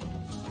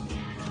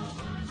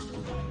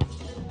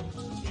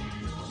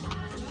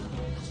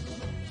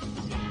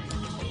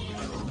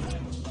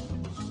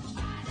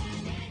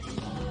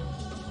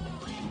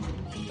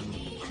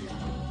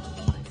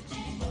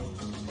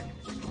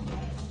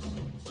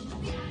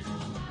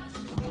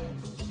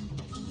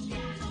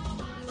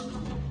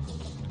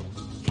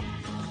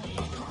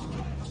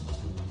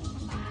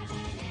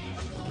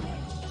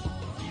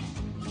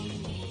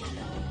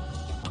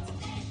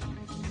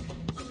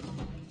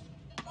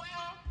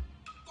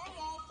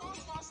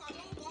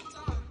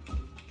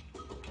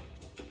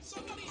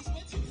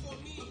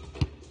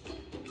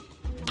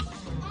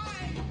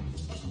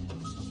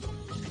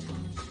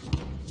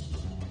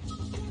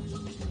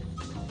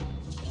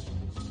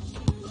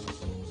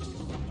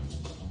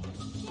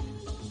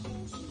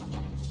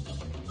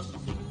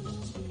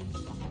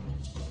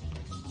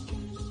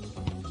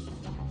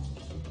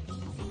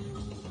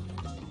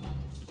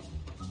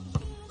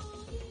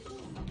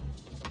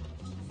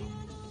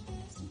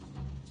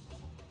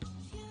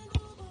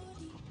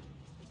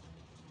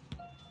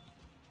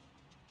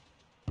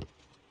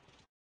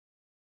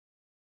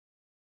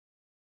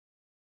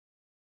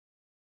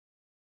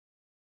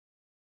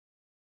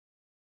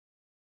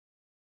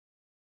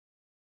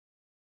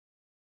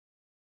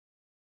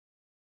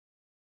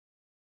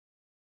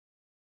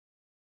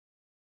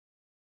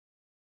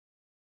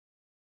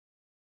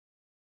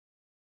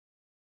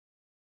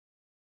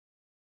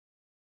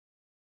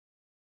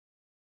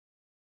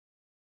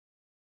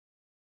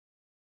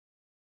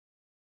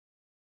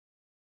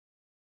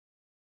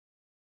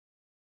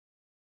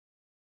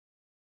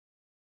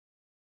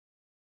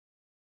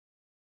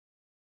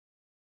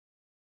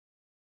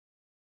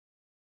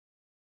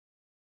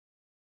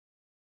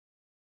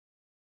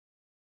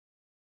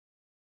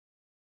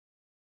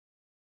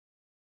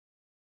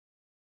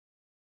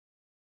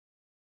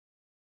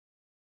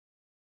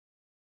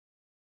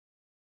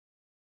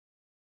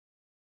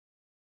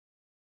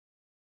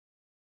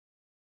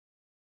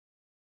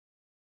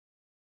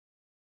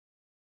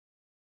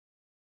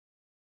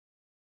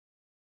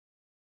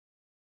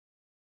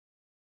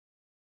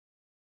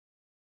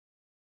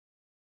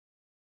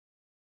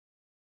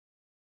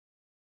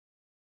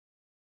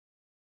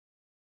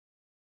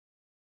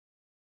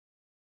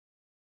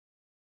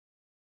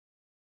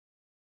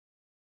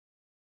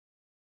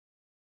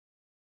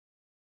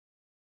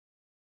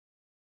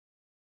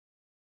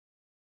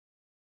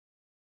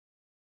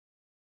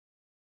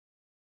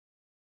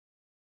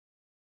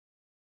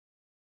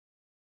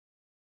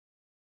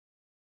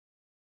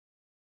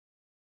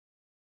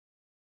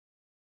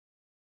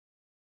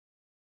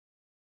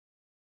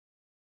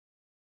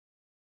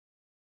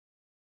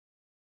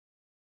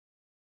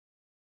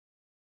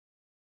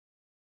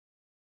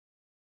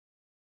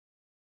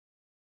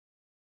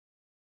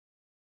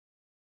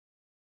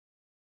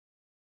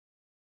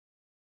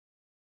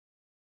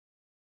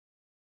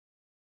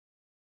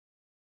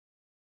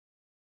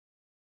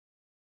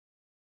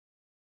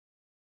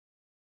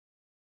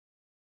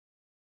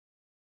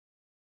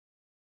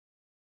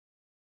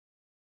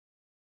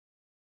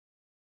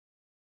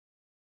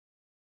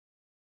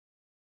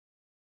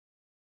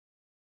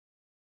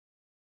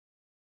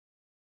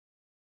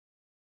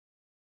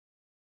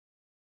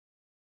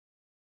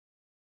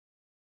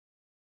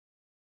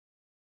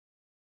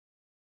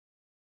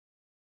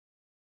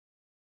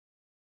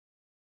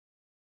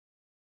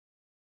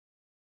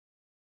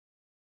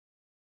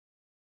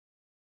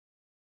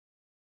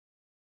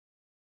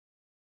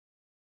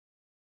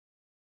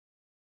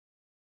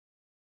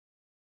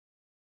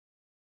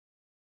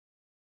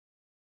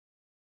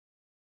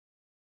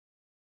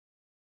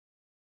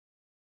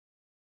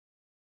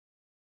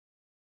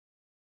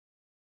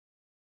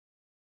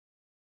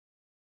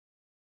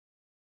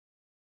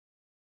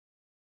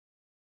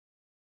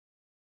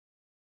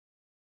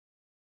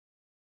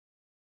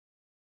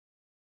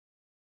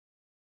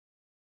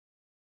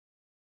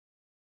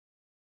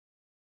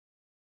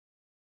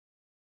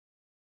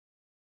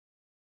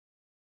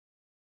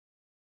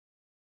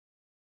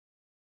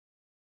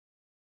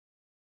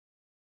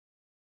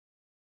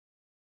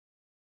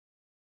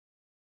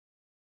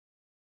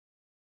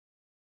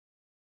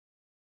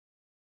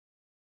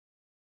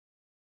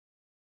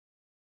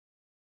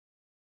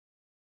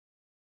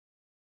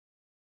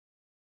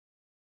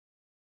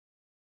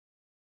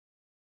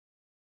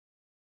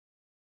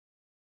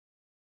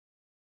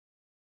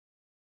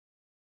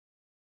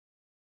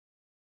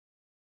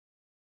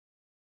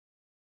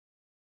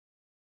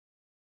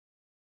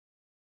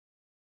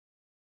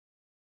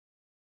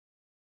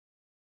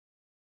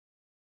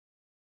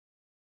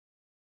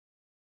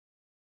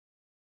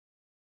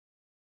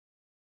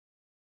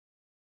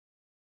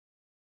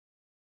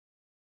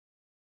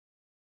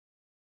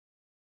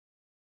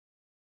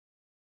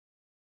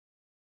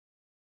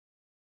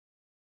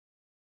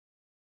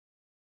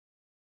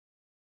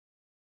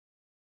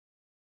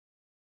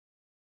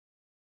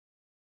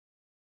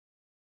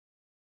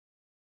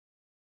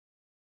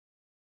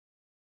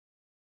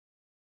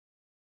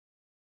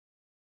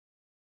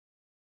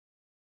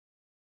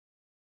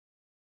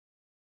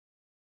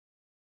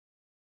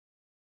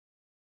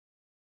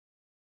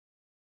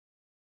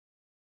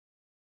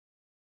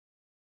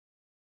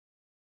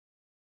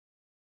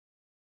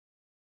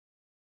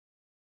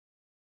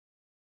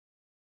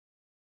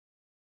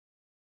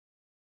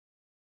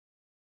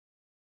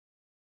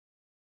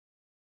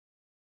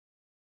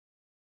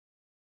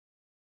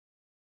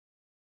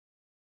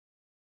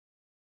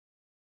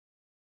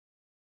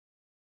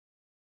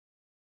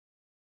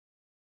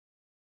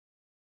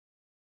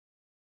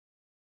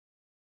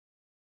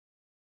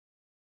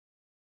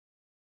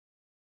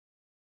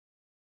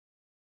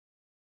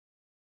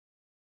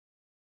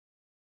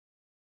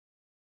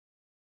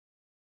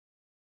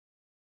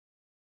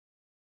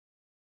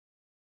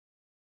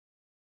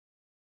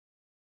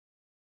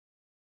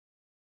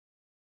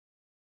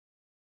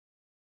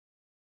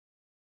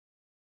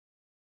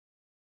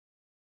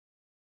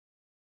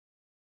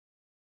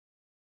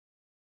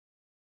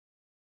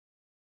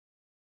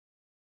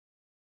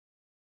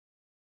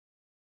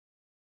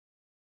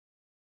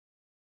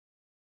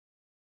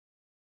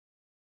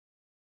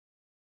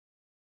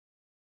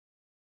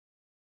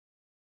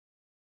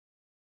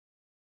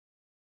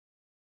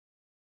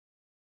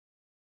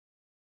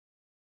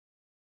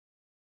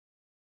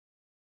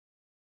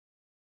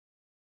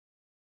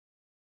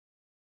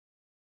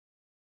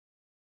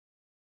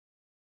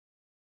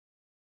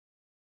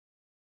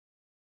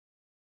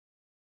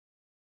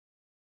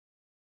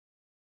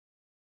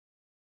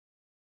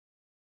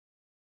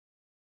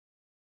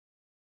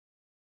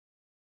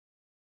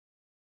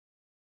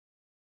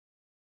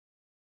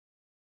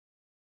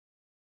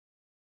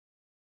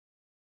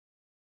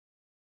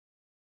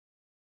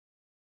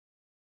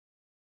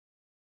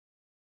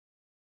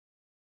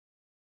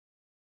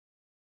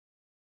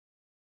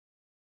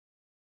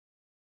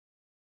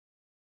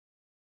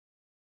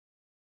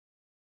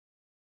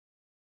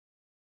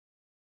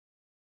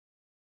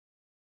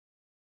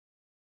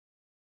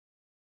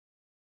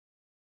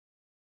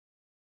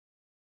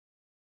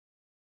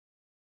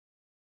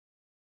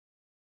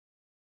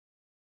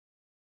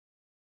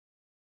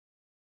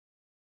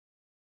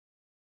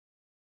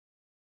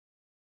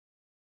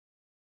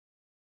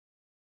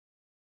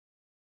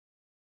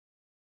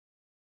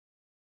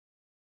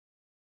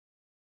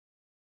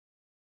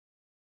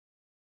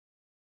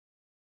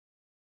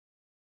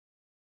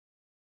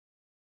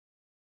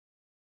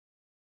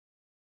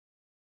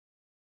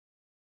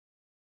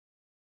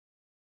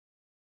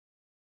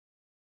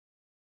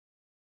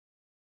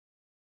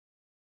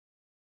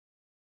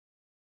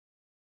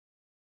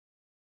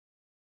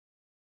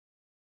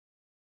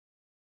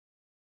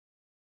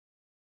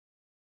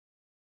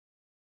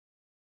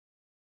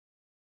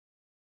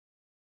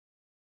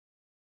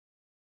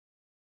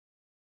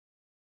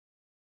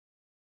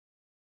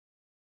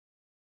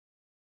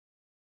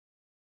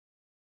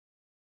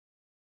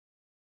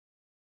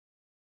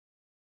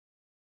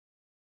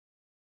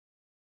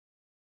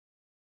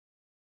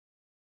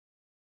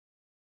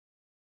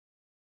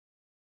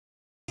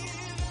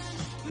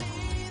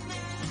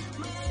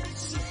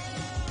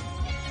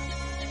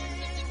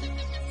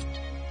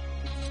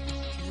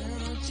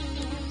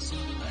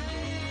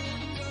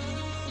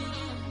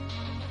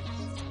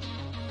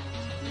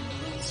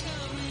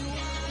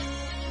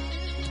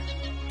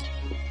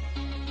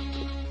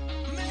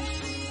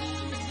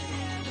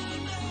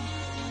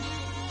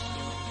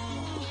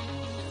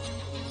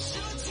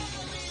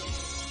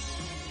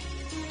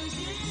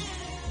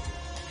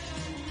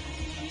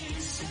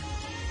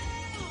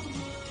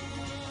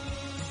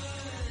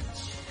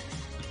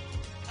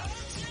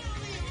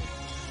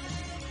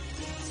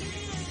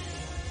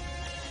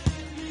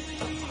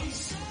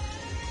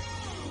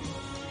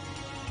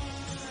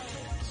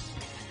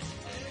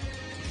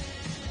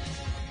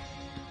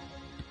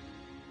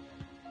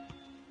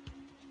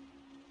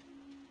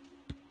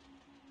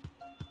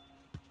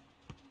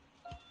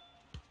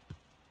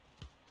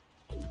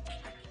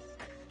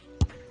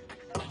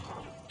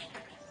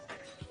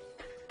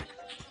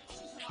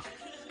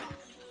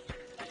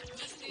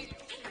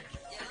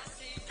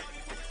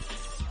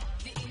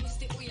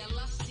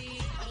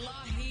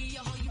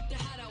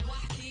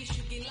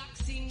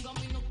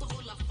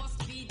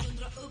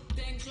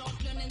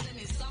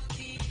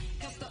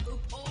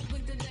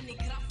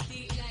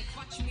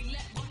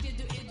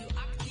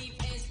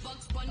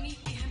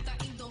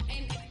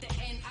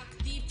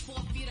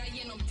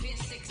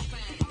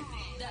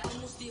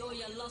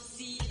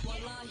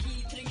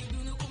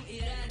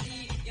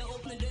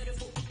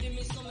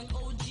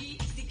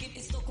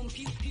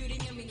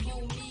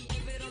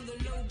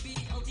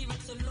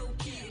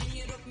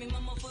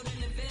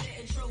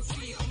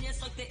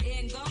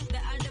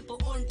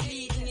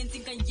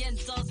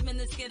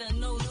 scared of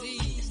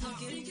nosy.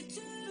 Snackar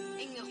riktigt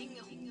inga.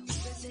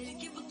 Vet säger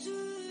give och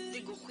tur. Det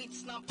går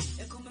skitsnabbt.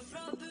 Jag kommer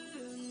från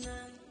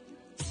bunnen.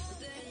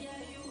 Det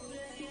jag gjorde,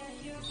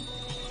 jag gör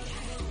på.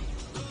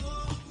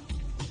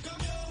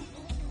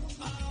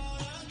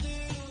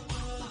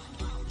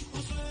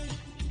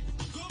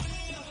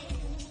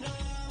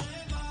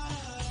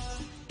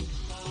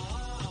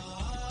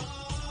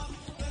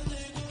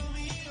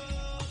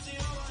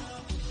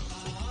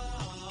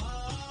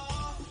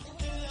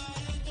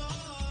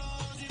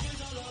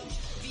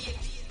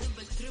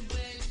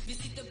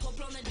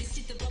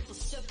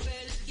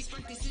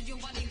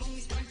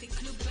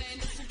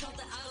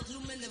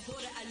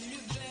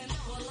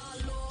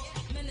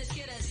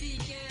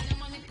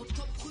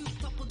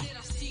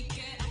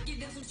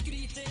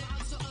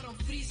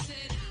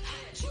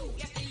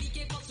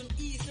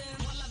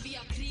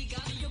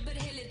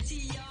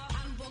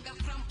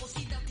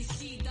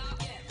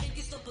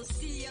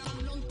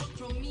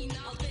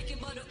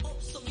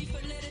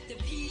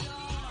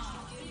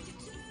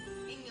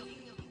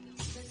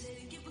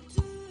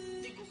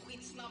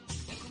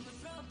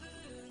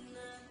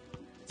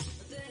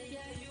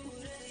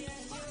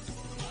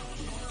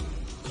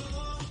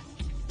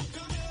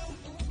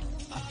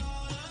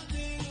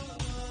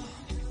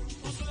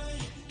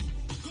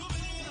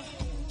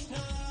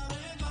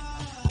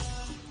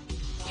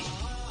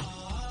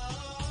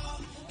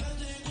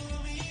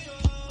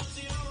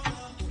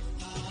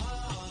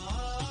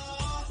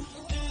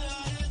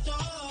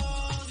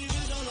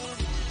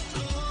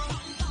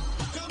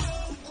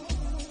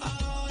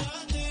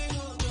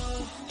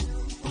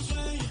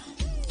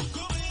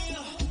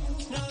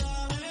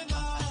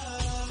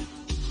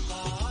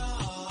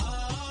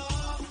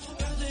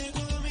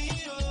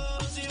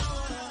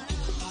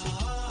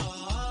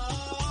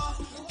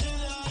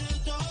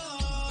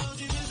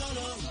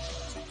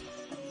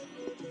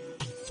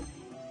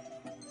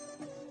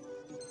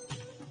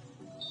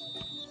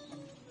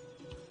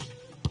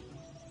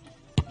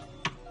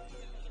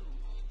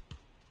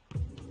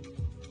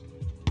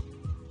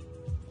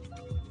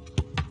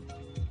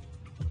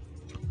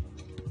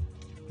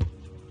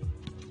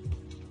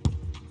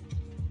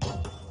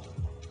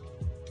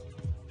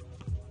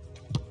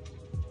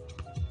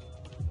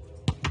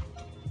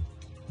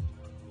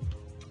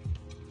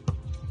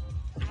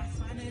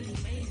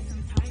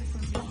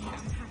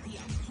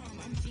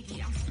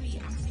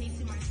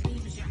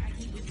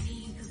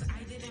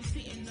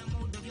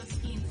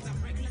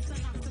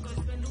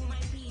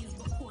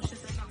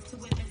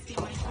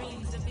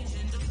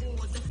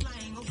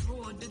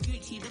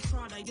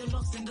 You're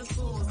lost in the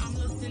source. I'm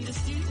lost in the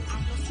stew.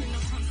 I'm lost in the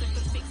concept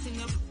of fixing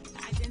a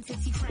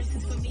identity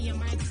crisis for me and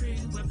my crew.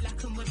 We're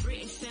black and we're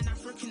British and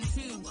African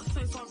too, but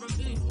so far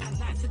removed. I'd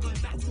like to go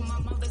back to my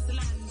mother's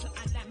land.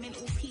 I'd like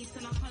mental peace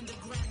and 100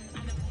 grand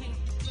and a paint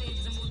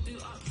waves, and we'll do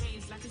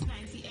upgrades like it's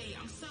 98.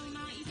 I'm so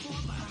 94,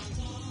 but I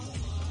want.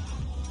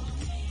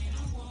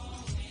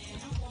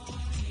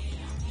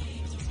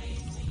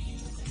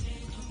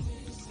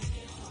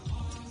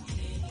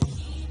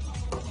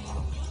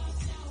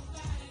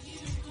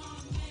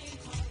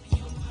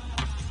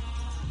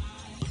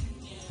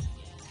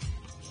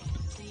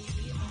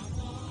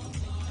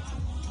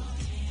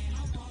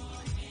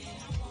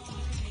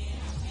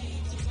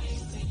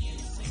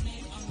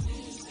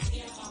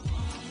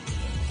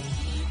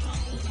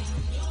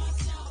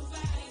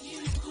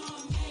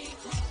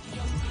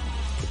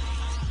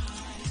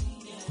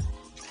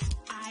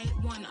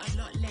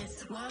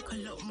 A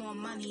lot more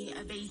money,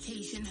 a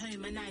vacation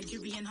home, a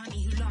Nigerian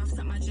honey who laughs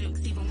at my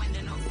jokes even when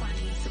they're not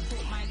funny.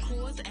 Support my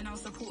cause and I'll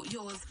support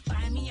yours.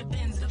 Buy me a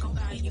Benz, look, I'll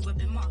buy you a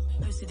Bimmer.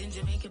 Posted in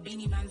Jamaica,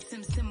 Beanie Man,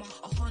 Simmer,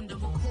 a Honda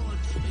Accord.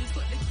 Who's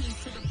got the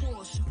keys to the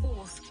Porsche?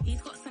 Force.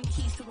 He's got some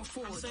keys to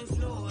afford. I'm so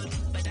flawed,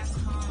 but that's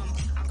calm.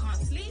 I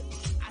can't sleep,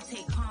 I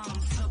take calm.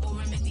 Herbal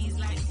remedies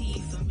like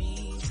tea for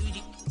me.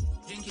 Booty,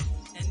 drinking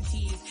and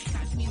cheese.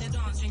 Catch me in the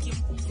dance, drinking,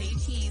 say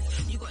cheese.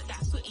 You got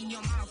that foot in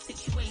your mouth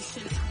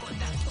situation. I got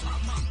that foot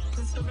up my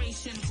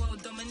conspiration,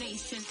 world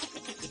domination. But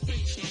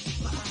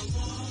I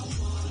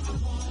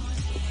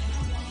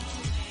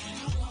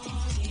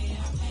want it,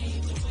 I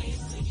paved the way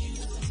for you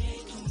to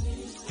make a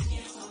move to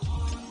get what I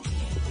want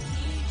it.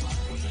 Keep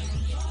holding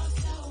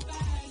yourself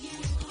back, you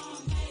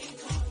can't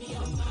make up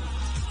your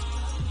mind.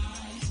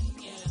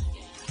 Yeah.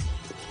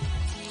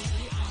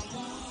 See, I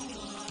want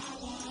what I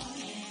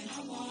want.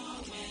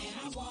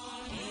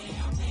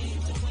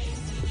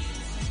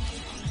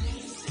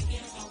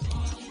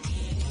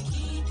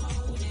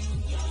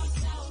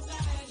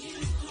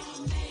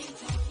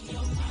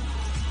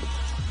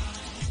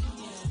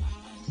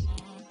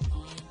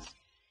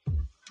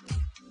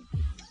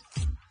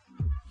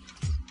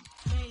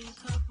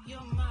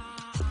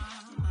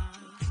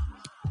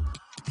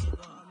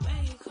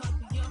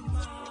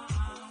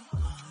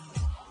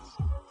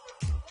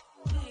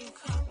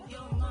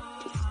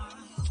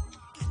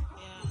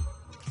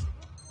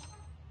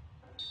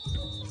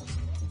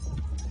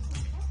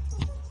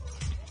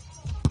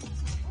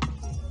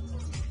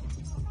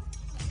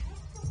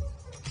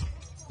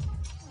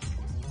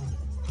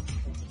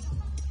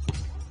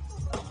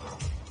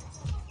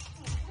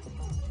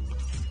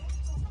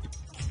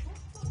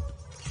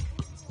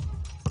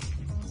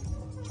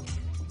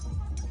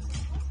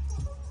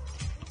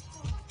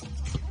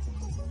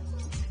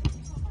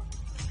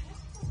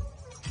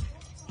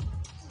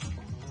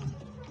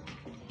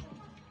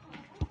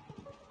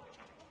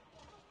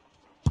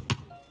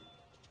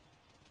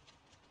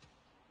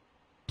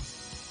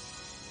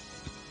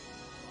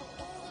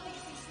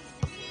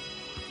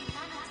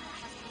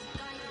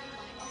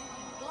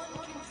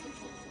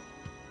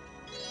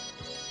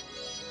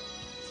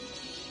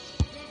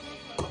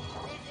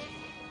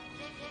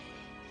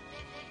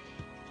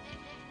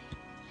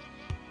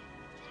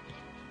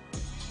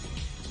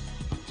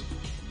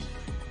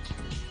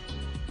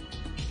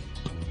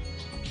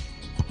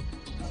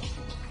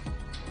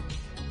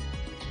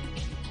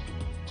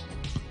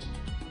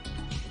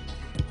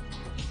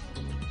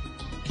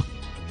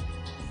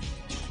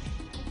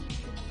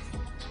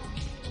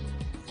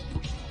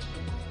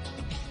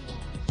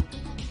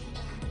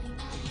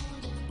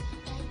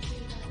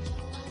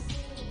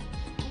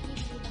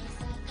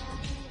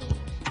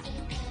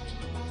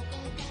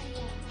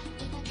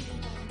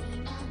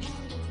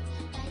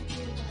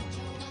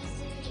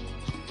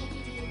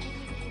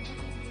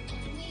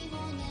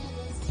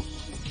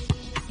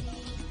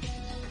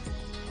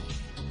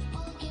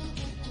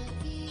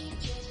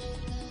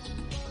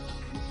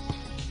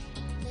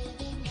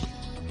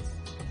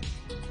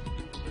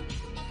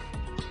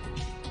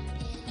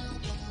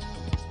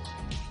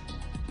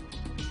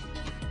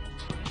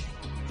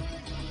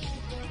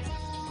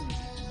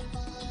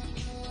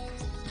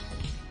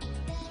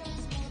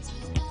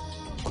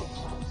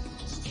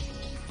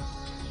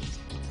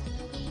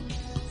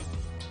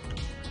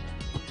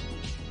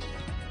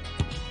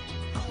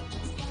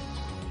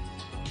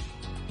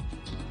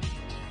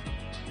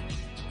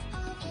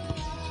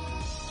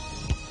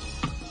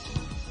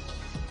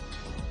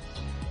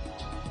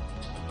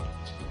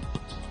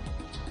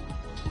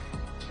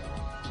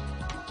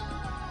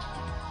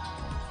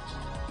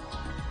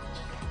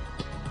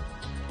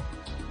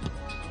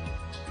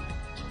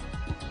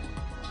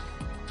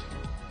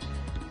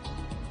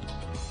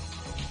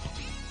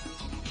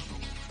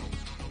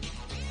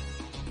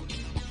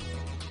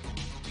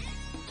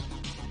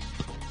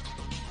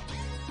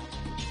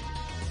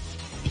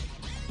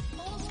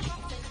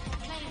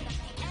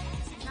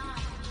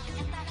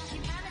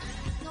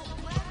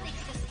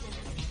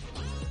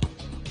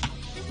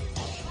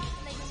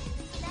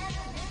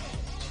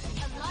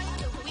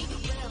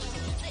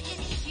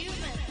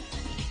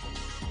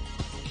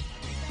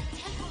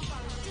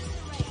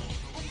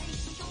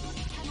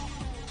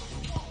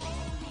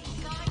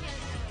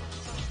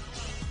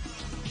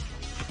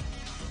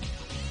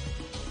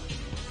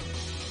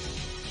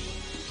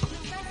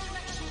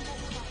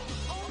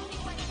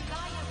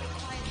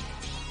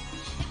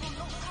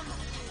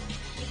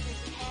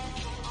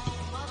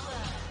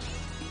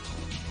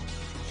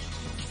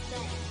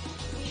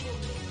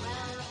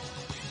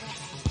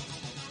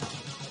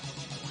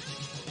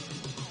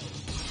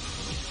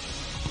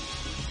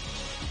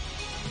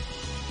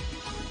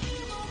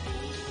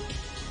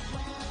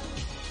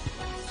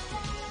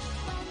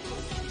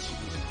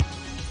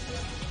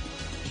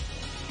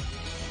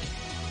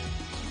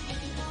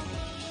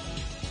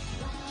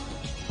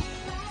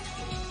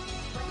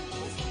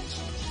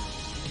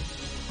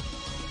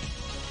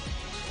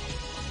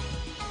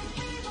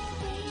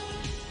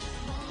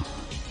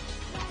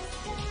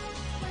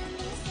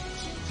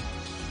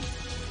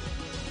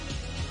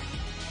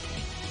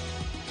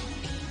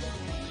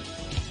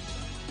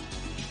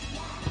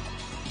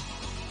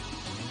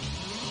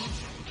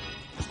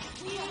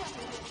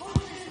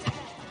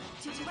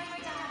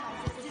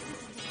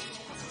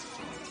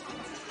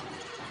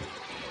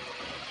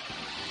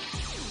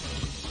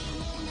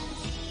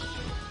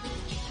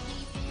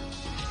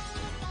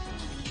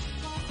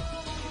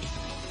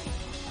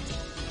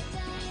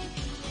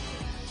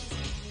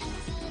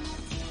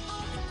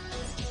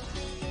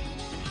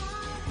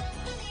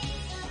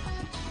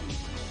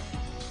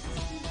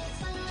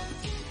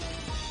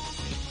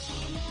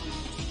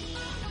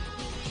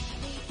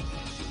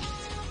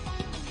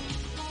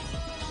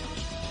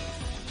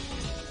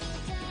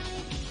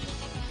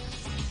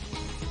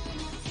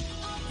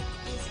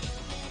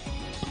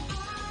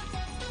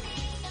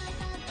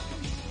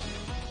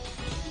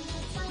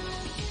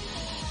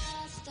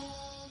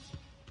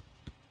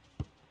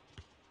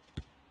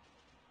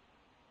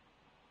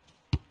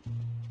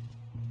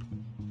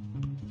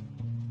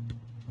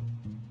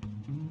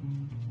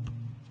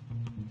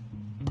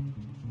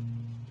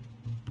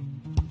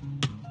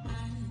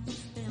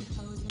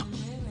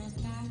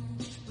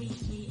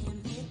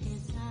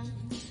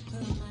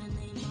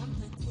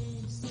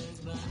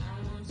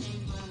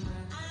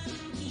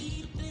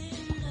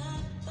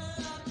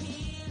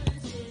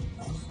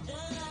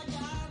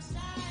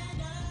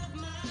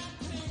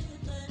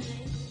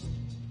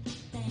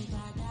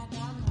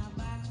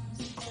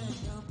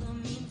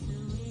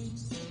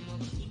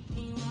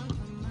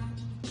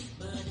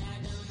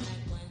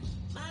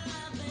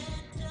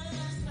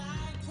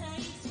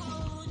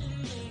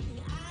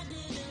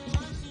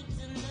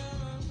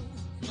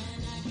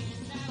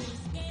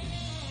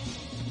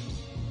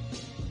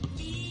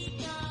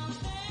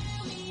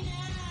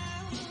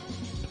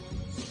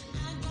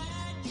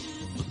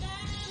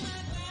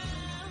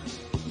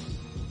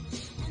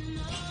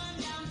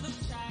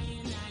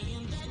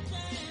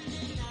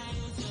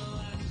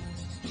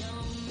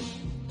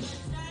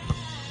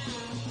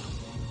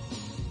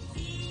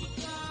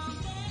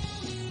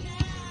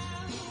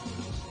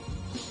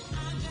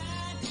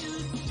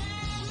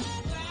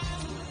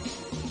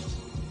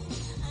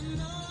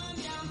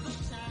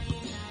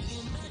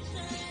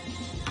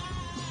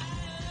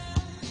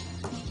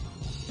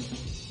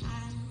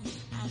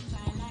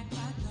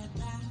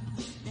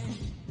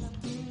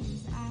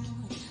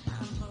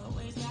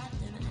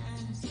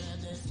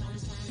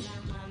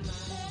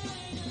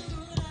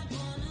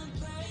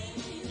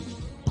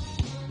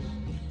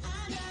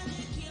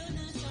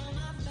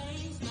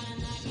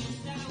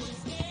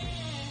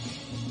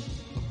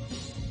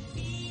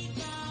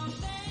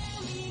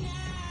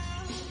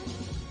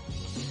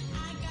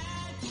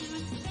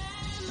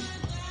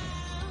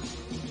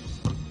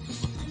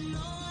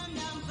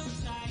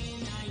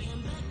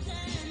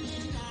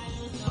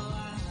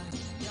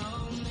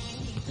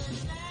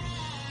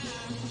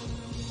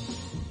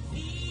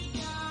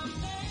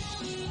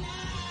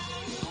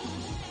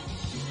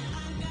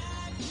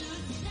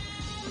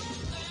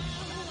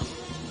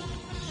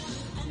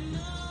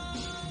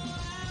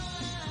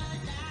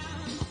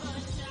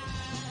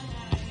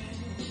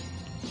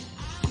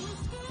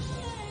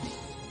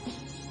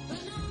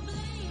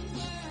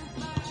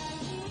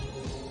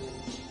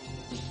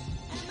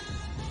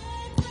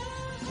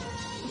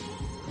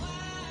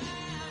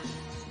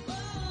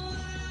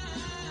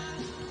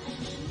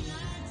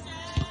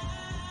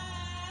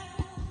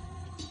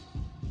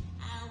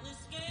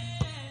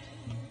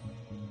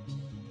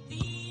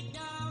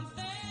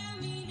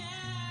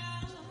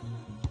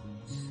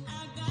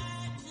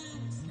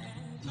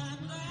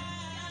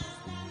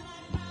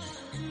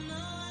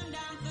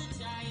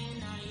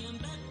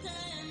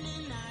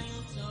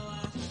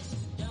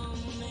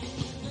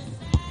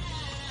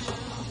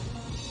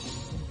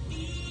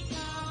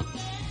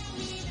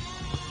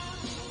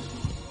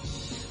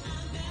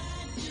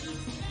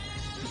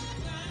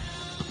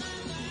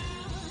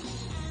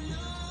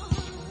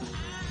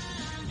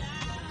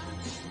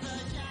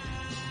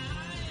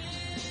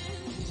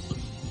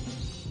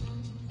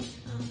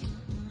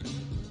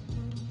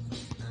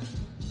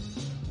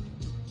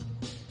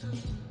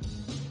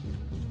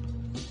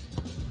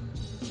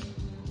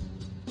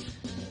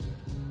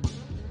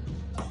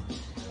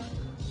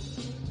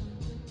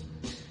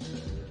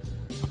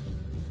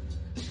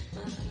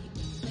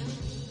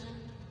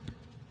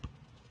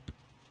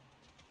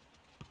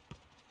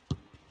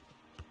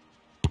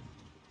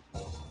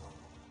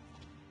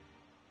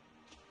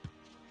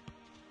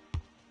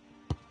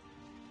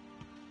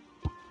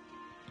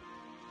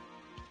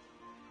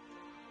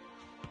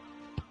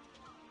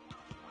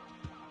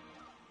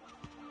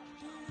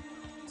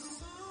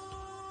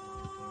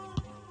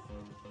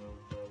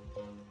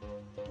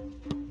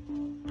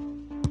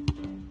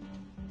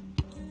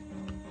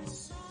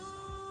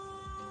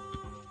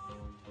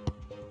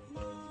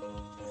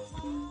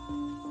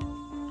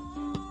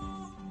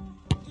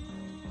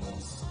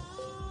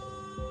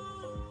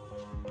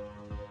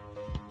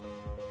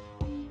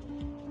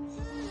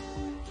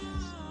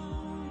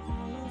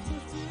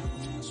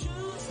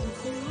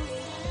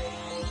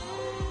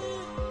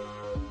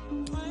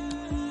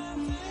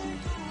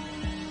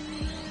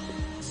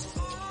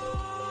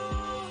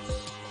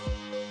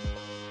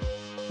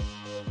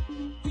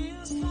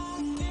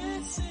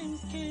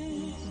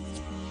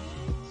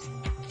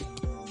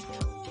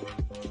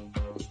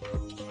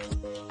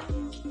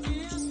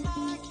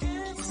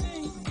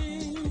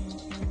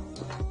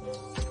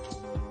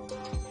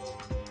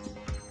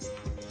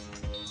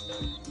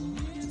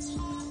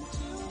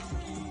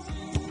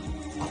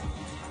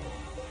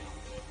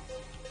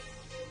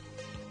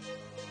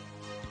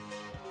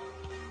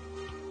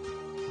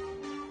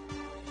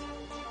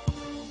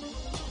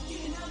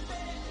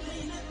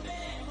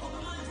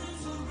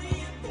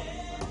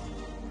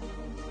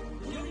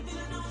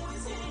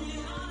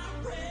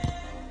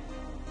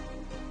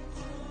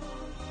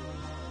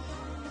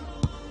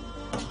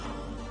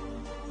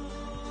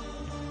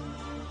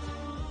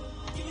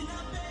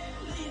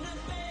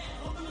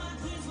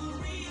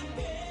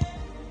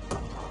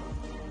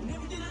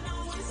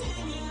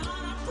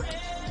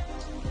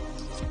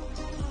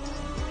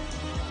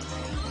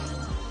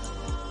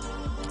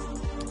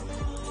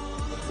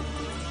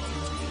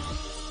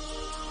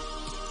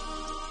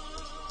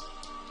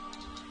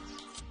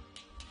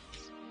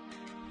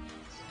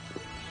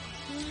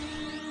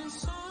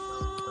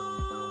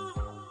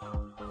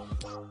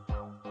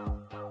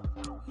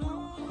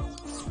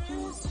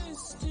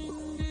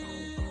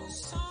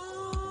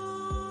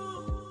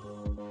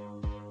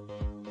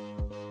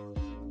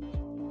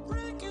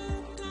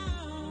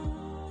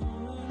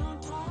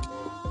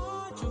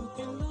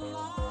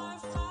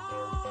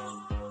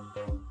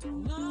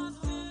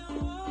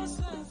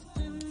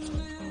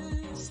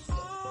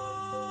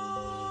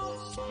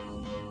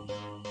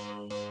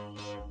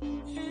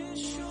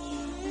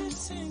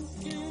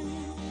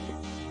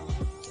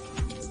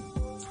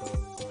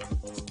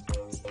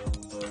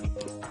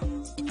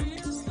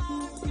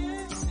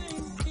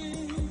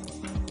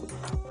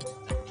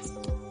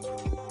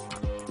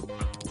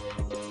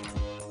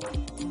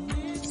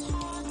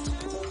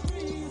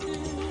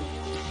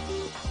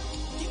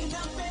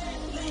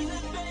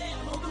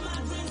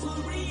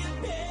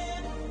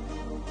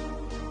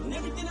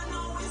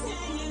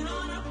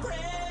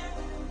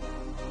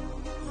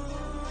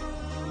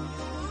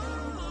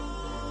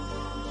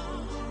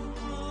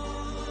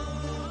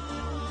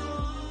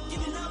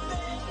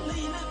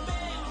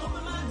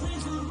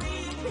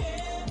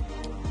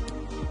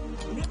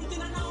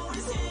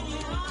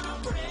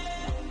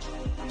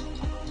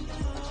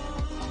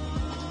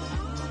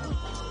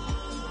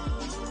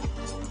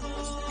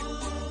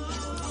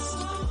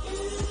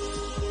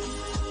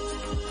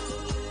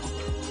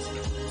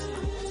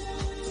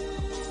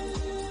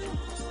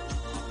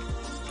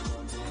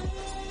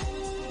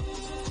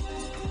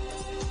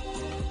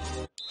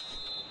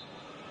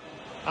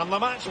 And the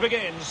match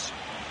begins.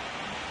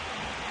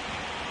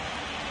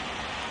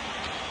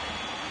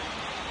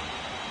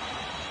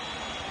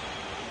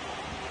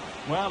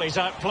 Well, he's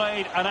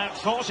outplayed and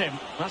outthought him.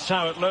 That's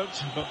how it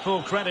looked, but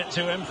full credit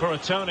to him for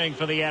atoning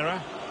for the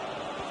error.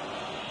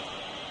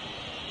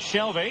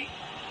 Shelvey.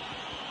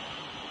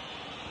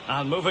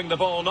 And moving the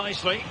ball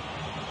nicely.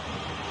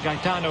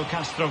 Gaetano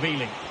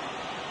Castrovilli.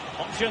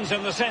 Options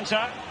in the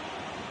centre.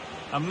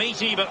 A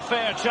meaty but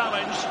fair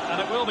challenge,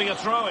 and it will be a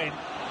throw-in.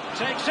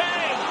 Takes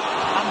aim!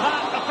 And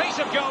that, a piece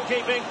of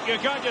goalkeeping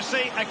you're going to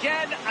see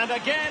again and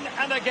again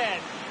and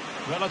again.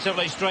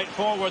 Relatively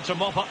straightforward to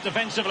mop up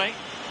defensively.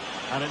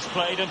 And it's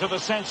played into the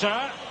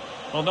centre.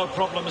 Well, no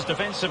problems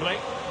defensively.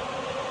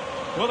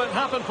 Will it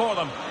happen for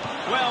them?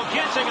 Well,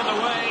 getting in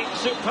the way.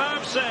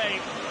 Superb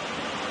save.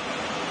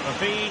 The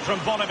feed from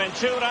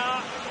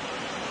Bonaventura.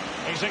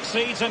 He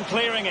succeeds in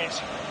clearing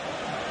it.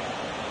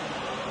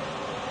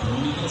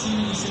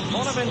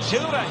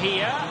 Bonaventura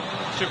here.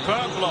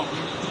 Superb block.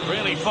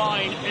 Really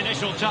fine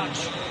initial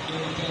touch.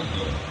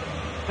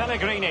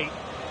 Pellegrini.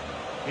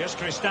 Here's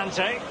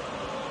Cristante.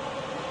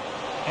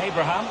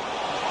 Abraham.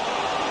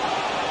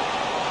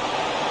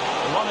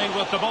 Running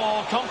with the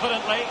ball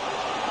confidently.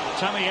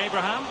 Tammy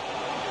Abraham.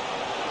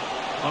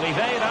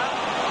 Oliveira.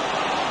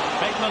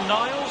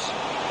 Maitland-Niles.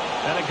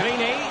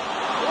 Pellegrini.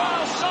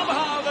 Well,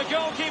 somehow the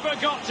goalkeeper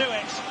got to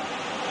it.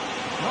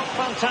 Not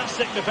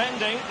fantastic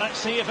defending. Let's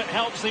see if it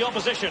helps the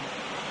opposition.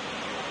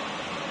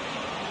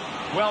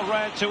 Well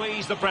read to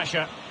ease the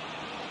pressure.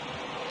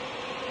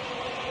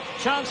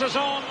 Chances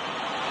on.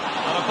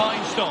 And a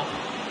fine stop.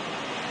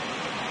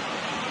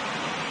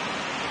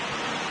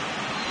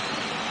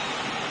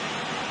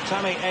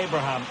 Tammy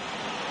Abraham.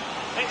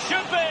 It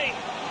should be.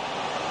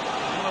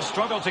 And a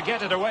struggle to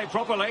get it away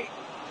properly.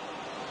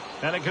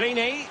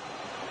 Pellegrini.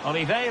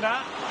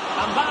 Oliveira.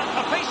 And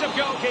that, a piece of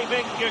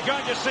goalkeeping you're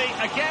going to see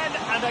again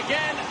and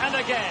again and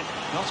again.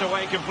 Not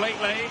away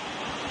completely.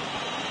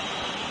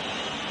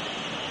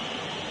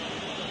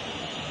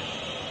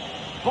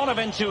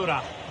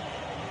 Bonaventura.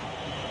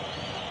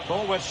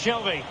 Ball with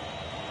Shelvey.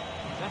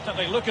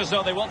 Definitely look as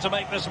though they want to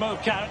make this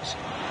move count.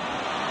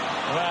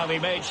 Well, he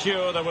made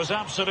sure there was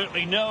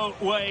absolutely no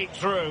way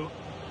through.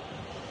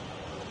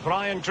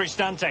 Bryan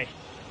Cristante.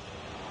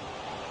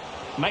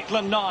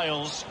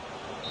 Maitland-Niles.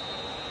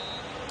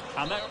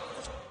 And there...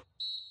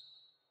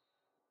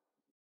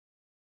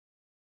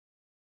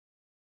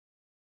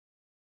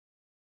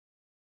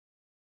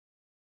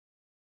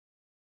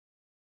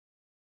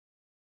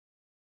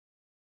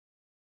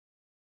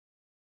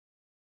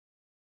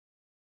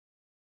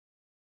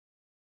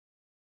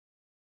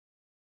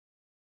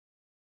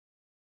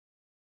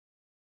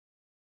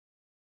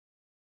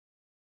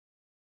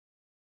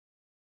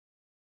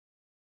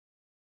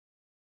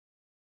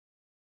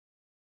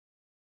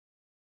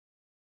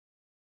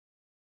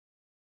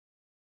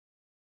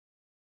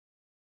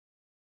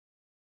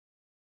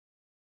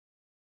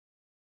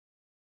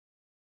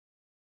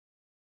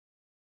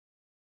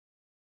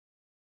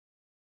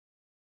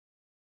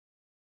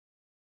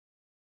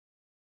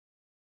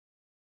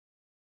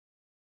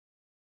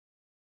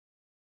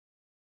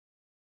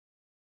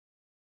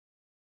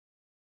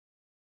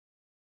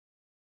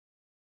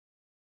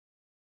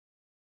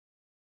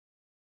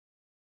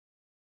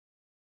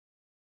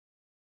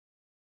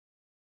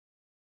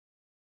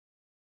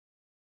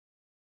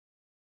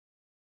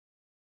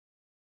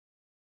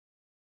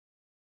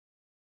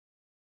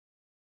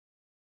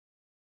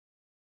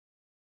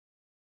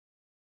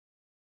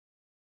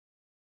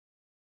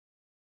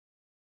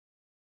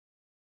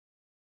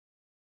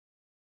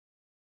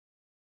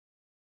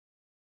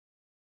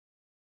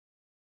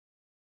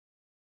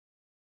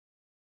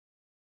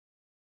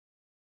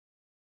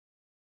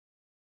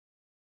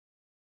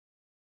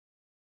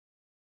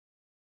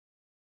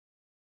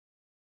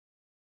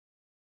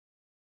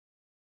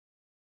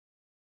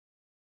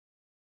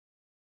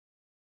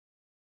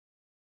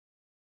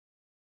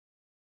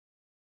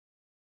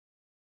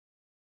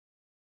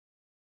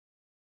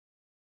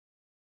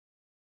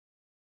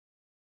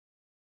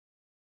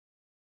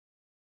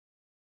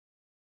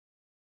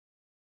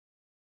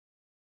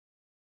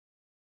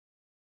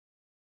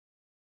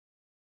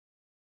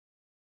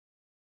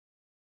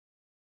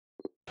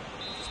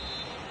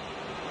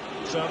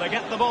 So they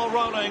get the ball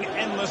rolling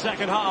in the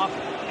second half.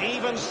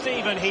 Even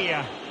Steven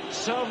here.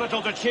 So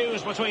little to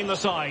choose between the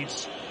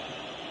sides.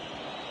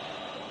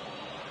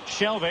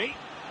 Shelvey.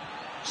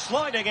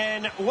 Sliding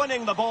in,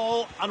 winning the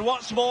ball, and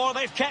what's more,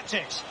 they've kept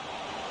it.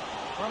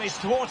 Well, he's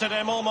thwarted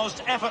him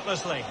almost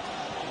effortlessly.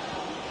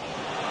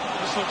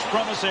 This looks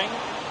promising.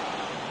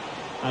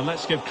 And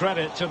let's give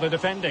credit to the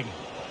defending.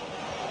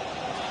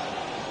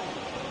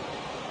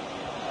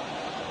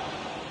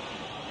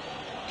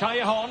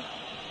 Callejon.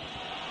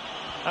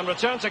 And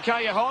return to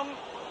Callejon.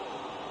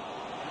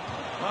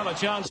 Well, a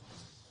chance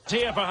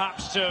here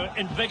perhaps to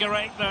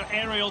invigorate their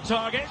aerial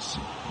targets.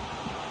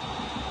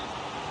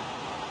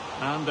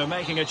 And they're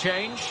making a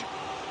change.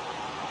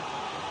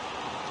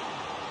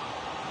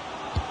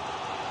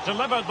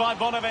 Delivered by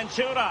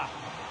Bonaventura.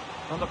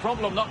 And the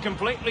problem not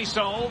completely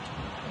solved.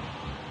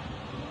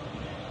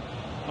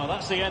 Well,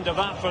 that's the end of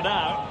that for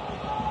now.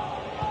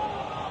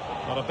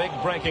 But a big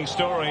breaking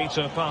story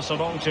to pass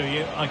along to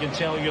you. I can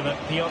tell you that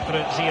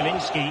Piotr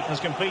Zielinski has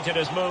completed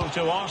his move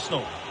to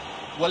Arsenal.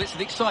 Well, it's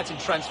an exciting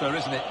transfer,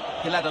 isn't it?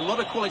 He'll add a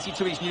lot of quality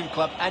to his new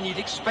club, and you'd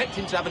expect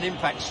him to have an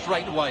impact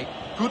straight away.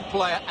 Good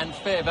player and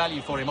fair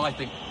value for him, I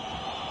think.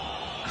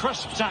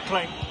 Crisp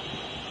tackling.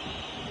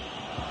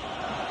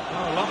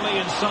 Oh, lovely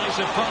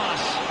incisive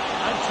pass.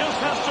 And just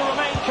has to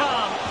remain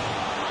calm.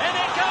 In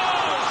it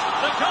goes!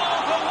 The goal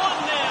for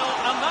 1-0,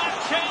 and that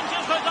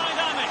changes the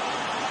dynamic.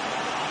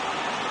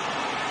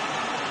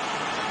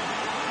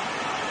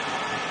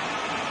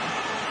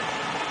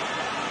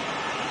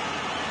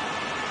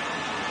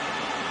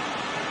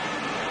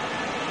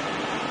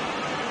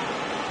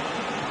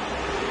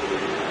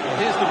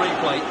 Here's the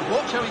replay.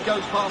 Watch how he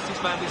goes past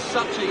his man with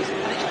such ease,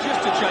 and it's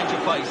just a change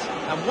of pace.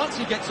 And once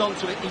he gets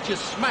onto it, he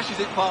just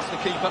smashes it past the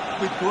keeper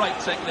with great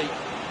technique.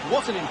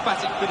 What an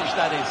emphatic finish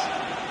that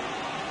is.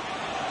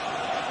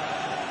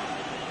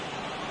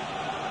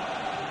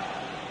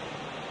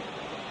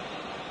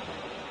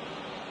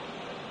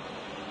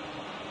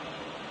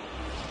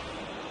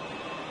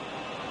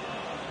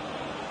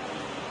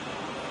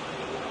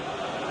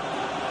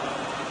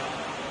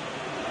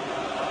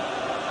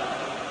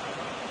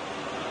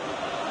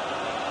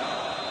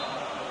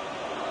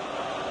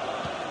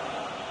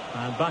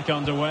 And back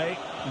underway,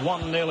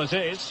 1-0 it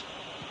is.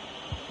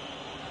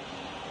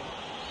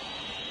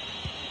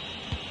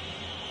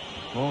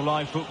 More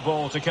live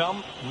football to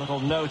come. A little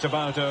note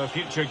about a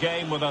future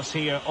game with us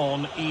here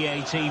on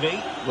EA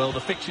TV. Well,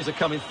 the fixtures are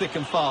coming thick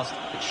and fast.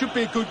 It should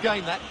be a good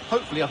game, that.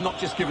 Hopefully I've not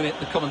just given it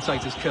the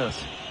commentator's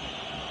curse.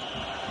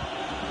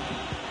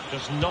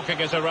 Just knocking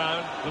it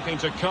around, looking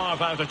to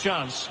carve out a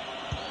chance.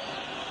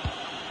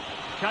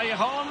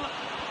 Callejon.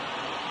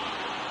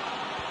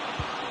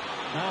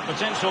 Now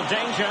potential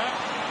danger.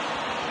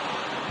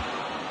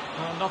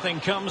 Well,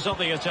 nothing comes of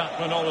the attack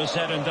when all is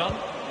said and done.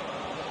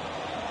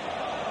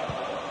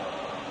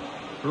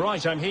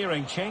 Right, I'm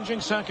hearing changing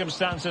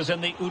circumstances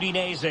in the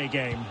Udinese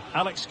game.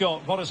 Alex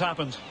Scott, what has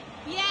happened?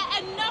 Yeah,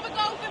 another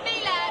goal for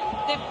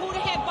Milan. They've pulled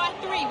ahead by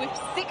 3 with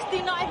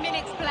 69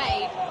 minutes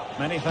played.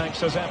 Many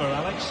thanks as ever,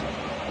 Alex.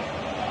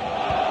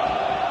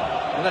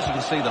 And as you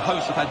can see, the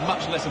hosts have had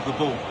much less of the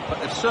ball,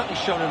 but they've certainly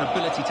shown an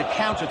ability to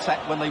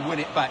counter-attack when they win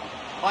it back.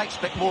 I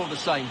expect more of the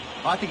same.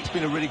 I think it's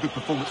been a really good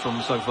performance from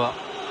them so far.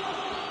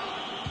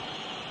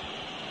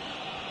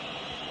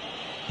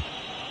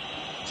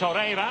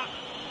 Torreira.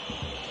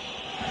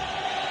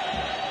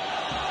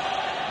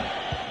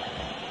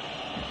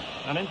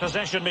 And in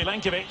possession,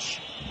 Milenkovic.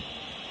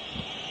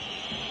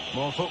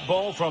 More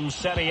football from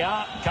Serie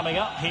A coming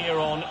up here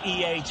on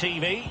EA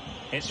TV.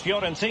 It's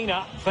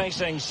Fiorentina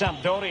facing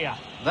Sampdoria.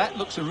 That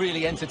looks a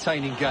really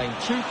entertaining game.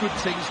 Two good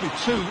teams with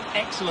two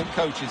excellent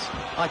coaches.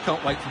 I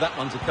can't wait for that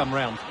one to come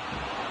round.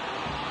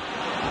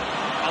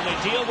 And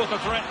they deal with the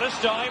threat this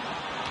time.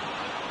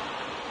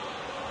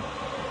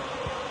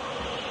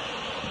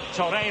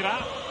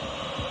 Torreira.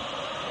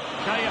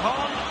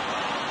 Callejon.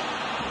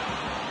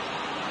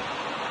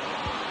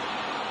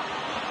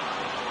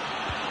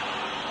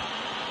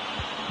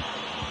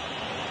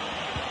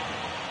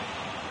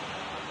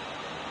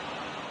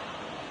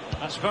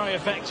 That's very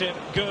effective,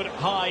 good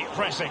high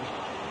pressing.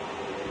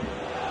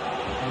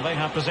 And they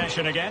have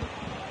possession again.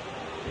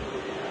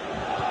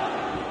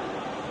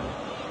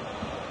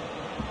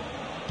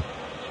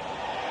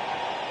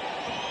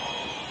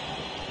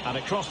 And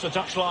it crossed the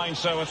touchline,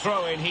 so a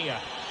throw in here.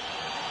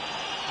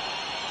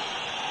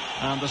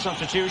 And the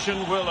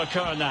substitution will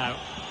occur now.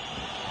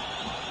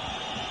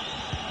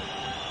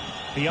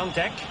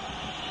 Piontek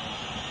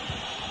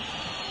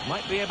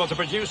might be able to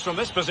produce from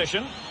this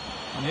position.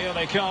 And here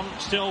they come,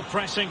 still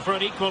pressing for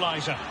an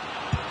equaliser.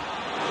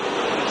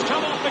 It's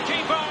come off the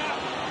keeper.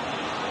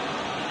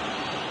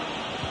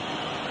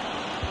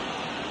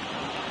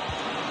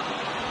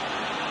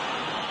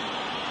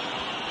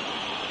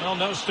 Well,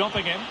 no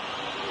stopping him.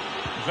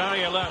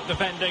 Very alert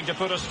defending to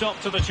put a stop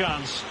to the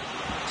chance.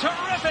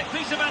 Terrific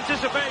piece of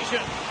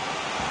anticipation.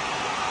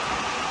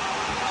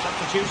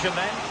 Substitution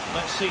then.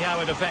 Let's see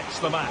how it affects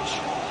the match.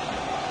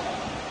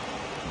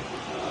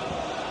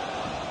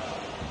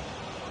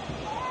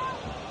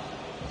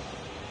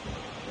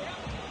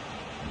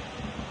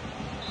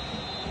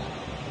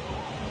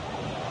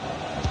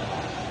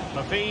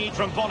 The feed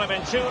from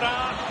Bonaventura.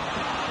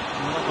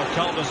 Not a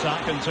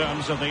cul-de-sac in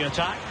terms of the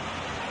attack.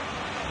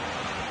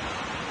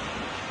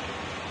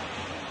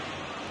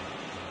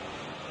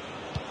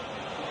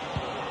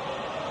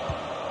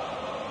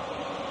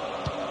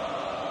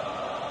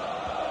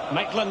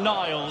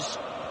 Maitland-Niles.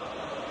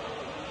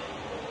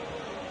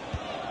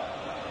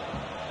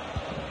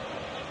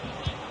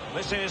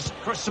 This is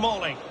Chris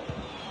Smalling.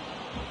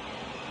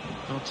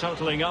 Well,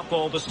 totalling up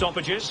all the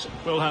stoppages,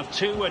 we'll have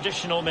 2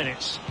 additional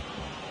minutes.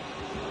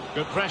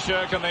 Good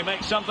pressure, can they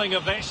make something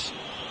of this?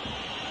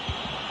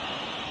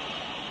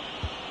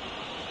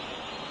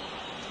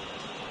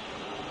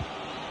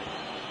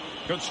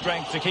 Good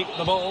strength to keep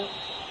the ball.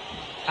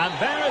 And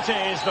there it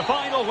is, the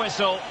final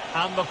whistle,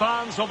 and the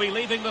fans will be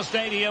leaving the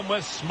stadium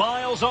with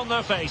smiles on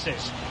their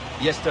faces.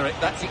 Yes, Derek,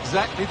 that's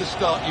exactly the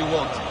start you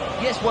want.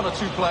 Yes, one or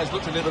two players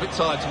looked a little bit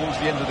tired towards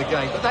the end of the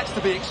game, but that's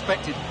to be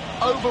expected.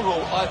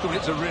 Overall, I thought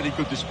it's a really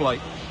good display.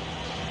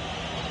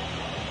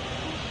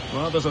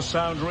 Well, there's a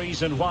sound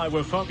reason why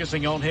we're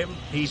focusing on him.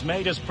 He's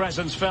made his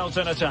presence felt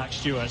in attack,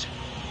 Stuart.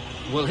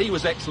 Well, he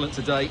was excellent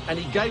today, and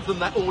he gave them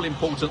that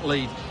all-important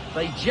lead.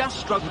 They just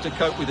struggled to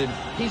cope with him.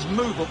 His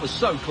movement was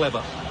so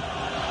clever.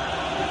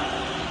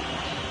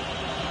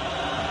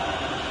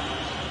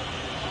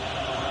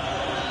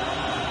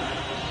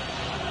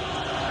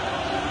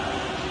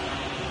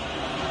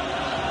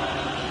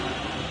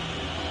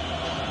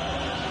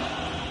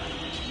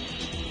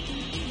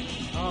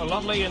 Oh,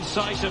 lovely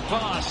incisive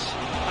pass.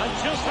 And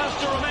just has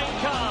to remain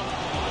calm.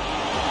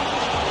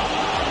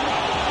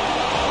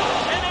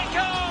 In it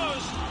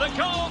goes! The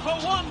goal for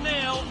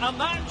 1-0, and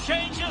that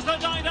changes the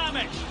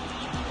dynamic.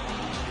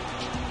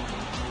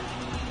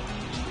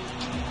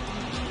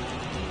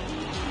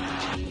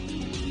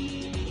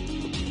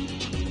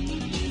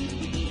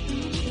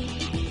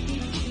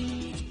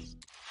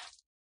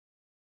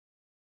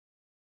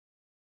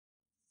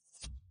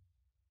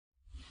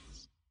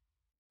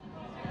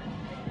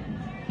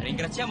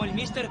 Ringraziamo il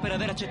mister per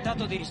aver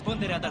accettato di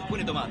rispondere ad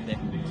alcune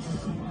domande.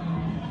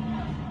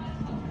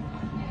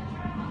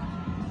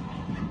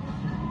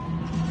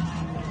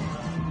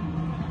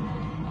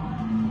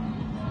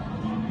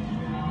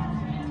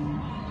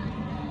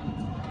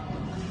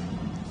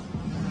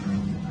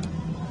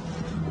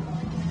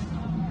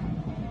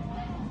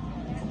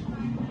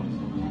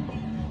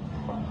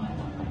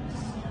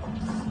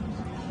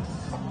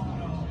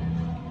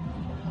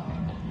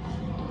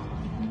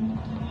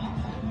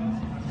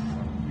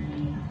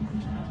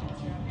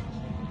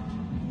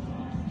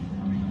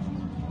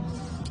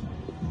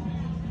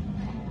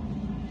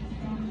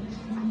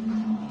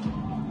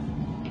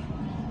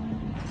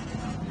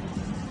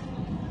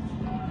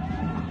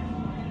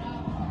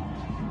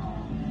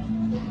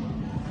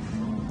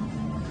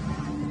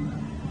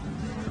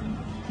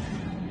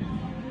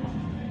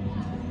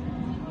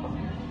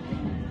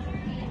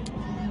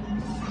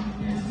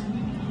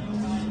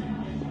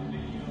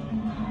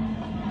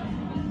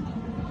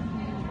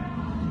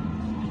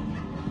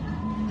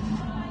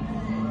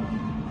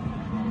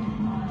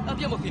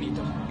 Abbiamo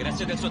finito,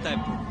 grazie del suo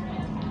tempo.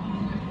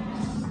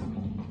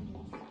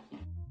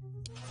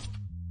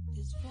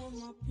 It's for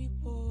my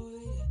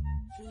people, yeah.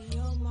 Free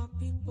all my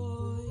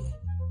people,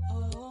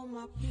 yeah. All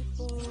my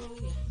people,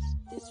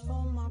 yeah. It's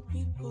for my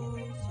people,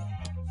 yeah.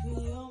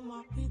 Free all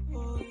my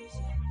people, yeah.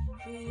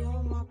 Free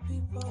all my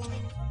people.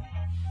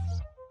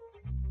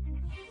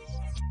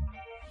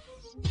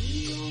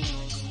 We don't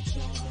wanna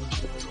try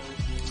until my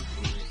people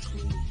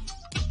free.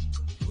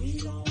 We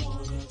don't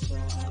wanna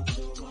try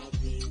until my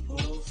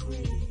people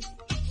free.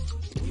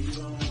 We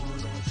don't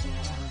wanna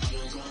try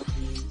until my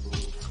people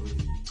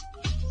free.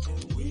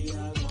 And we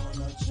are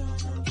gonna try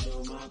until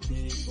my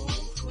people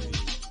free.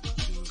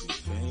 To be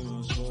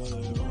famous for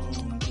the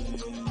wrong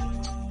thing.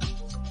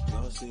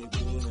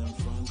 Gossiping and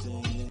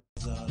fronting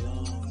is a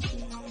long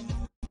thing.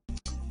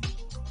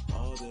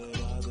 All that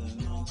other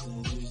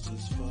nonsense is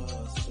just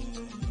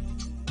fussing.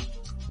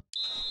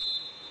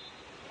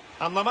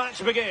 And the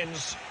match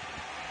begins.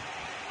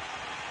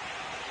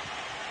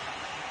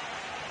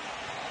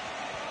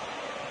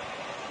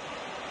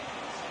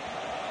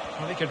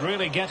 Well, he could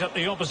really get at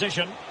the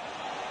opposition.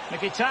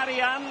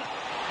 Mkhitaryan,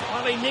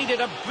 well, he needed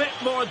a bit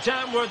more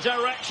downward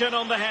direction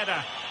on the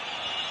header.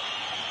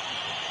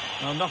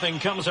 Well, nothing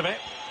comes of it.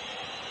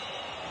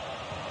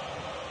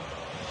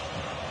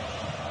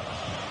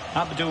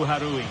 Abdou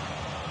Haroui.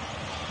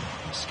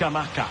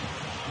 Scamacca.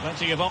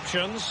 Plenty of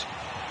options.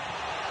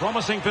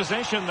 Promising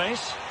position,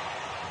 this.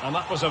 And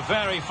that was a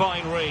very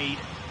fine read.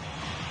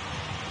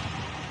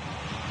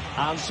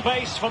 And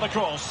space for the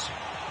cross.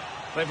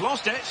 They've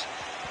lost it.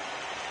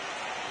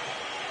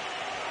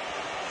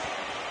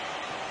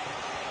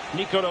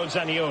 Nicolo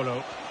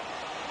Zaniolo.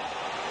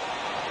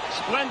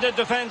 Splendid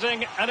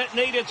defending, and it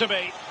needed to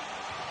be.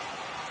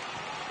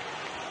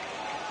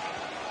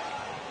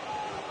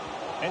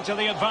 Into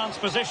the advanced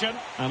position,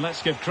 and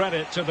let's give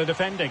credit to the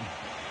defending.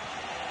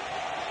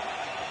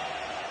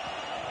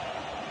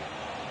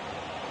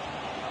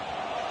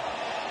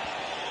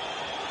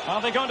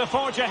 Are they going to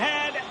forge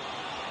ahead?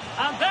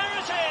 And there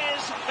it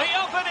is, the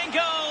opening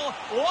goal,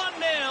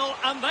 1-0,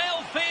 and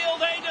they'll feel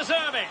they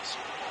deserve it.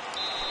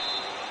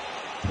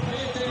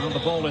 Well, the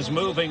ball is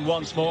moving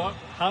once more.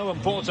 How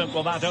important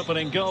will that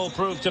opening goal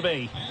prove to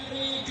be?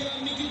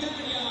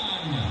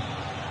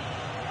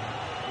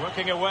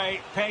 Working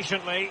away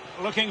patiently,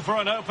 looking for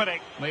an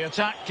opening. The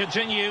attack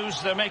continues.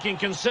 They're making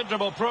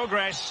considerable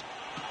progress.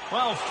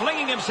 Well,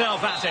 flinging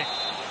himself at it.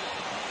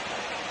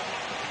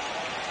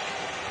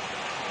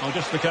 Well,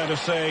 just the kind of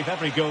save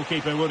every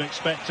goalkeeper would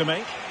expect to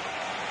make.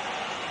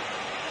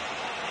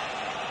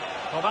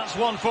 Well, that's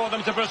one for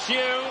them to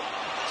pursue.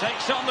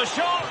 Takes on the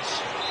shot.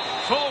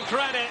 Full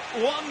credit.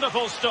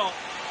 Wonderful stop.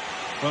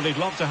 Well, he'd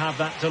love to have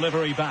that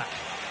delivery back.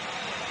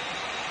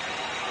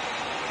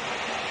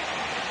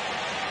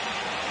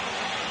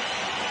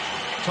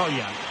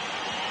 Toljan.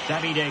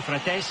 Davide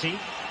Fratesi.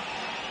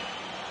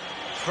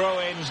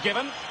 Throw-ins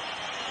given.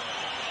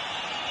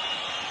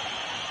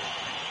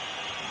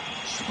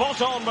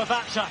 Spot on with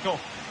that tackle.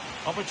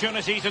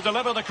 Opportunity to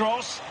deliver the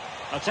cross.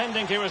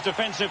 Attending to his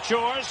defensive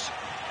chores.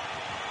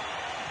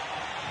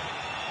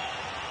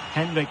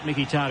 Henrik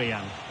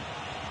Mkhitaryan.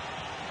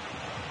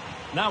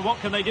 Now what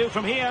can they do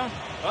from here?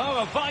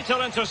 Oh, a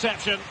vital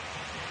interception.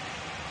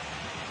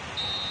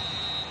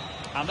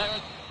 And there...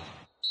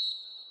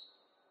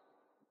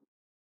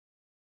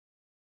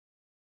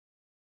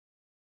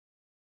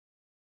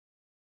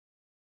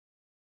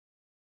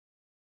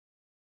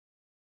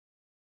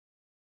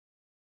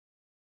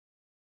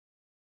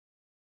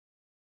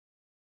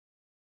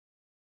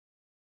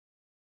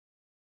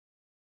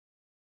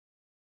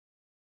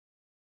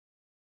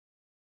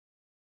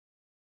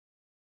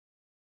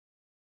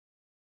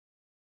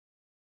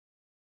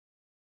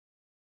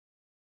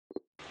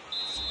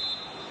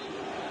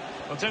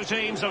 The two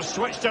teams have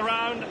switched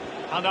around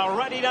and are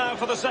ready now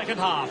for the second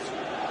half.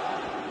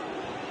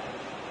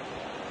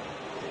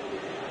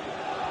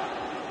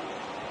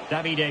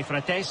 Davide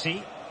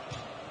Fratesi.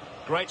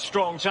 Great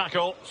strong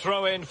tackle.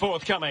 Throw in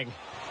forthcoming.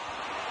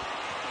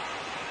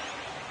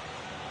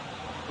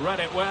 Read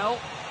it well.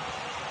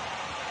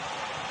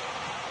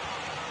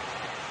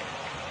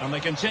 And they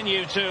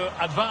continue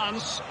to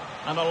advance.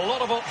 And a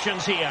lot of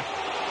options here.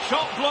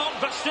 Shot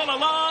blocked but still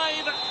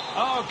alive.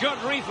 Oh, good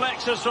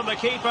reflexes from the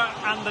keeper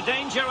and the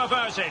danger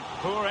averted.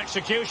 Poor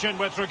execution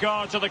with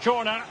regard to the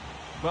corner.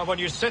 Well, when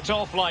you sit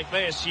off like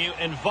this, you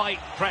invite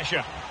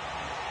pressure.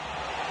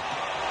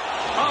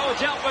 Oh,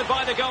 dealt with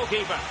by the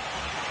goalkeeper.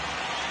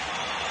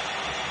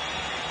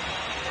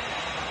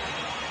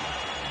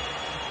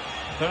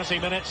 "30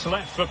 minutes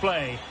left for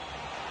play.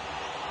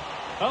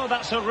 Oh,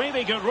 that's a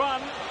really good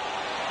run.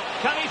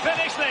 Can he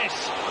finish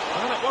this?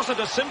 Well, it wasn't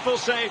a simple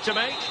save to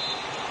make.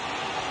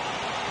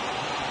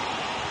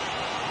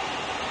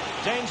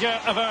 Danger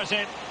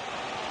averted.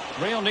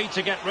 Real need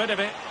to get rid of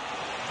it.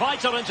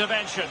 Vital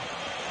intervention.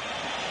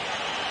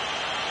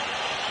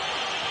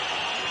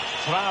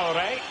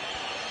 Traore.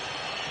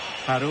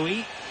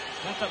 Harui.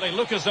 Definitely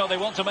look as though they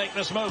want to make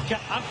this move.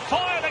 And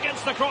fired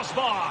against the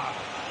crossbar.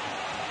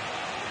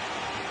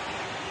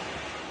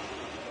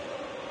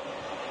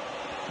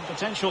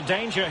 Potential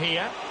danger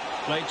here.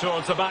 Played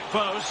towards the back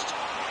post.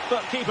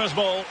 But keeper's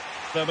ball.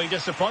 They'll be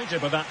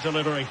disappointed with that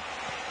delivery.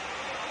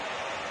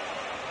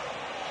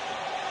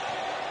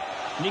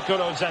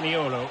 Nicolo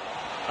Zaniolo.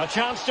 A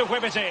chance to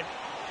whip it in.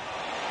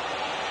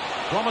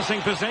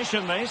 Promising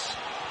position, this.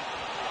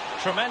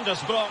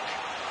 Tremendous block.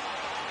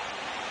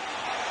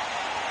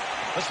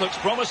 This looks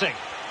promising.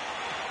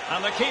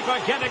 And the keeper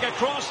getting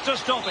across to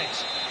stop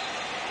it.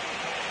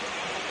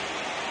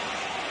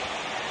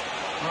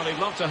 Well,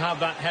 he'd love to have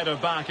that header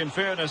back. In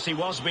fairness, he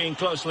was being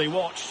closely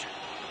watched.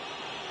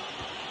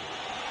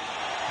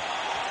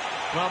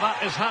 Well,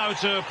 that is how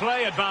to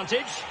play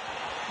advantage.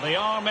 They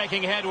are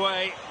making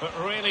headway, but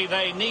really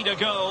they need a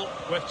goal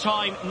with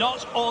time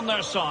not on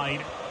their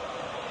side.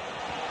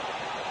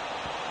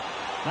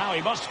 Now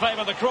he must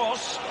favour the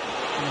cross.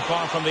 And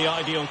far from the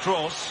ideal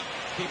cross.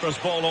 Keeper's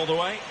ball all the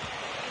way.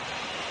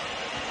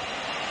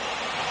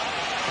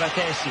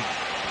 Fratesi.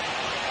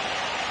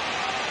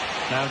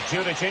 Now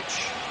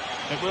Juricic.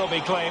 It will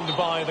be claimed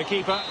by the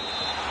keeper.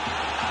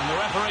 And the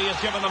referee has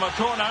given them a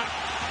corner.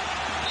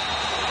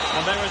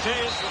 And there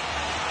it is.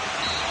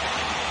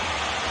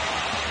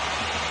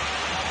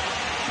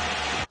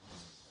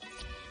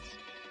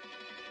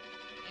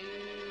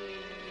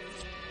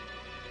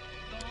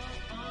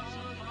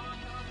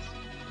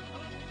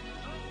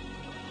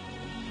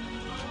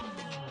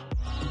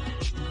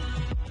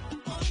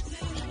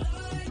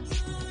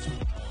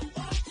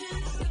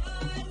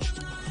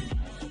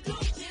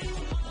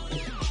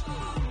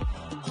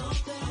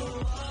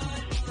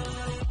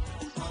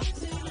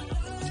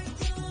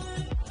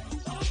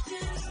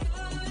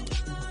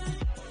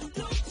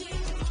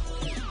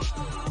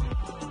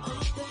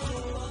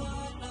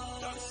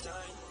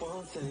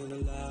 In a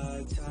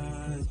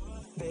lifetime,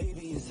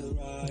 baby, it's the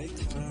right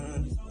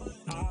time.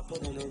 I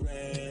put on a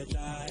red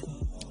light,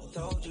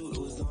 told you it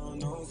was on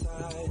no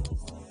side.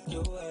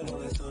 You had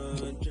always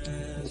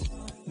undressed,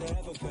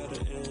 never felt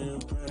to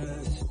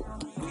impress.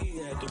 We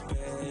had the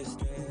best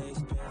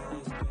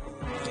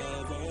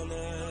love all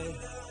night.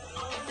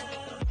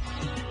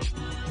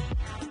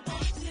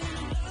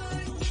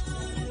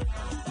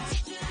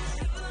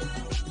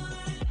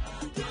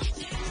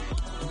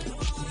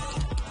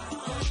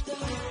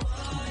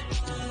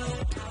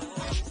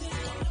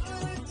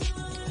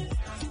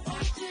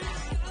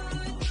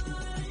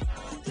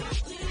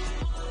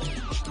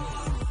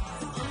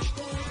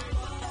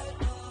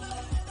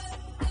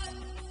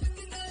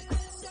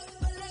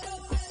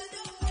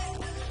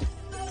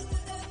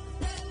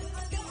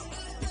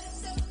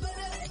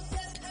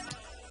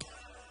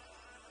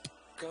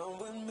 Come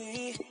with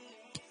me,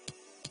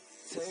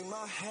 take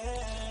my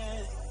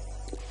hand,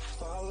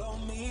 follow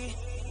me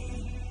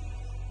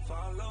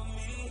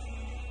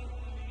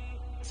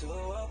to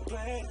a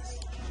place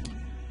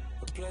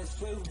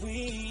where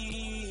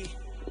we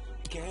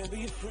can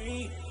be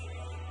free.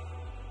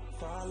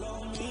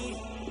 Follow me.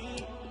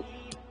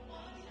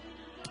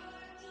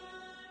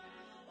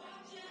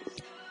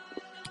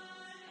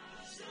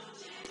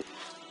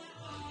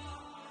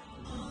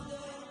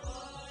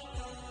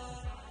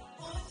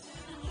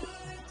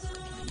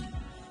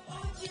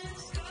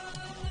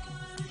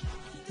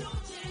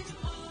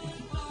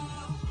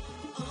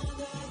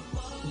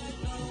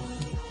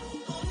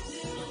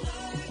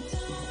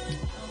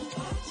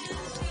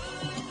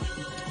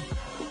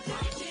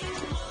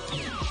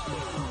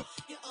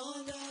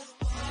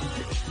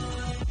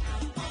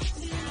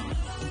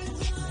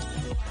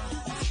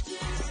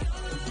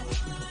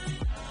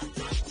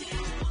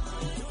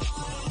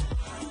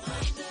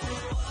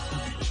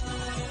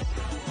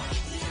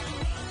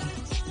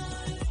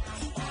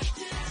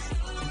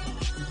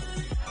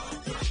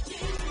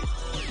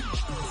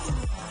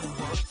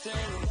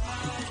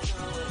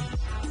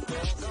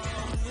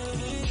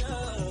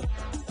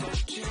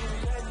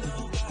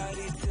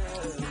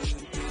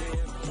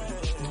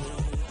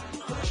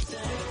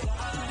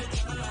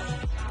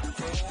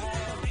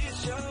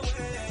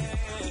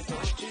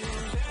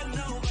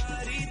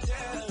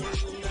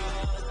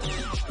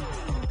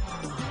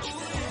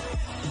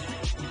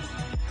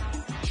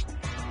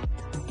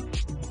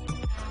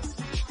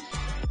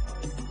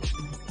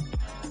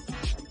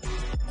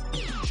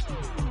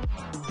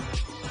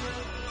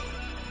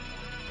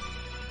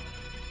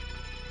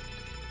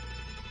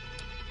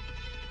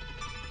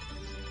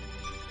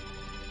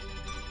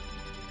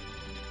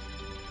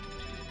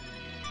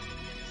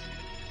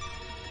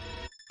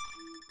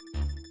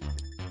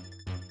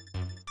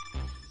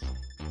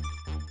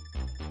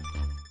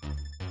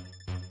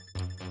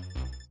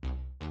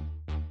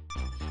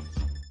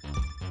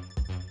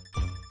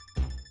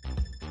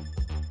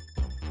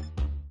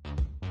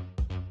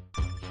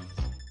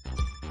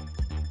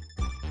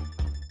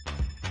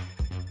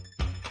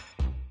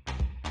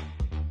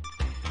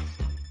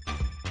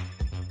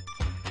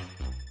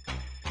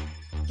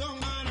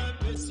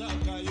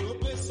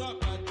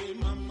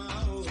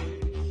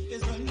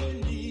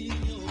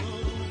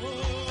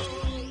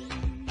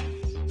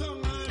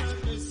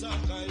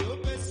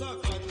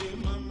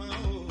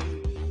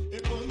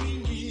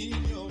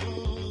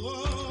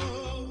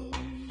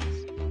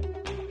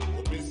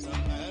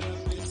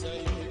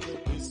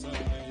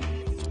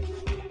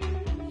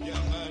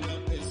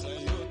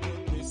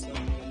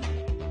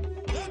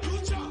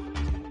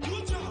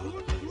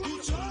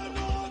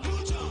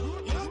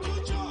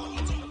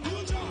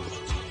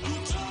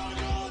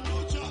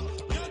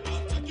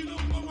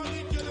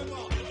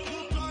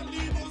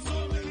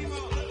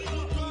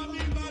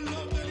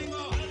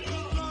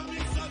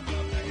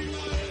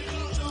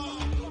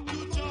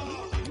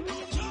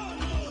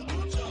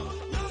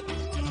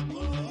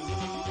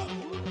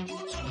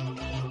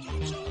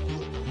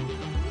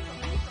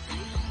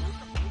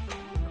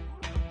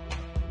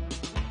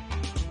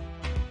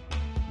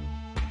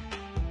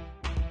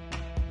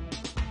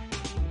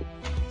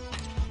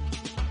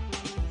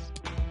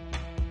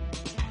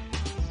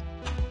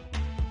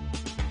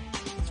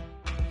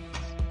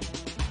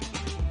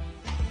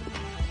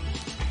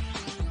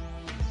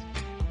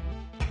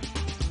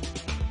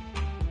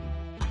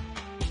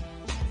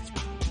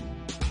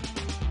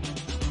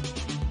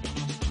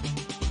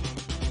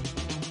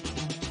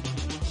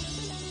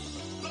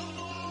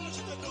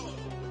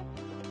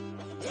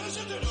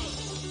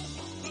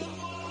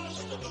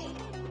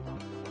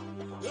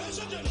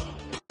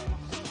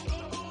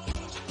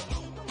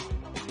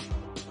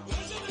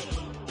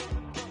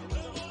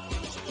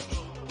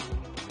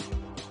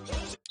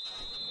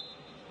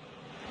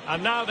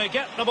 And now they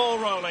get the ball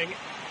rolling.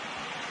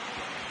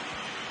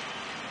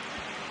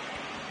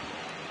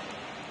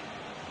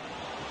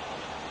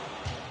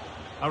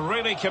 A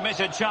really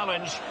committed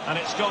challenge, and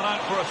it's gone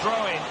out for a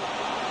throw-in.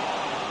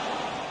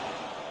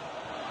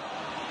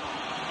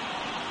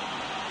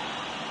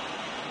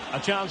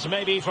 A chance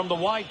maybe from the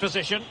wide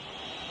position.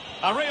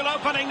 A real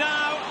opening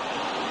now.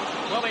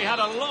 Well, he had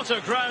a lot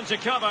of ground to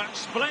cover.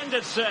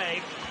 Splendid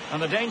save.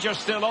 And the danger's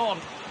still on.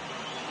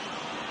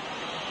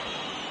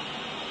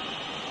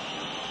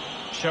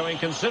 Showing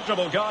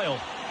considerable guile.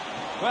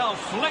 Well,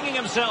 flinging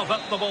himself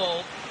at the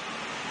ball.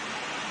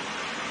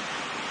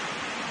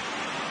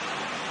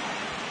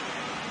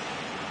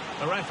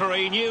 The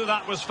referee knew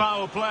that was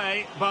foul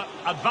play, but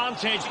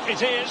advantage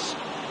it is.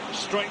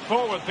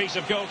 Straightforward piece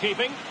of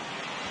goalkeeping.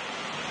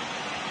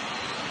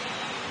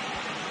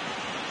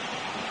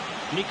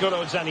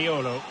 Nicolo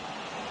Zaniolo.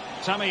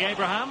 Tammy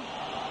Abraham.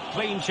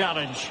 Clean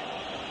challenge.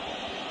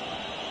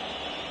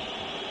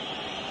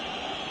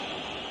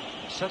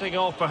 Setting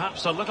off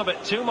perhaps a little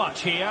bit too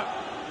much here.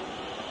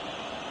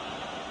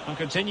 And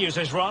continues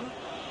his run.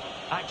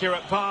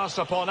 Accurate pass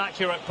upon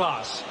accurate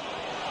pass.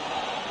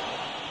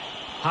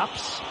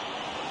 Haps.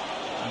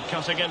 And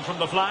cutting in from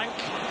the flank.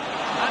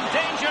 And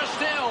danger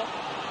still.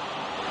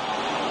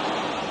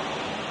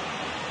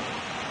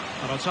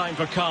 And a time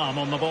for calm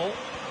on the ball.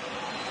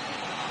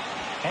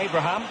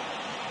 Abraham.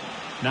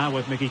 Now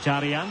with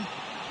Mkhitaryan.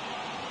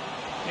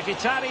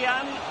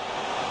 Mkhitaryan.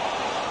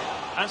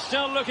 And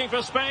still looking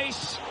for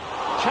space.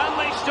 Can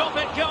they stop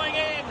it going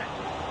in?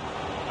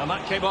 And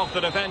that came off the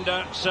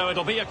defender, so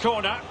it'll be a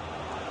corner.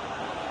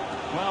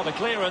 Well, the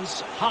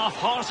clearance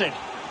half-hearted.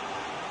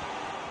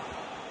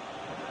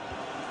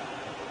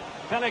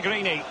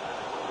 Pellegrini,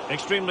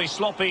 extremely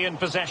sloppy in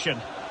possession.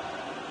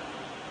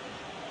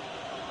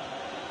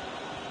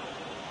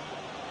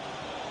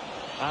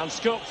 And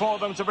scope for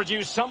them to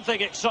produce something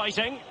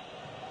exciting.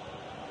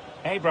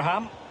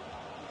 Abraham.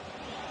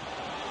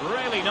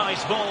 Really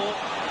nice ball.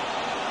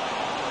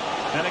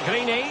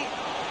 Pellegrini.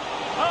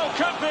 Oh,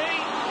 could be.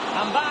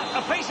 And that,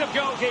 a piece of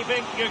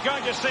goalkeeping you're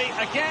going to see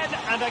again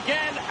and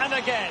again and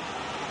again.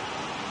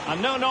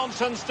 And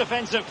no-nonsense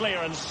defensive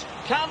clearance.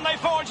 Can they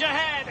forge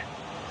ahead?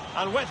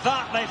 And with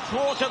that, they've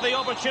thwarted the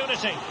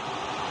opportunity.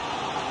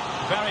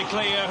 Very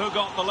clear who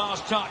got the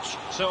last touch.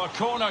 So a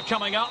corner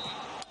coming up.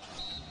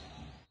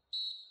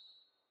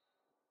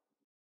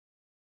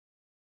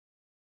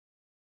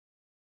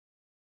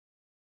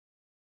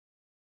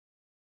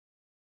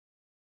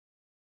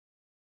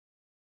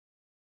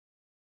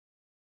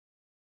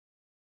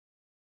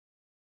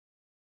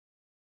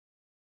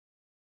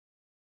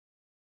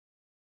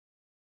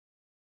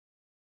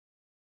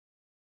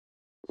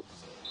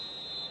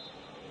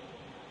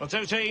 The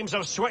two teams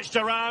have switched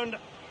around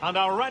and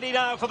are ready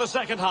now for the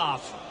second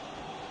half.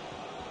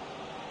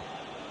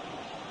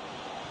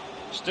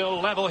 Still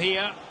level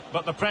here,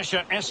 but the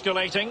pressure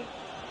escalating.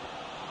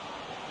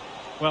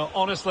 Well,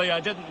 honestly,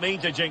 I didn't mean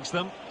to jinx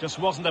them. Just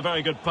wasn't a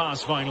very good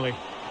pass, finally.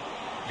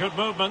 Good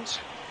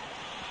movement.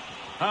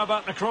 How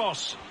about the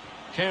cross?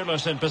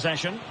 Careless in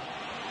possession.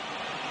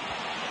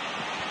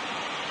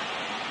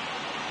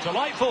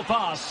 Delightful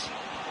pass.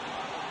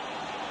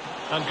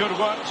 And good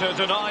work to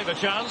deny the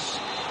chance.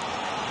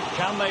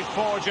 Can they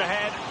forge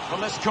ahead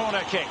from this corner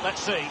kick?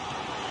 Let's see.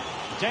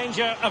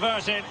 Danger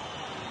averted.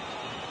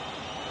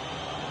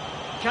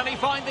 Can he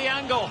find the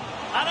angle?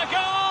 And a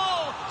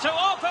goal to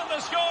open the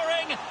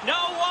scoring.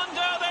 No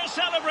wonder they're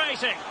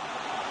celebrating.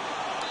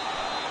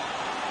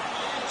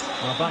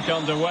 We're back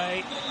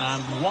underway,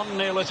 and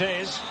 1-0 it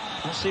is.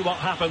 Let's see what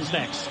happens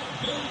next.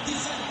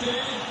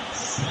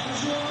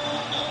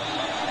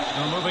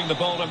 Now moving the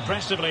ball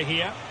impressively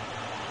here.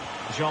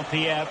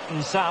 Jean-Pierre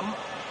Nsam.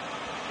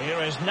 Here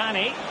is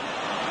Nani.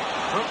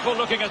 Fruitful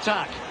looking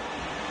attack.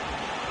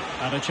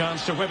 And a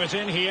chance to whip it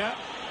in here.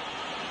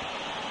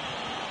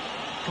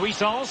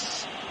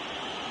 Cuisance.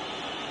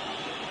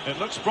 It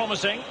looks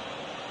promising.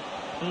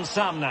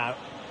 Nsam now.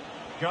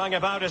 Going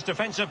about his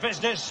defensive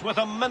business with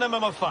a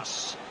minimum of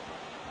fuss.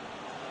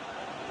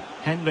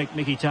 Henrik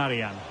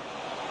Mkhitaryan.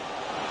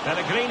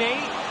 Pellegrini.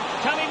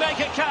 Can he make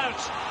it count?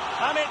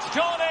 And it's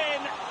gone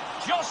in.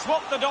 Just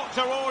what the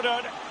doctor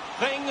ordered.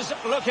 Things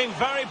looking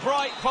very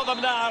bright for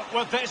them now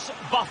with this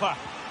buffer.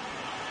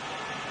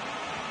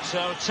 So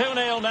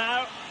 2-0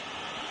 now.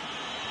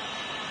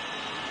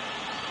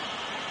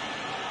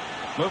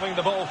 Moving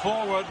the ball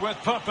forward with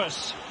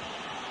purpose.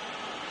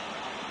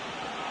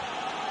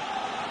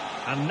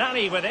 And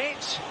Nani with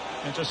it.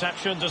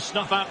 Interception to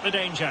snuff out the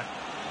danger.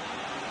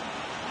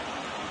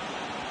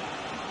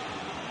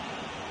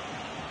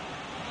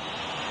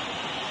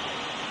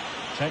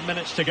 Ten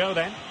minutes to go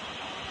then.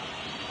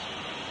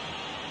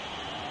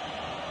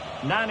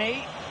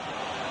 Nani.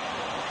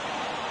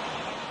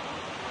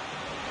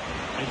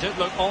 It did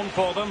look on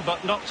for them,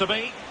 but not to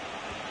be.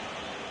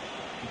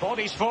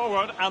 Bodies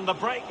forward, and the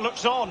break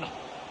looks on.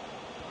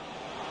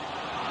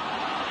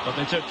 But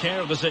they took care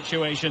of the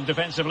situation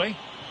defensively.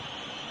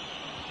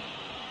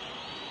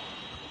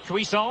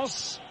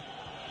 Cuisance.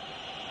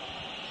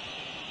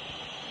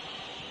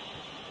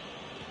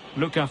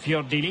 Luca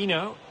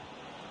Fiordilino.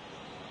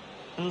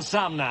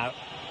 Nsam now.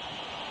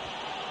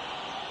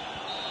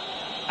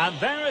 And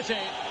there it is.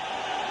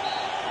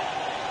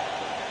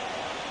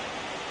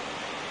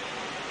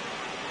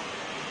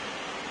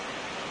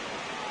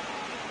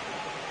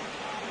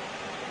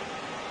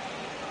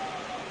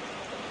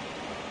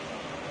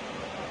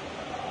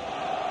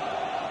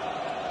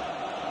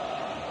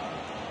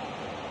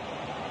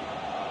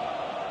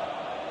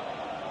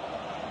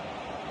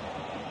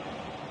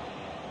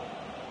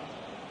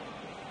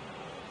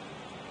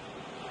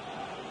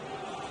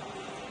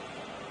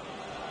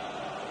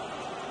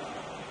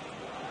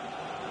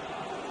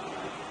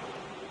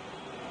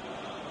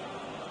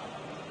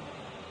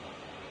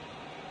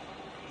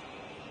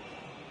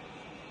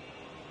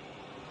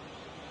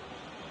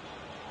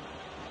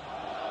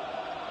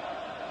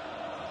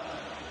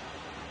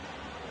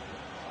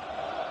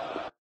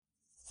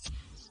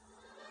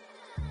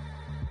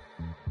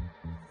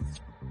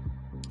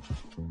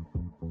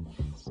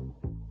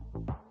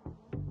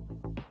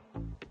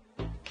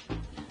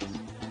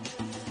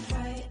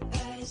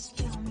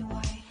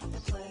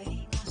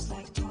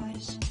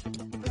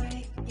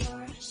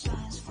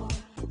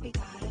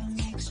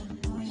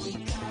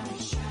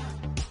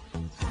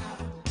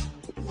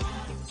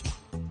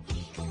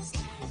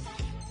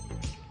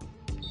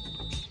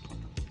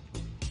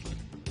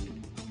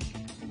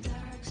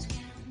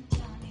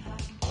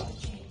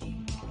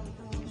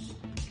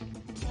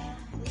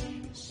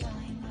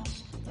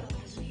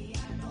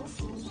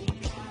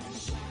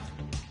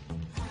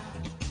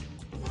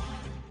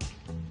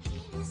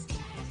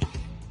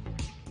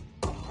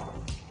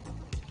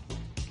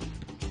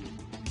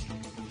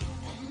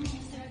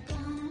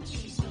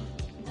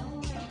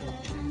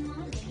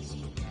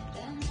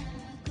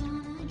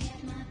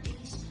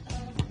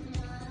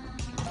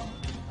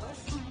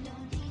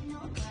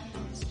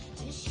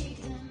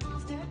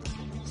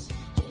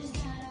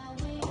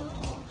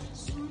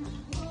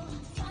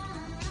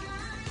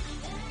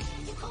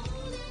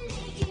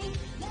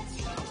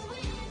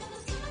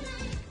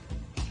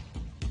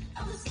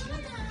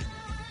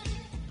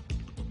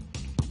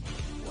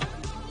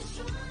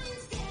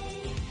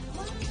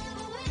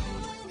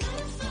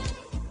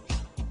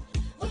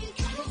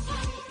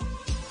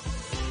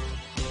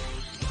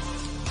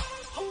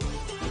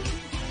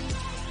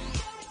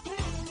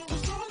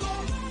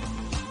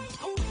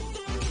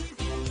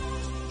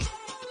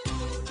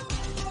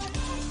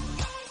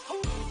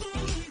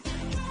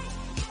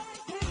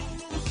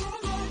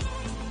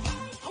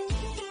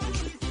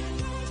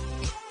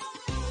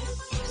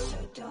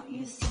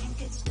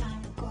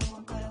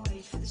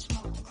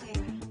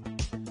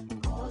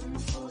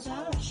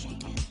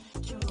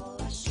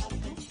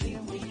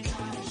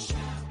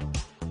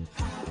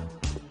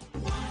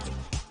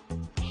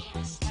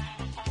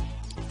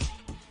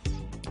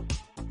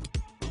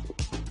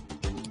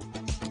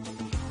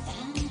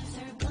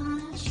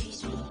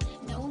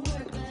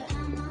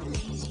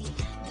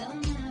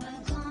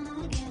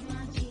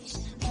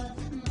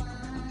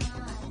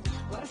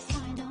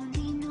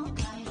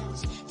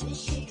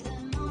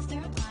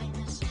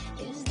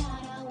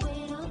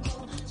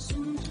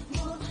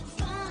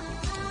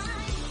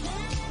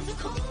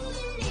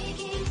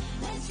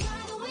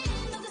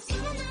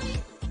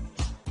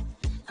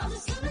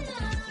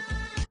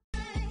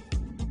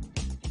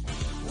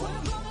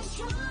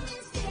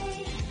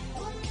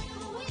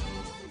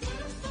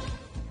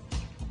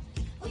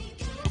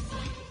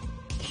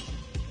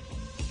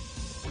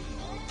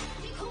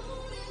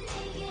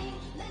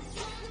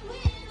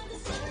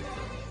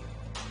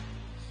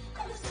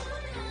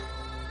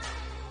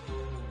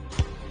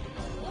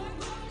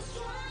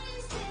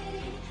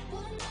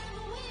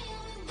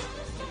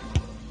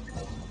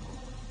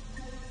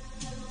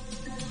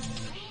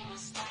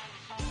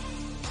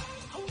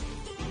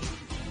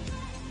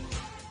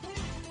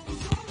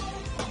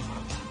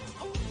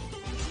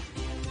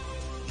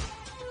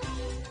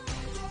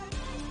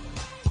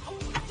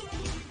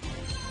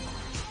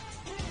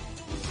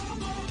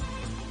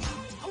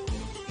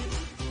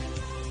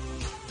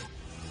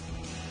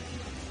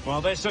 Well,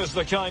 this is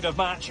the kind of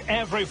match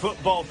every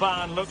football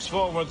fan looks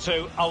forward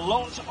to. A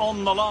lot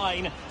on the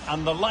line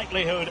and the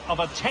likelihood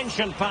of a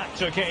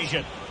tension-packed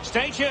occasion.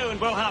 Stay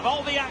tuned, we'll have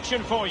all the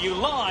action for you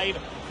live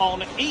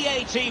on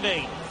EA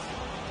TV.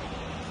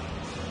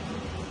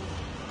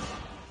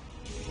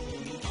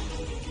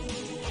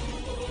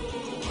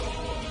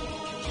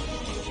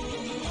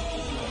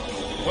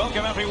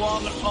 Welcome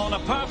everyone on a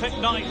perfect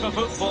night for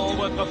football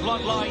with the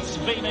floodlights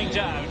beaming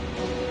down.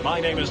 My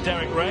name is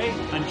Derek Ray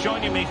and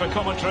joining me for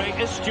commentary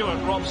is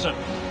Stuart Robson.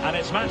 And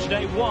it's match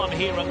day 1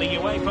 here in the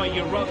UEFA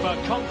Europa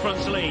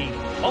Conference League.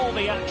 All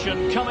the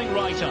action coming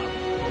right up.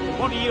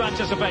 What do you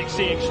anticipate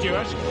seeing,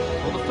 Stuart?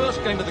 Well, the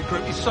first game of the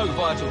group is so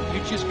vital.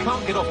 You just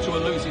can't get off to a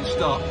losing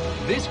start.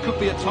 This could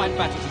be a tight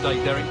battle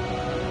today, Derek.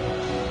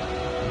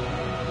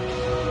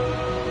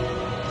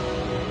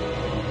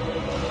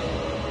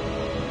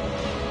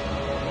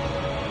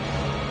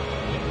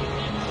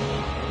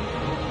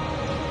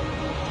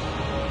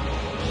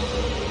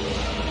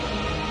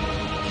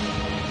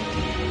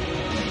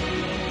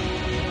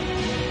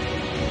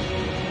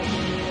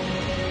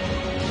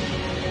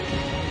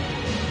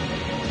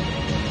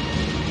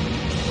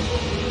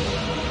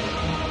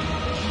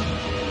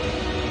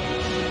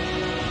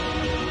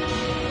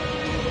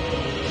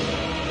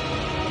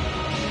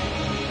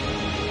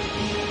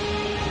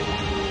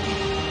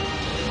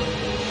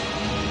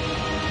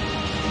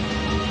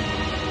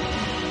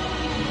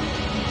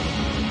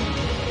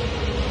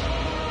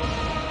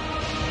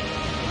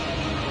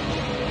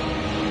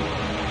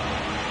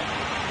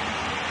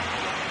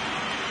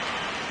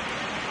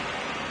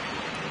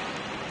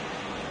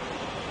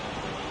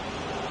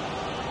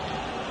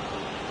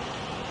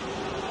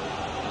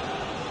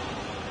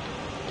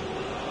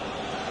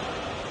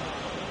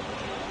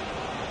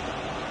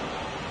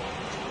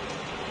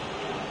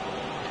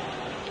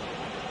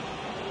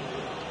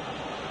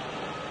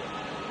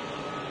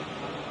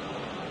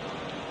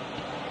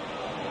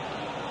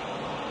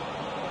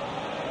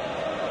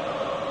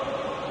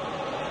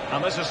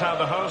 And this is how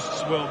the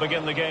hosts will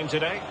begin the game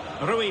today.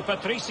 Rui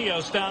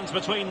Patrício stands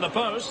between the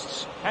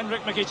posts.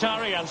 Henrik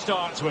Mkhitaryan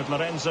starts with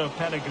Lorenzo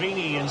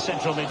Pellegrini in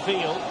central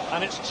midfield.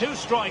 And it's two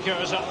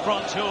strikers up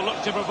front who'll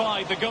look to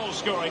provide the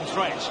goal-scoring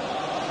threat.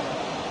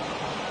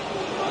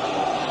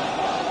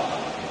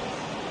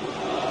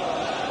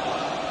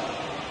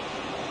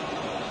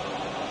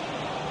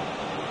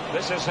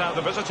 This is how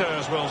the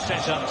visitors will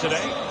set up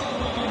today.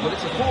 Well,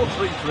 it's a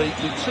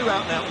 4-3-3 with two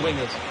out-and-out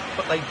wingers,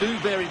 but they do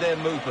vary their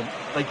movement.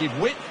 They give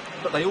width,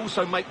 but they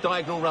also make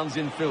diagonal runs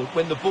infield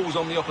when the ball's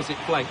on the opposite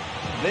flank.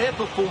 Their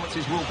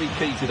performances will be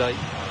key today.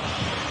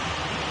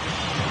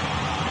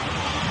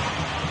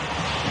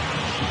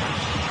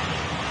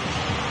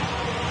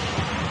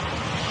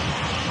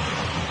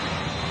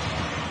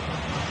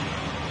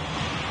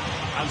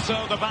 And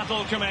so the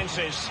battle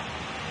commences.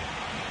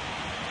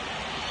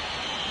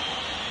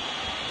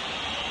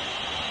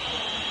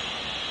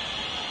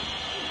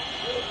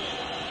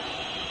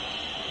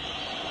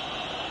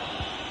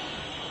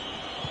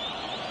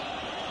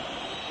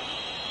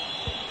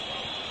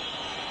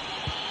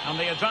 And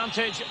the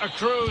advantage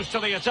accrues to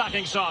the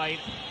attacking side.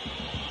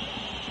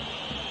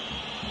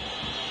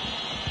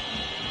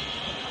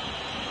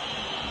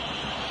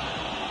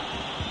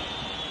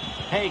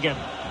 Hagen.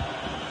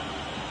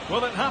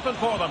 Will it happen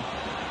for them?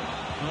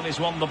 Well, he's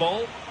won the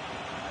ball.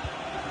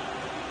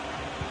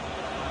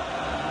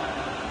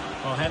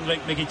 Well,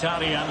 Henrik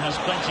Mkhitaryan has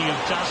plenty of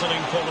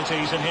dazzling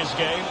qualities in his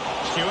game.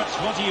 Stuart,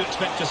 what do you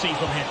expect to see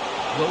from him?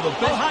 Well, the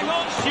best... Oh, hang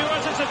on, Stuart,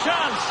 it's a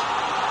chance.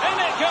 In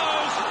it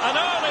goes, an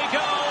early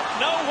goal.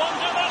 No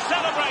wonder they're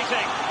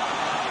celebrating.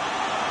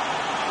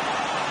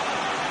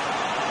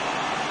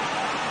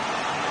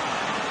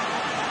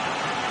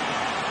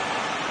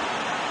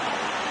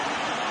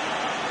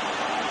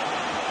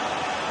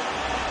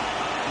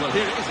 Well,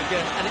 here it is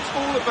again, and it's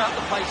all about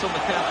the pace on the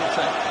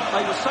counter-attack.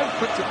 They were so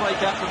quick to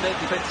break out from their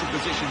defensive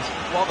positions,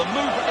 while the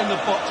movement in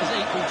the box is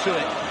equal to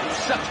it.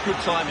 It's such good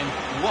timing.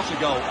 What a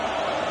goal.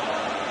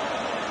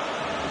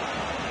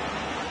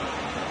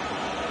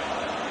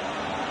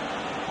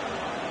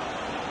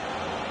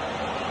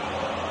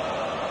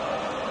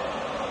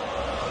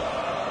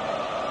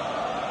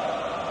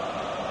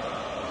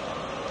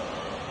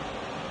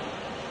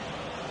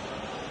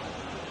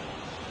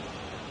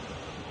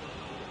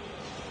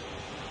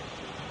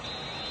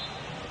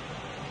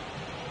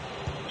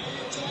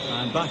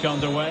 And back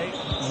underway,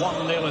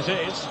 1-0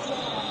 it is.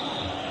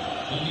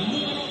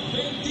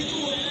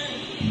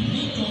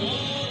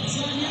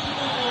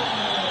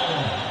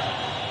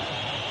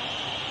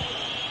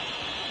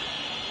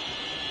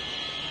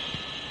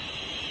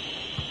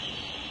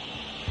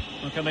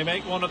 Well, can they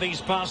make one of these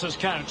passes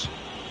count?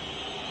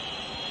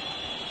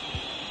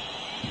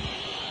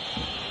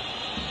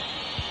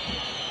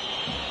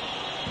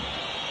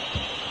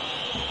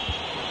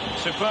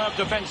 Superb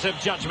defensive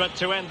judgment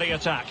to end the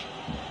attack.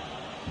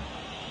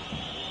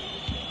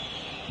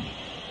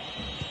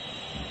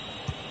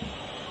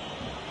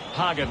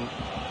 Hagen.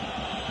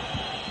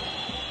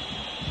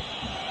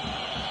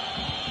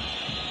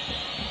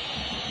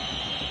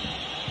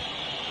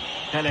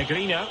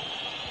 Pellegrino.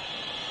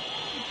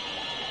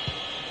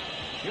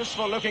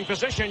 Useful looking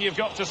position, you've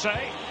got to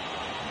say.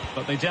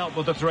 But they dealt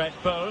with the threat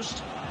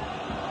posed.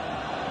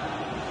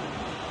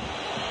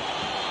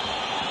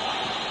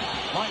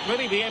 Might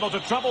really be able to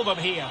trouble them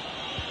here.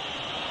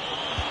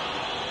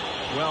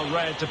 Well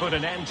read to put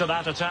an end to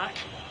that attack.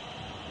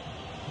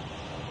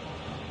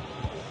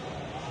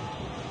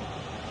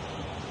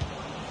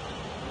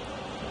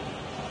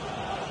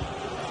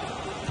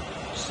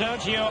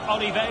 Sérgio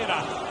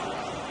Oliveira.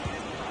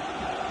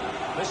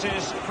 This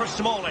is for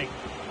Smalling.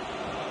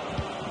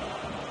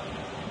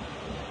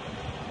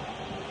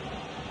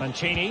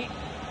 Mancini.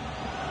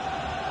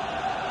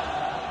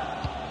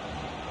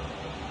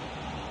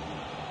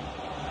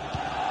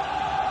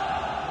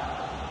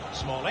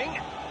 Smalling.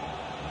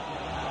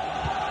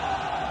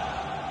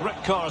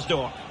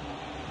 Karsdorp.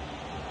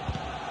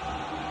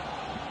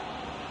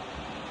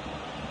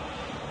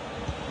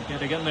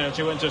 Getting in there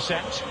to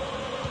intercept.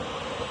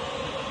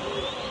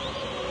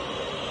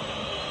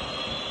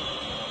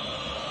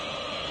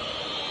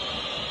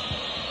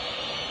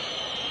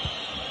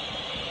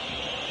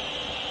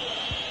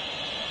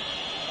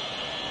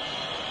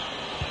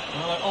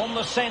 Well, they're on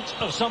the scent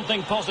of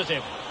something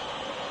positive.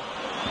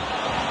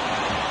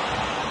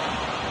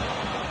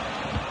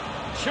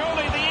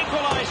 Surely the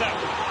equaliser.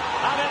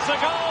 And it's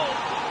a goal.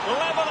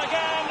 Level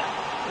again.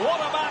 What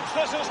a match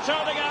this is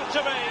turning out to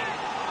be.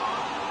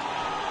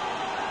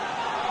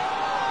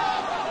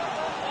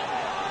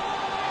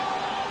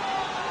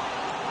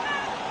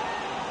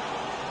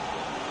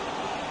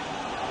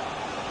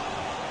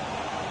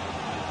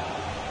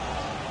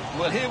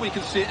 Well, here we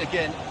can see it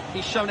again.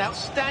 He's shown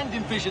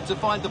outstanding vision to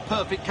find the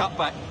perfect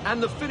cutback.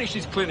 And the finish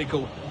is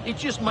clinical. He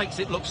just makes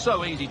it look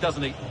so easy,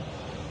 doesn't he?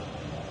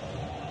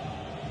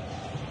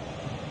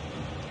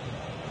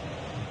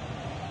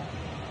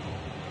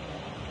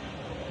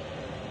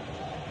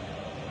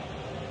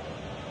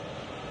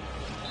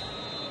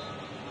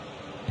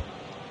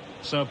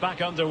 So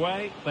back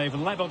underway. They've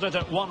levelled it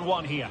at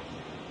 1-1 here.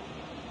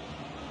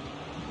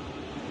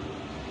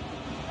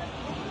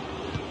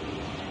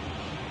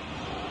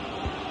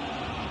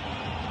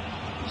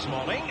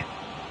 Smalling.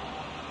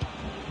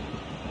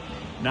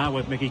 Now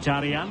with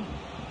Mkhitaryan.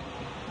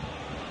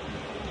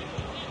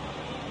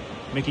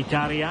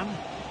 Mkhitaryan.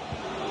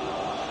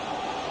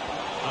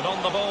 And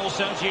on the ball,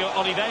 Sérgio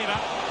Oliveira.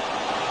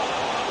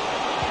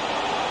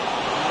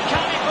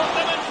 Can he put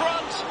them in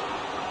front?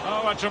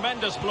 Oh, a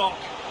tremendous block.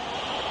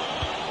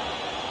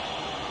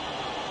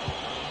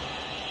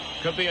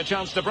 Could be a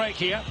chance to break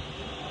here.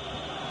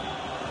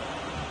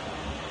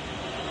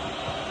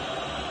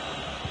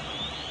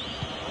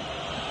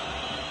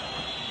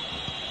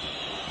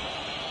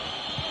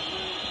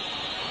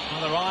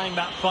 Well, they're eyeing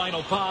that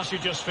final pass, you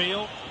just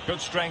feel.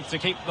 Good strength to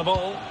keep the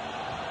ball.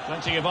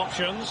 Plenty of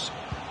options.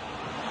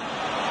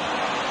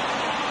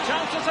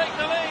 Chance to take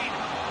the lead.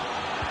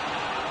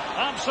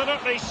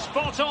 Absolutely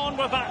spot on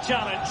with that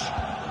challenge.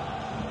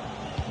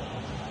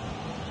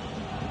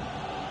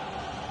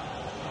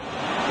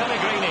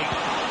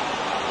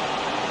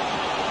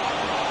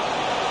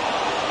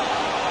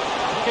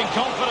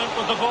 Confident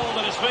with the ball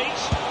at his feet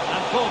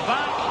and pulled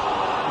back.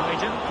 He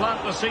didn't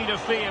plant the seed of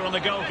fear on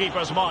the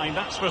goalkeeper's mind,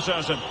 that's for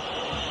certain.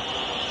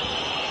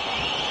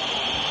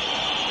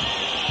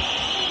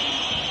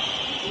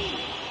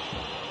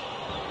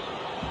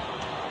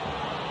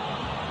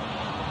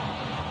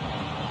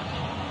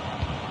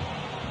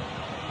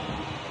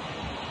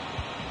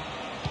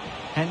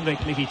 Henrik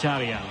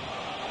Mkhitaryan.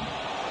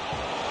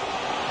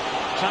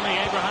 Tammy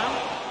Abraham.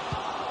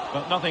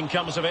 But nothing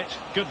comes of it.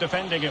 Good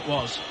defending it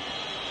was.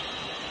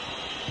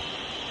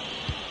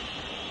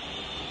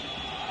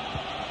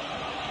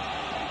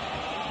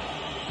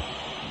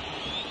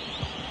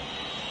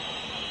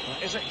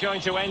 Is it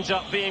going to end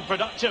up being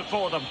productive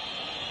for them?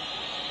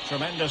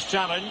 Tremendous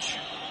challenge.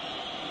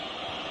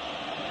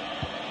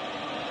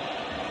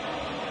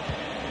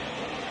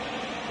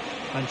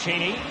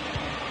 Mancini.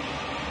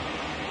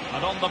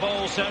 And on the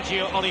ball,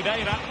 Sérgio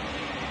Oliveira.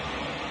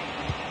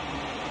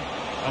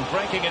 And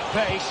breaking at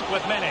pace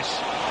with menace.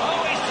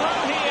 Oh, he's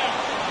through here.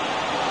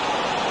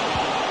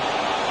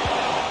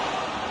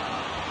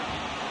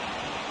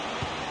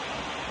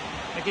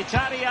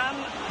 Mkhitaryan.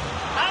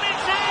 And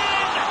it's in!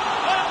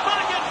 They're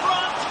back in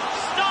front.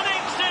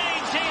 Stunning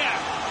scenes here.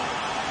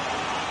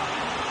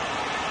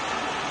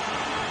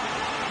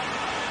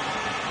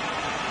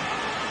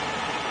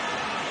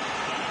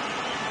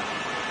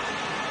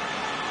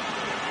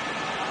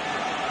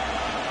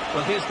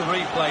 Well, here's the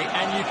replay,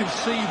 and you can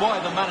see why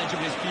the manager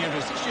is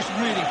furious. It's just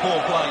really poor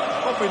play,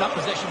 offering up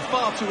possession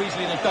far too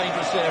easily in a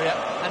dangerous area.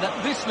 And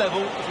at this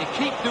level, if you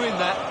keep doing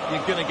that,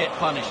 you're going to get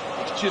punished.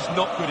 It's just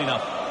not good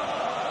enough.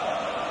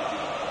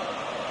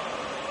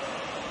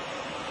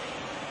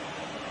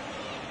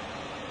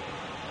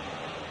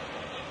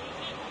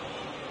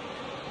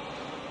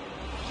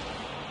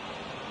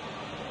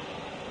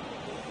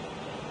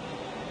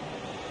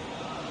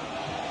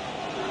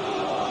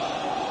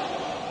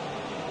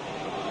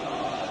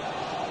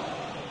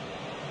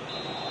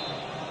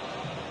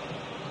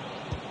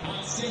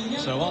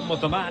 So on with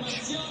the match.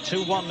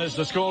 2-1 is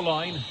the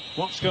scoreline.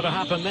 What's going to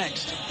happen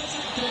next?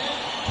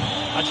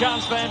 A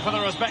chance then for the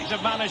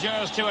respective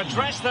managers to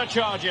address their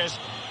charges.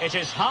 It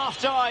is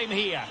half-time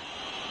here.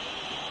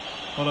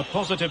 Well, a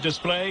positive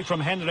display from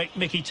Henrik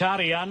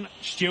Mkhitaryan.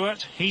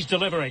 Stuart, he's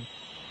delivering.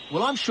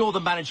 Well, I'm sure the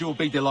manager will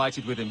be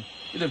delighted with him.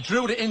 He'll have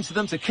drilled it into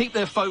them to keep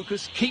their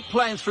focus, keep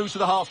playing through to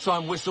the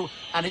half-time whistle,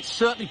 and it's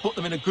certainly put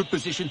them in a good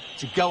position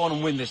to go on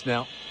and win this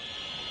now.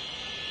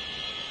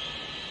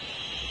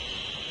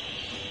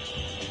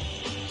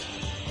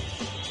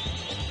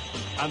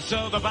 And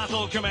so the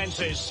battle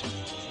commences.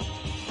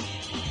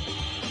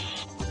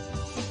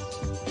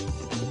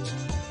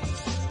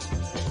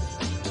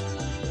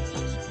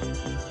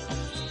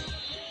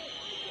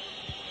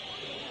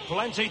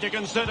 Plenty to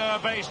consider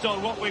based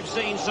on what we've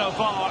seen so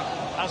far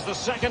as the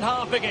second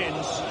half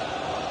begins.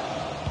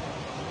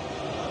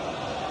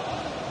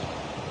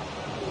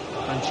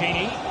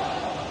 Mancini.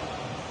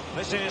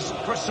 This is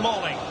Chris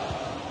Smalling.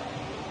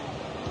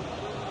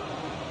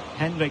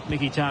 Henrik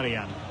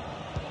Mkhitaryan.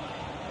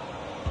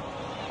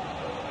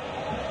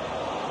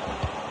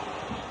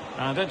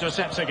 And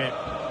intercepts again.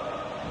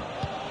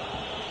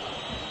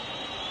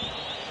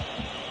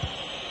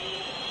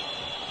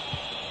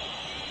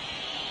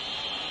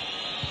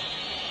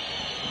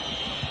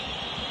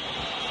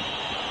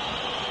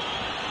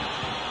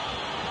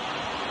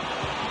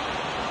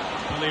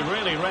 Well, he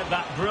really read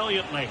that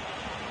brilliantly.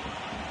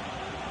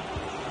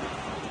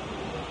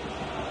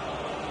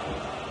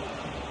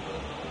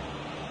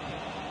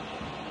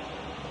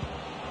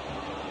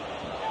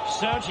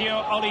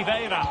 Sergio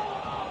Oliveira.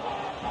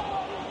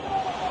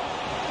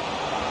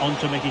 On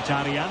to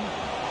Mkhitaryan.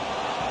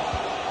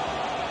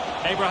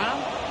 Abraham.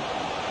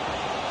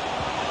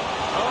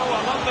 Oh,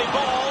 a lovely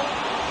ball.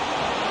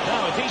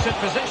 Now a decent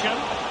position.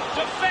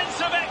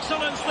 Defensive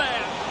excellence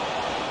there.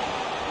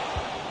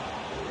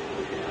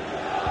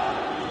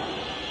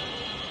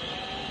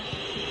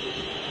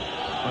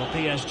 Well,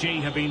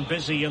 PSG have been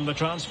busy in the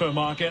transfer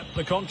market.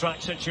 The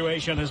contract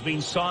situation has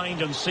been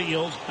signed and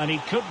sealed, and he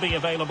could be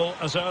available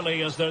as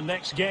early as their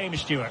next game,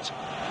 Stuart.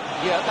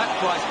 Yeah, that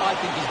price I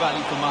think is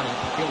value for money.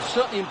 He'll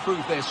certainly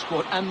improve their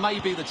squad and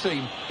maybe the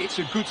team. It's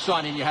a good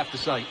signing, you have to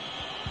say.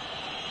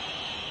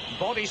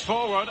 Bodies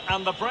forward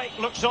and the break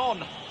looks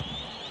on.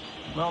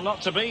 Well,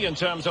 not to be in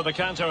terms of the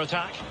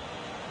counter-attack.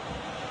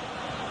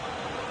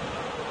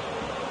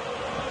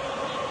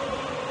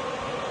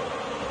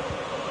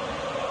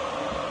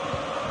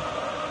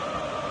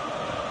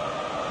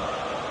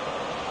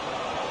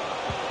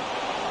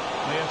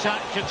 The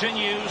attack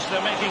continues.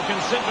 They're making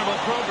considerable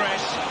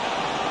progress.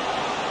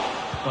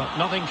 But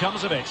nothing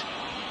comes of it.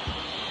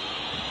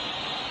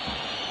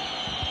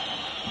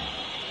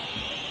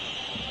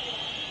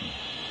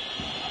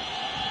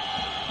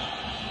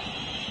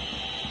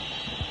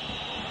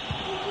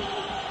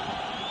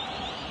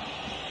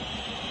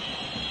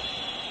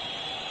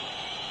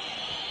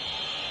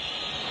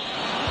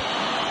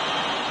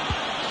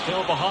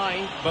 Still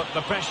behind, but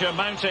the pressure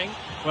mounting.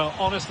 Well,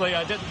 honestly,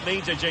 I didn't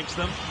need to jinx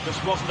them.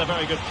 This wasn't a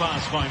very good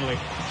pass, finally.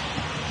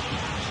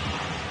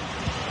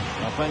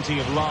 Well, plenty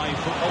of live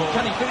football. Oh,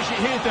 can he finish it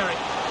here, Derek?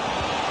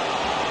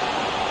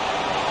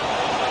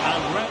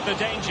 And read the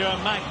danger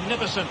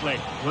magnificently.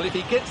 Well, if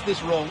he gets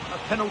this wrong, a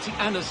penalty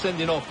and a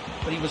sending off.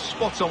 But he was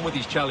spot on with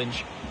his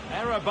challenge.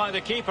 Error by the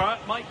keeper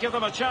might give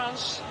them a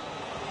chance.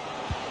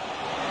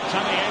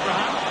 Tammy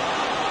Abraham.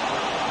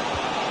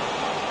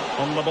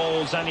 On the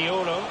ball,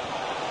 Zaniolo.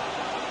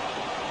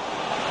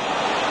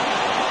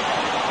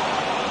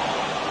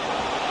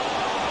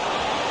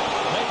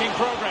 Making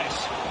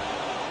progress.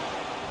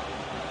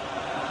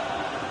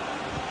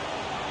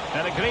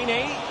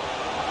 Pellegrini.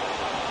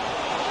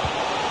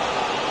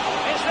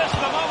 Is this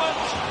the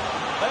moment?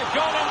 They've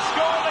gone and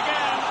scored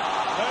again.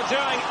 They're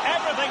doing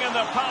everything in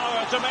their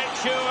power to make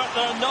sure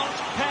they're not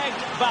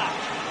pegged back.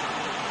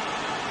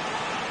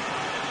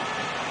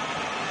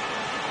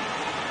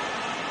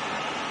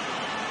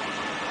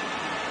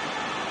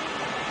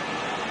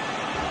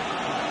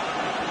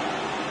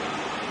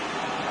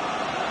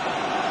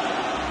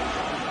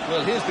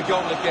 Well, here's the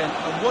goal again,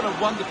 and what a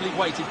wonderfully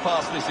weighted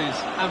pass this is.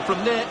 And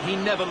from there, he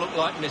never looked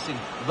like missing.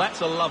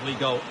 That's a lovely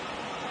goal.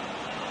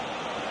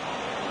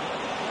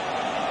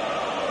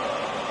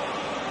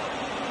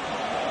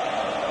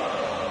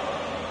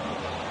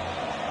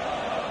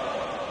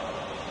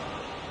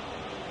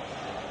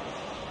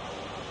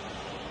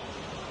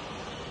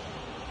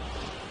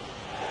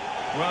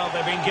 Well,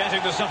 they've been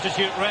getting the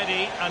substitute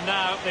ready, and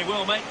now they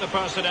will make the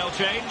personnel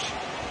change.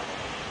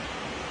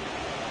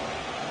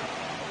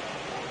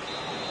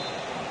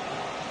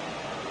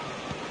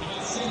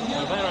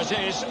 Well, there it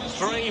is,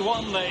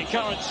 3-1 the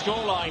current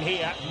scoreline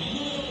here.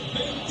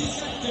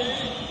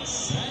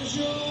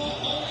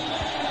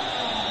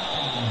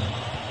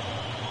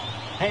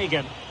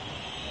 Hagen.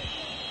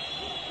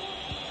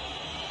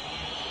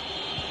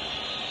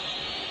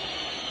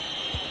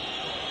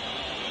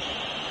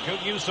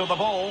 Good use of the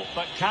ball,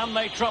 but can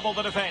they trouble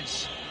the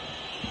defence?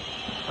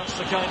 That's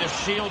the kind of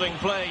shielding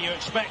play you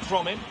expect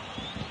from him.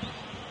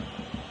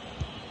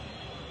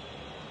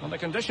 And the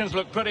conditions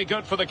look pretty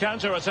good for the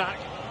counter-attack.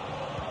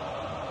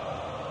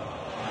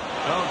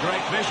 Oh,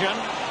 great vision.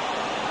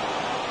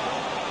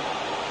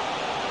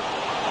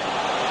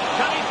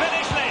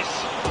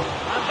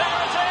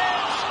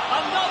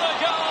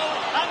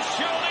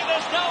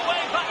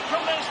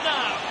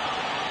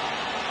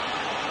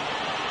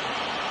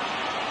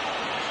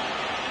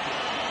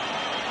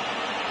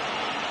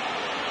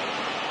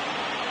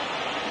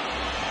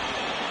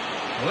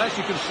 Well, as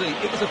you can see,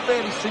 it was a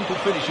fairly simple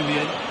finish in the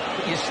end,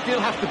 but you still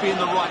have to be in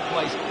the right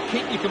place,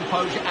 keep your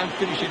composure and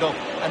finish it off,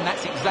 and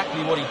that's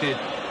exactly what he did.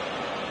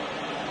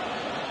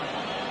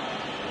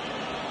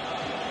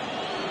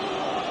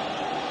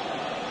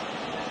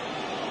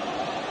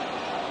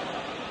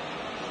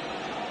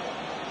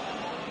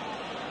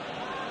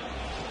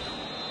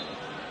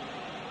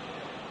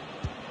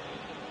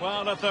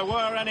 Well, if there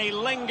were any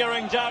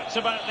lingering doubts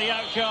about the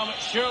outcome,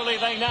 surely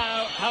they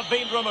now have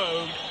been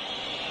removed.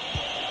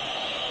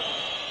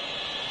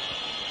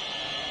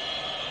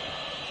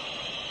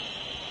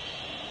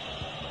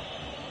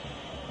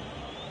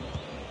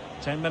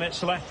 Ten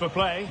minutes left for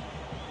play.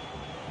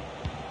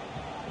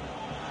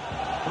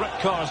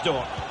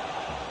 Karsdorp.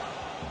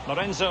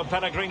 Lorenzo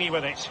Pellegrini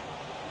with it.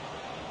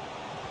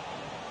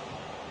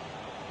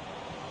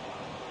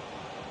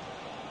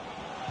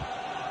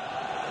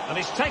 And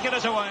he's taken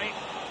it away.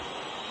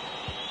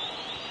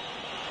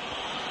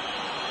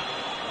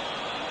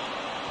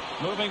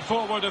 Moving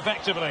forward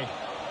effectively.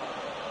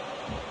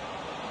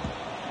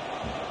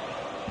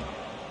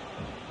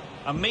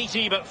 A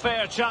meaty but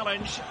fair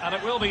challenge, and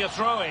it will be a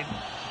throw-in.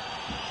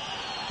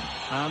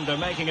 And they're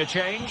making a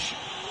change.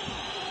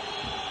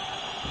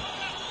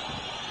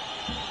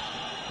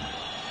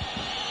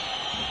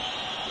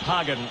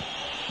 Hagen.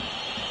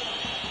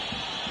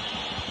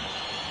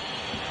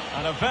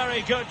 And a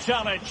very good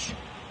challenge.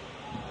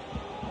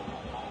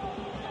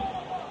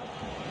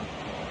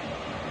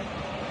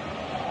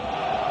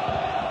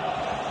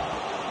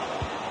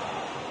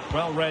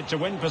 Well read to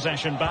win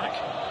possession back.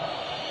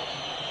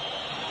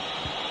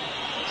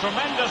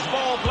 Tremendous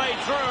ball played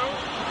through,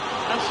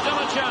 and still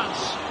a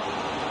chance.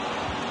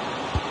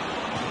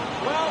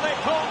 Well, they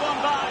pulled one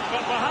back,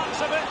 but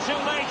perhaps a bit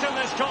too late in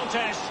this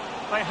contest.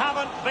 They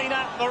haven't been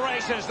at the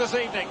races this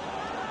evening.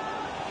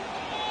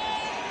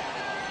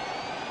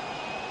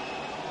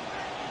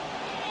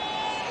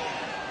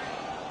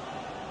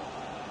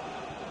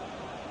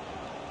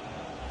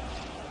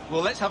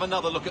 Well, let's have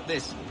another look at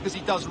this, because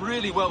he does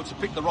really well to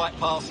pick the right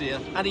pass here,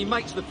 and he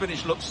makes the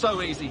finish look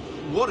so easy.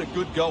 What a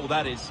good goal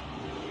that is.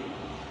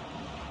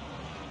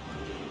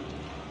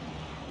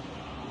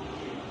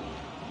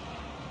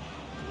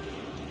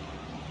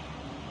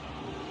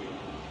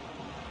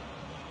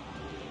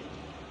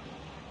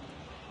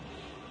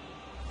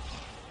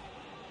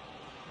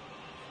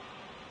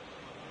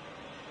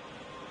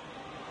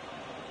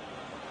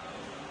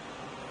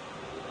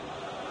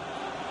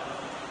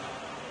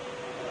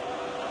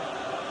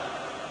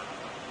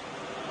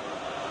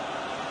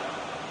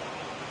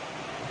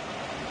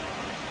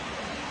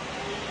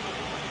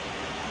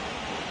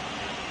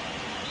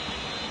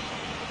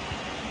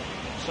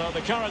 So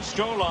the current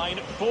scoreline,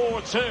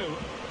 4-2.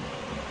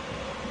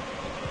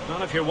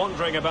 Well, if you're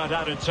wondering about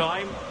added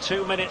time,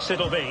 2 minutes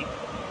it'll be.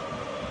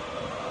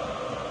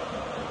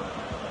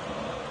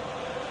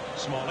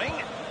 Smalling.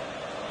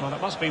 Well,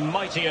 it must be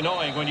mighty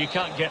annoying when you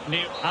can't get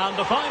near. And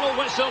the final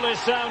whistle is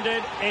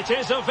sounded. It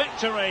is a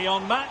victory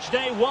on match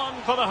day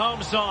 1 for the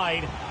home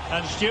side.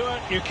 And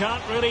Stuart, you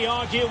can't really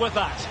argue with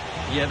that.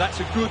 Yeah, that's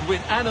a good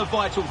win and a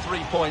vital 3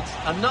 points.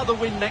 Another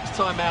win next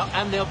time out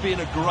and they'll be in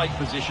a great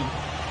position.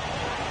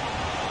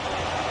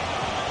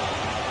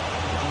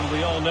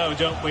 We all know,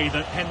 don't we,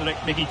 that Henrik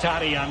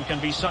Mkhitaryan can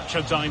be such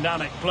a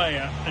dynamic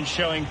player and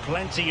showing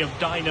plenty of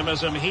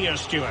dynamism here,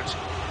 Stuart.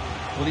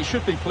 Well, he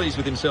should be pleased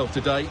with himself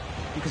today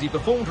because he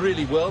performed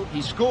really well,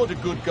 he scored a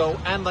good goal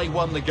and they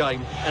won the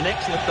game. An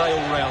excellent day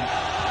all round.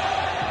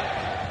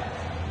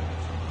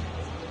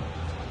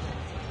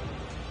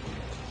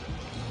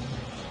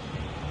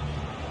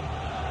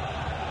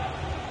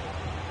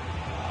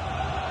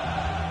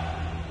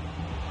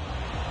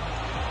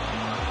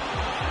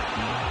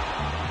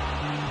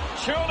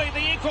 Surely the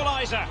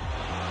equaliser.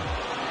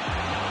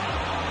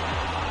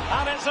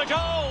 And it's a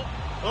goal.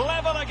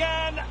 Level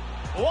again.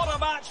 What a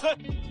match that...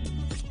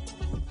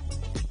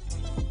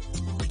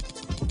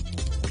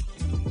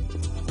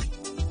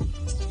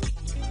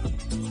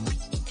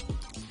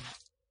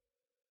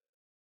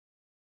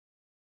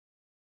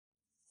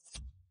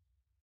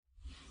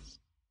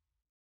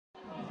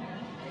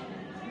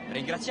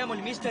 Ringraziamo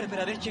il mister per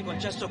averci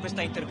concesso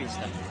questa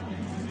intervista.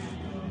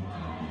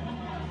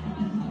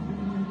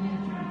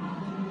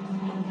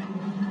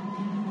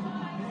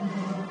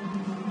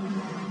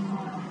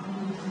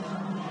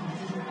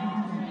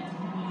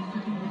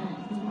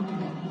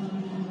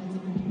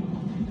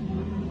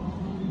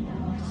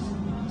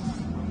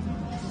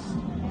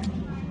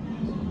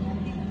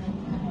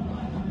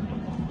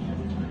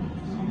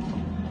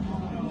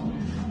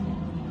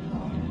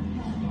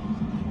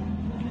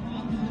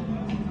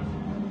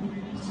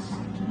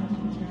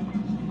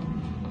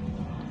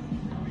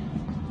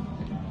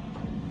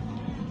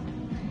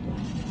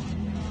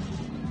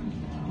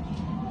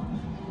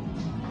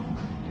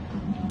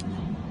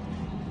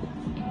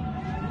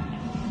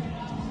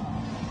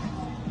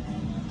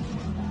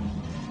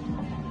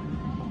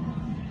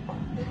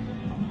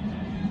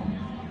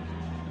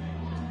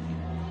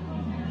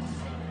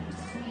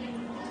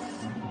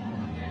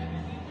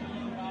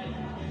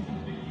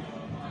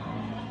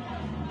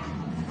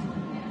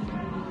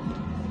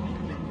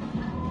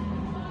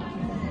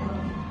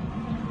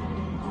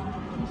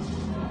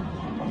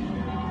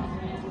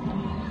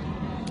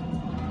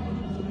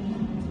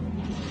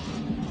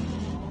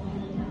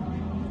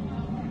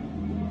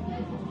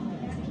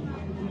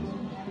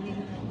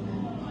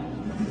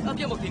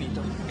 Abbiamo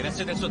finito.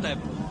 Grazie del suo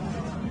tempo.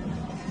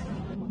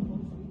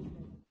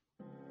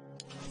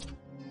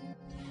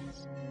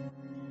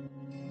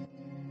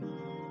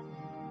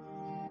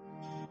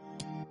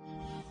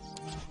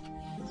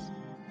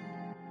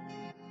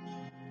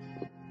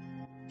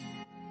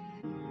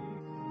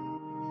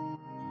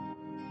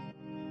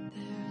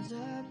 There's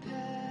a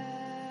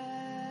pain,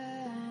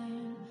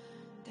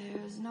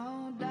 there's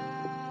no doubt.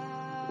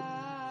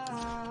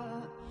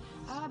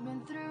 I've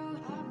been through,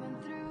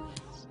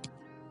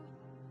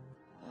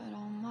 but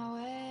on my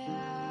way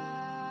out,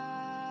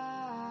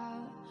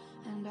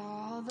 and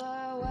all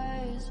the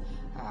ways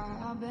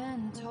I've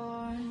been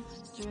torn,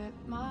 strip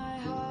my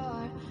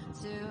heart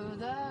to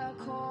the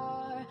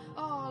core,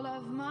 all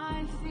of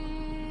my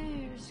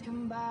fears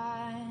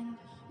combined,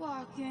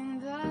 walking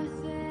the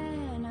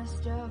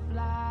thinnest of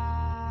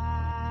lines.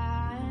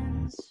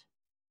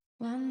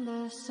 When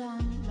the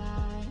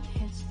sunlight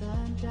hits the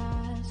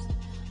dust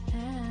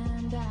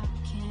and I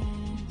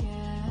can't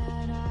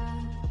get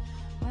up,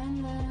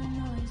 when the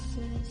noise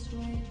is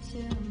way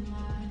too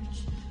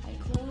much, I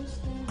close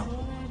the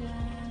void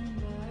and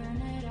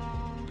burn it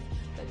off.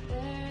 But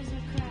there's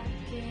a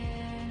crack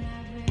in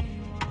every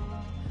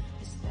wall.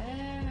 Is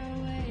there a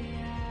way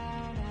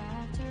out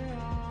after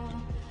all?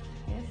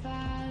 If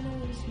I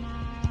lose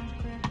my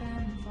grip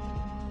and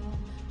fall,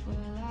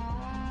 will I?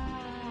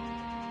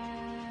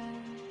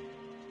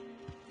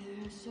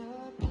 There's a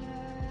place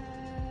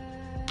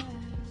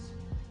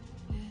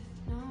with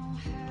no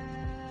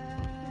head,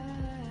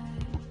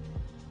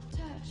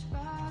 touched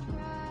by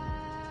grace,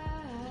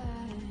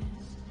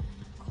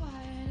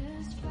 quiet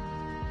as fate.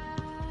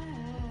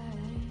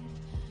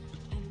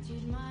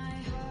 Emptied my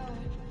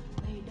heart,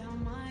 laid down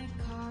my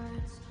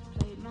cards,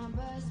 played my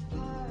best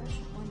part,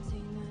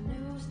 wanting a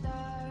new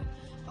start.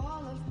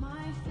 All of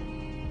my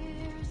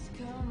fears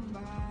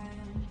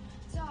combined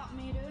taught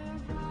me to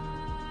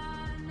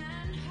run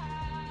and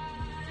hide.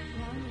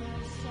 When the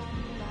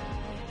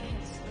sunlight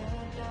hits the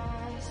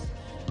dust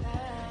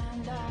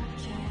and I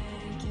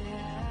can't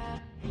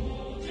get.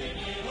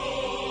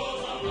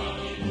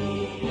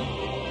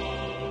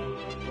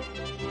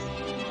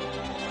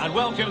 And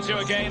welcome to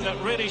a game that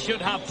really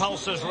should have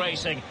pulses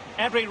racing.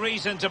 Every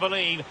reason to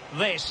believe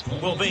this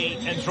will be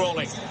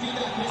enthralling.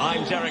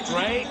 I'm Derek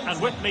Ray, and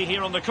with me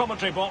here on the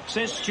commentary box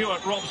is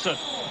Stuart Robson.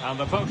 And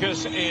the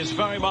focus is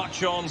very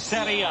much on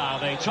Serie A,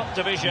 the top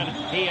division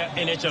here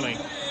in Italy.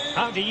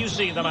 How do you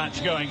see the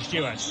match going,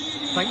 Stuart?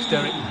 Thanks,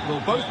 Derek.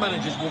 Well, both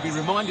managers will be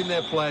reminding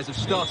their players of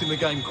starting the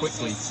game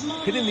quickly,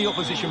 hitting the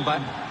opposition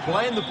back,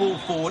 playing the ball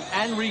forward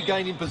and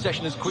regaining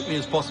possession as quickly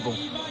as possible.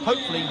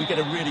 Hopefully we get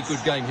a really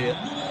good game here.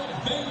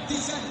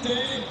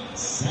 27,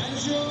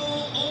 Sérgio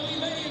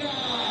Oliveira.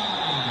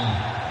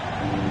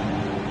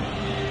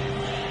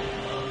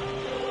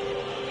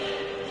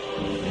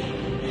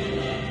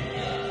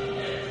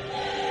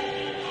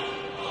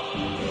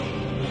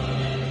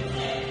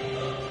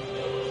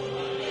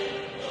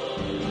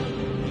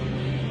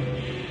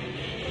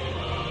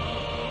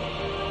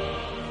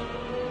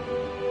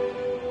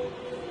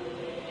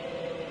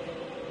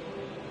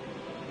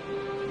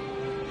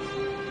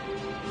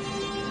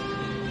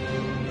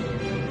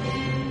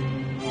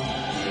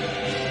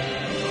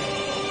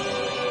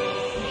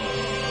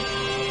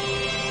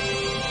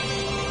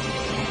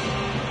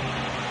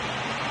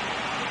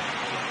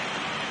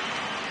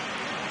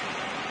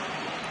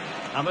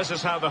 And this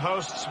is how the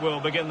hosts will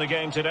begin the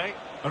game today.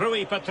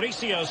 Rui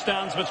Patrício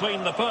stands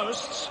between the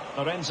posts.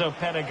 Lorenzo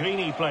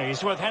Pellegrini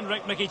plays with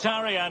Henrik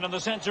Mkhitaryan in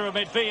the centre of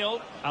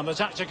midfield. And the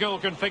tactical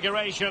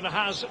configuration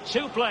has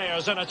two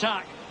players in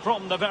attack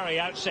from the very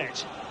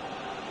outset.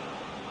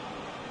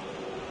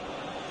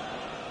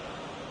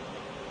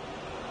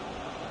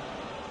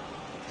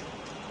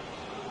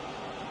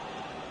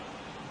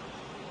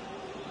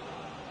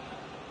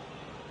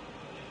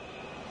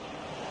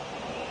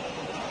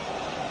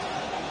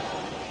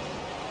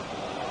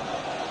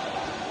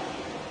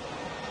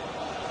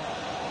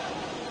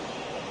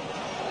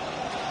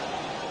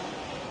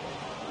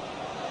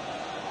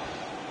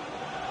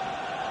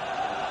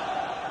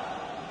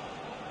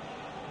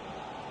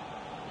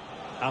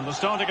 And the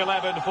starting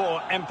 11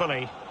 for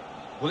Empoli.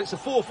 Well, it's a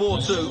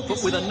 4-4-2,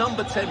 but with a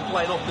number 10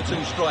 playing off the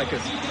two strikers.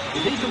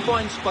 If he can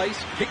find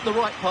space, pick the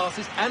right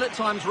passes, and at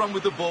times run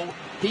with the ball,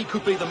 he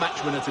could be the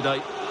match winner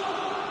today.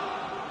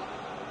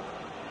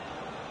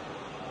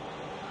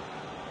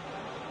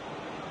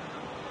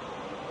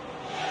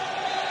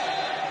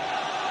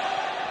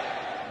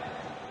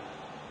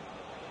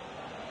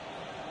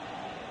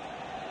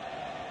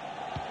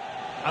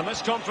 And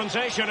this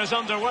confrontation is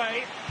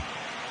underway.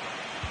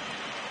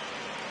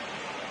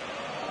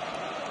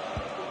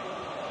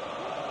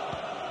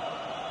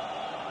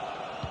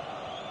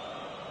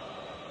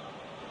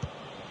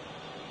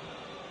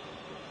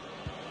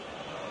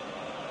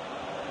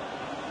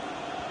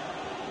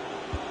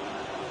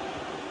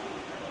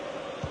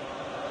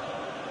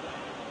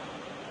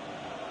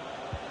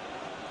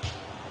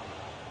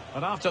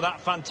 But after that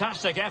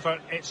fantastic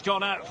effort, it's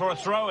gone out for a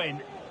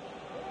throw-in.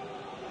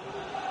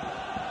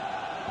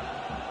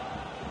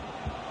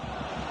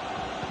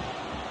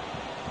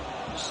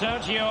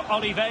 Sergio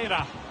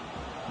Oliveira.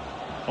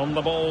 On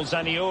the ball,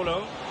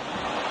 Zaniolo.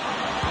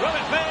 Will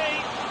it be?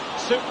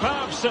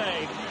 Superb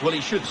save. Well, he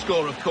should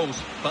score, of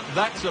course, but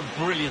that's a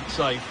brilliant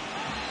save.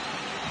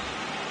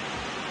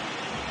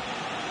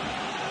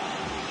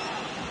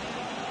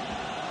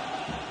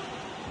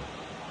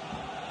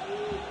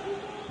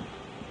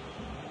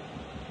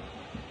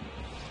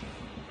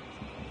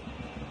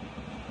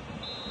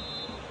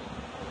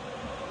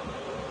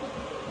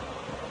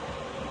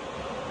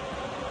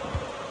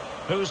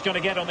 Who's going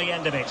to get on the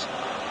end of it?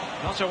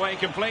 Not away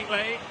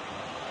completely.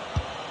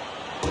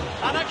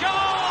 And a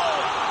goal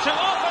to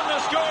open the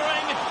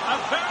scoring. A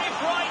very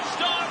bright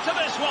start to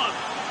this one.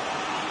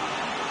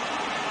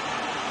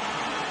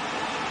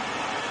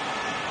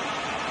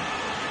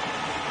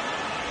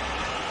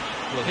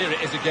 Well, here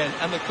it is again,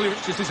 and the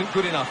clearance just isn't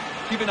good enough.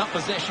 Giving up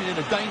possession in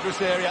a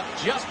dangerous area,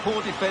 just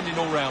poor defending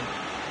all round.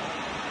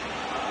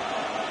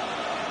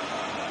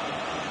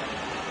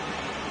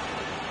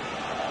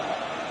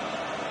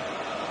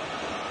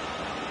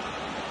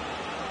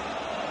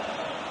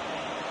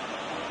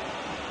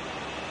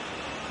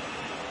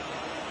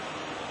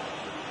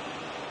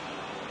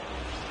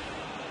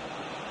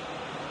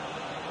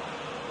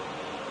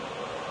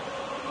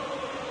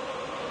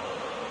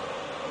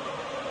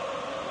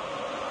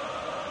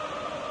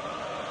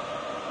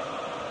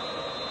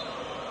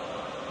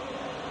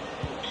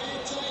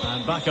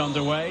 And back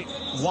underway,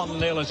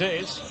 1-0 it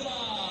is.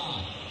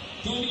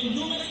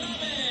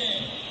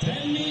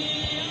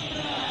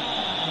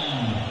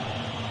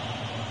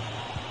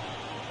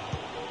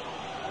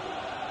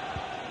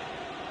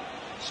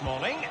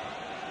 Smalling.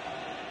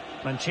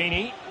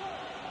 Mancini.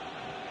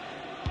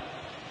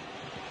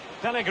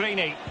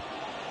 Pellegrini.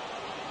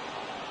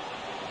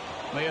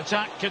 The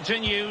attack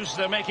continues,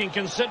 they're making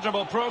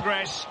considerable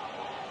progress.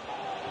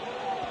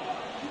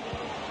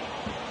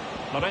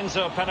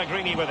 Lorenzo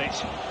Pellegrini with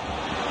it.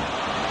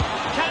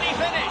 Can he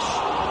finish?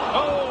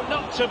 Oh,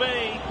 not to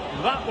be.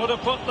 That would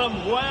have put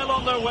them well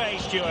on their way,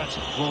 Stuart.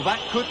 Well, that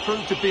could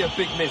prove to be a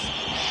big miss.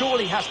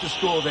 Surely has to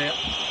score there.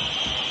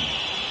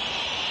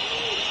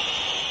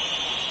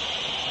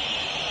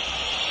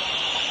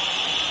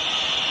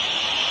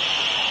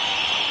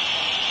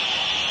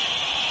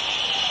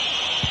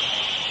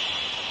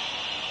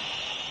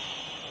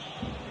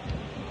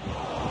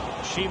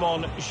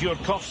 Szymon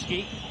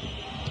Żurkowski.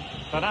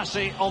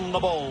 Perassi on the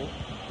ball.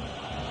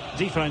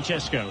 Di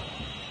Francesco.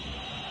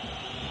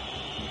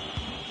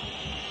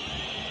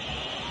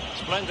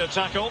 Splendid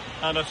tackle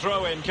and a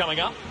throw-in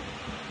coming up.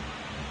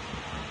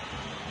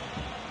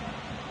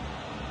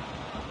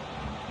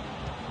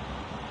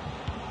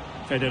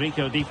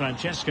 Federico Di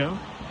Francesco.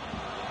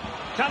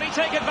 Can he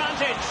take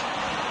advantage?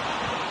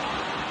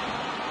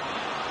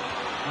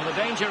 And the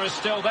danger is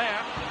still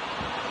there.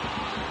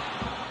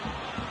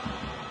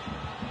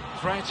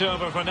 Threat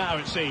over for now,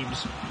 it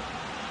seems.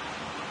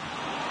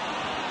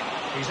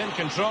 He's in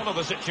control of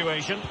the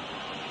situation.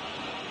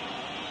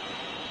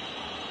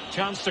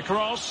 Chance to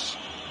cross.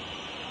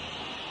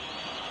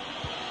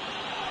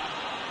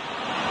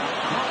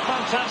 Not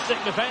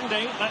fantastic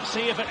defending. Let's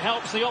see if it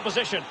helps the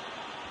opposition.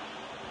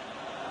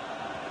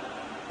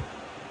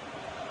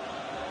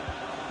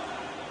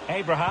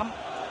 Abraham.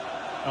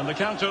 And the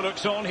counter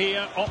looks on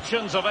here.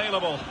 Options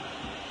available.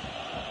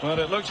 Well,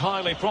 it looked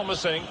highly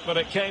promising, but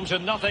it came to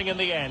nothing in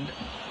the end.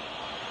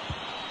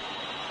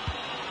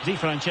 Di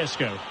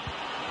Francesco.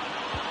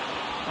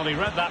 Well, he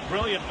read that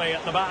brilliantly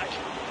at the back.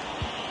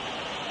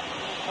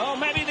 Oh,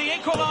 maybe the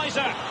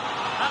equaliser.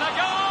 And a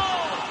goal!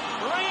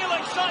 Real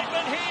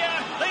excitement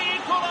here. The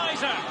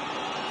equaliser.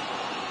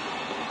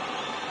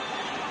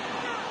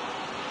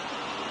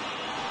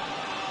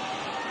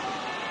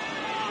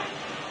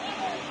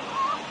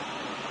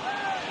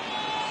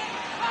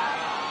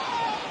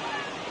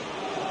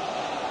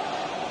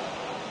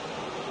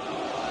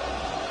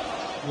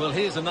 Well,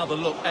 here's another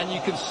look, and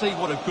you can see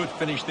what a good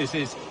finish this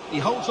is. He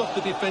holds off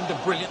the defender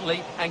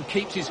brilliantly and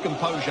keeps his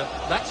composure.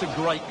 That's a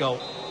great goal.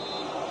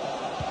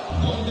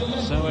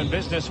 So in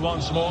business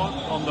once more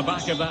on the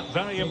back of that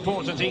very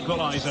important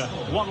equaliser.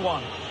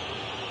 1-1.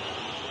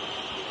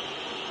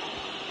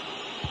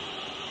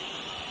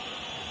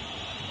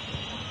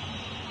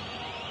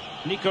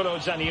 Nicolo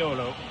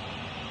Zaniolo.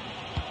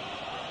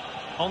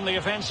 On the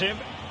offensive.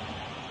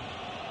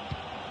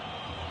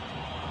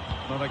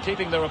 Well, they're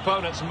keeping their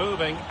opponents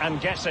moving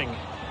and guessing.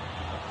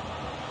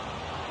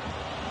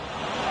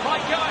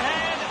 Might go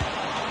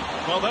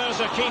ahead. Well, there's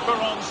a keeper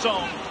on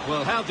song.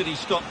 Well, how did he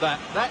stop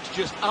that? That's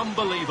just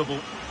unbelievable.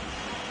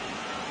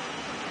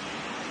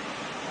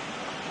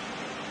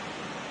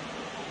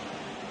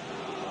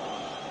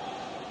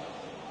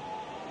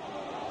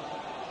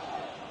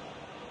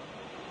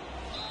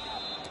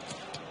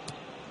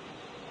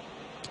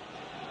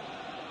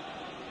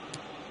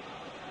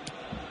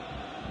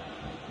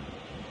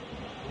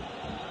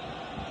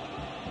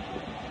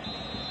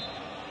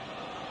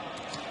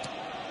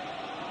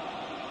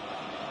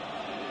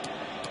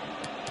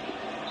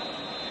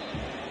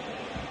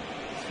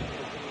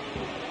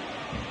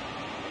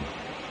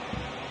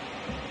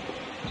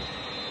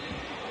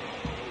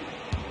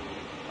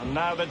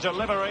 Now the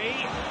delivery.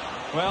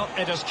 Well,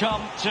 it has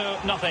come to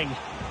nothing.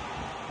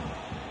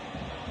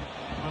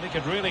 Well, he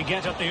could really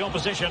get at the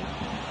opposition.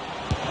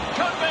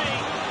 Could be.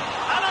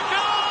 And a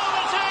goal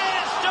it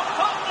is to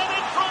put them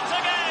in front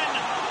again.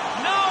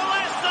 No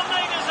less than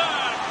they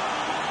deserve.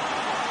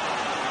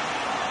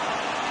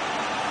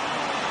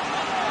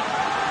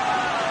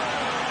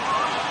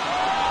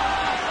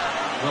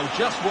 Well,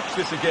 just watch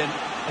this again.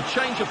 A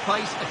change of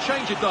pace, a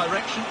change of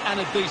direction and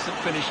a decent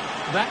finish.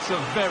 That's a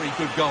very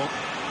good goal.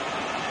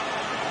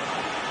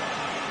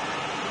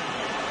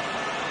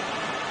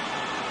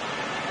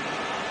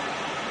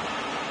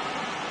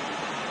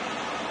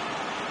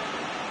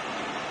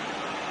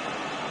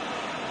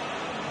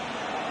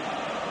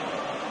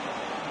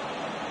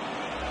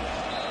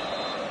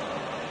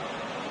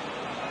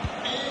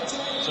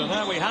 So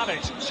there we have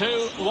it,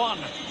 2-1.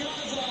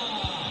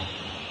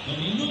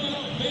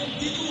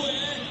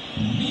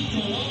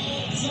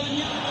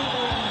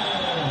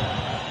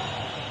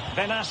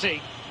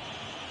 Benassi,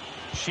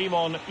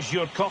 Szymon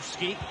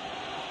Żurkowski,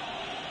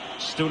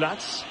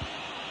 Stulac,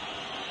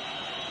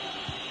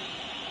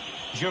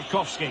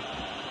 Żurkowski.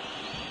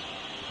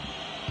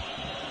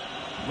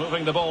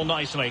 Moving the ball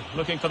nicely,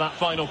 looking for that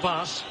final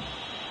pass.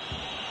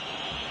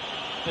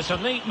 It's a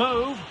neat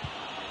move,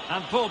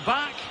 and pulled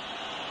back.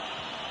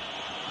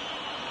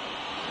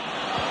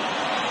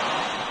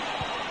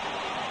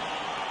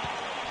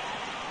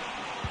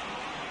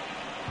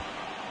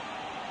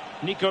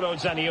 Nicolo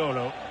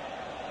Zaniolo.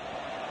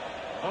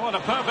 Oh, and a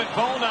perfect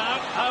ball now.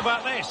 How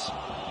about this?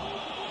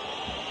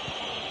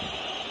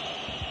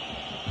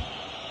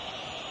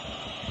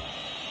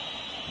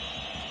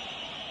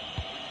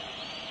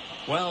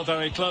 Well,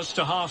 very close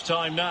to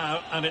half-time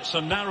now, and it's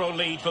a narrow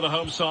lead for the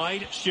home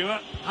side.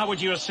 Stuart, how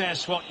would you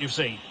assess what you've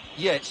seen?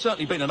 Yeah, it's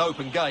certainly been an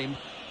open game,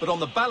 but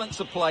on the balance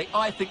of play,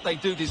 I think they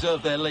do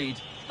deserve their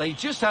lead. They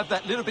just have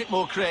that little bit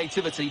more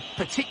creativity,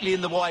 particularly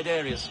in the wide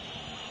areas.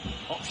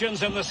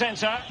 Options in the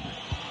centre.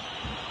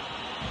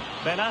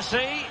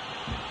 Benassi.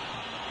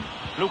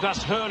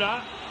 Lucas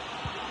Höhler.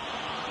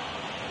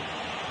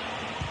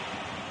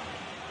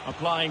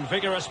 Applying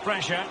vigorous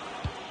pressure.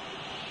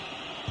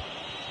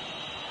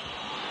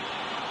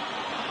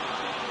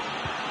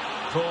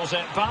 Pulls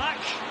it back.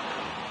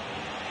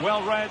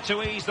 Well read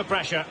to ease the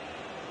pressure.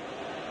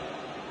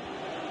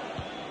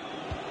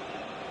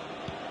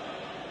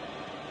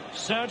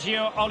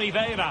 Sergio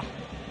Oliveira.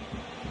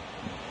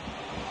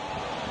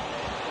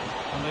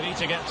 And they need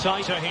to get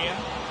tighter here.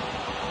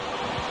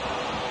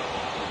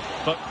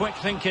 But quick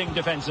thinking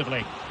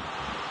defensively.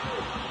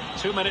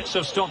 2 minutes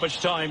of stoppage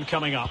time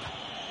coming up.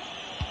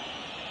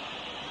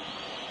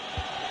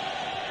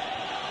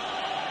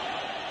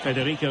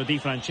 Federico Di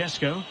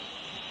Francesco.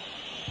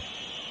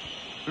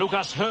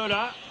 Lucas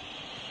Höhler.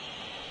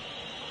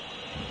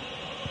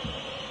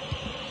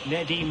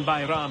 Nedim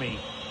Bayrami.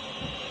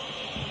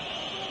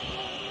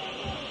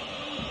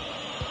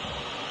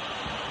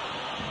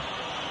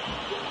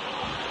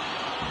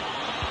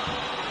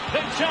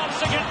 Big chance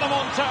to get them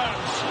on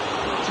terms.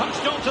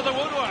 Touched onto the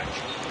woodwork.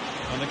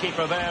 And the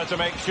keeper there to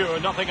make sure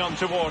nothing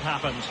untoward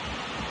happened.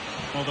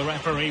 Well, the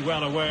referee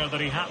well aware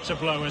that he had to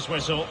blow his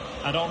whistle.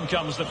 And on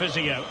comes the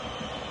physio.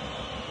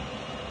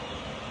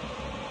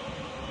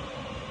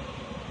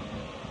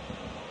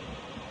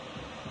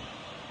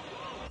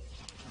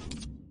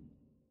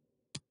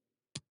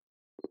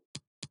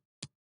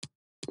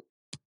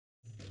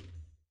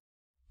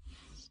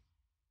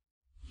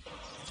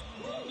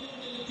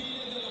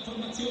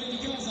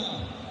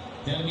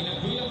 Termina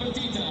qui la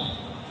partita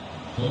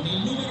con il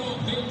numero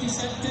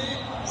 27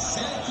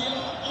 Sergio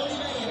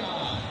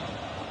Oliveira.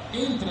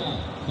 Entra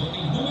con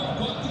il numero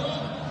 4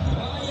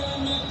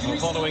 Bryan. Well,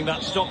 following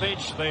that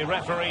stoppage, the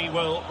referee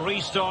will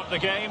restart the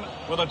game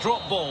with a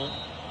drop ball.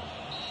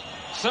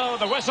 So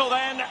the whistle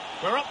then,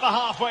 we're up the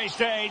halfway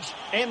stage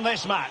in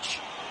this match.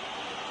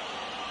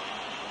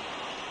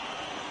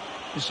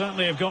 You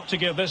certainly have got to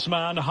give this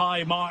man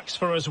high marks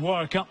for his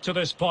work up to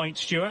this point,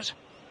 Stuart.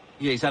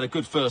 Yeah, he's had a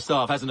good first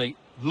half, hasn't he?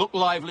 Looked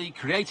lively,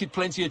 created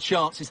plenty of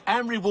chances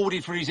and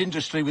rewarded for his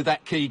industry with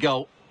that key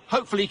goal.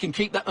 Hopefully he can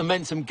keep that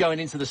momentum going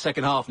into the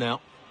second half now.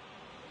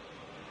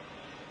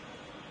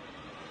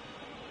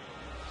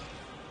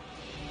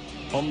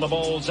 On the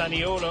ball,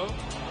 Zaniolo.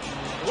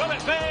 Will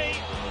it be?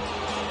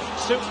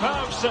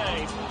 Superb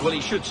save. Well,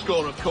 he should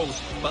score, of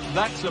course, but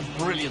that's a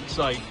brilliant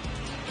save.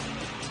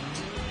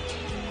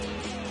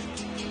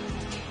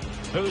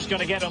 Who's going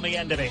to get on the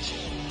end of it?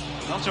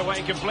 Not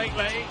away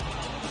completely.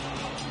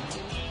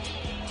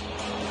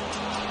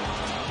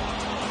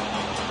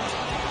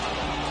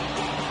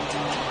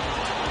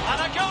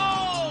 And a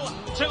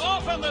goal to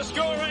open the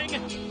scoring.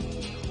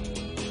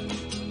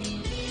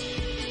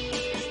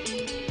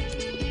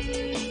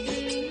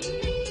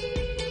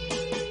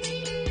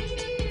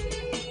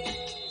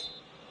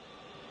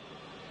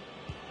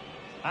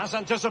 As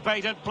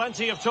anticipated,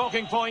 plenty of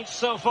talking points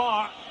so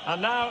far.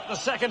 And now the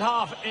second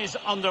half is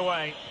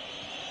underway.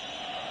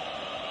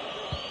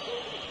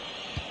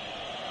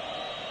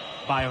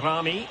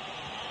 Bayrami.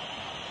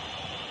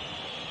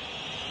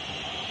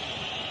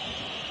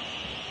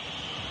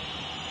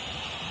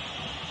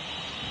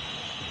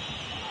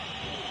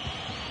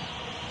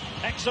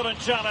 Excellent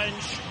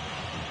challenge.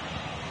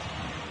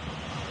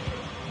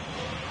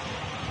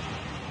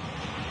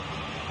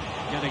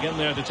 Getting in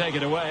there to take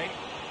it away.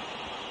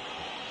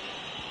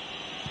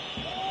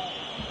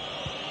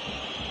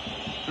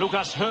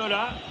 Lucas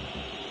Höra.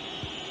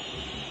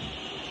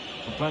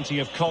 Plenty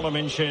of column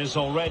inches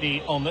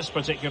already on this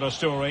particular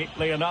story.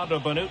 Leonardo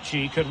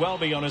Bonucci could well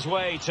be on his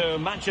way to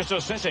Manchester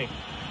City.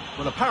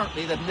 Well,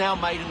 apparently they've now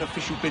made an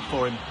official bid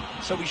for him,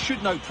 so we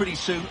should know pretty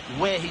soon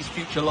where his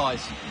future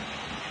lies.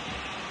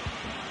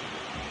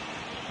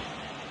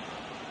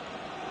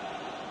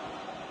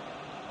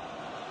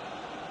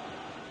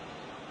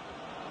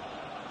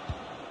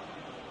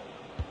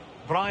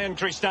 Bryan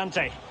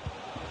Cristante.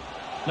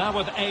 Now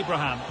with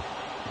Abraham.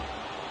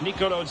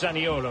 Nicolo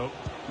Zaniolo.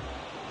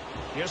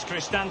 Here's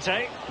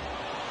Cristante.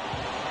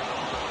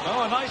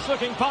 Oh, a nice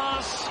looking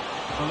pass.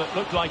 Well, it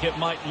looked like it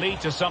might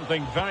lead to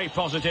something very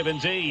positive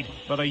indeed,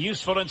 but a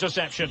useful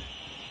interception.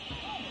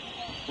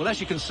 Well, as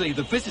you can see,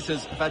 the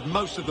visitors have had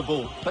most of the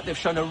ball, but they've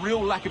shown a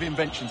real lack of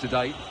invention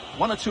today.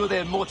 One or two of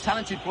their more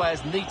talented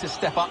players need to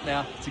step up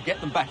now to get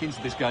them back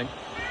into this game.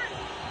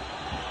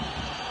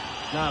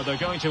 Now they're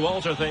going to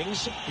alter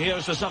things.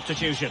 Here's the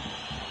substitution.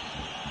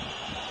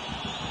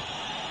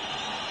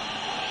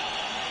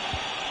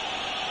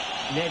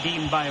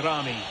 Nedim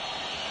Bayrami.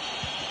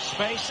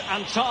 Space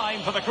and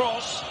time for the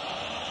cross.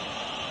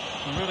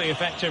 Really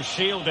effective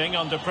shielding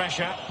under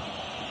pressure.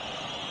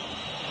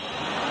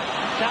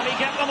 Can he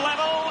get them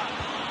level?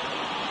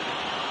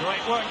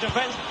 Great work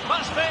defence.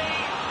 Must be.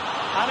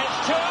 And it's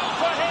 2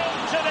 for him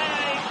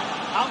today.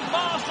 A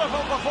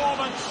masterful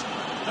performance.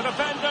 The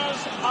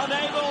defenders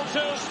unable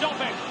to stop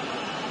it.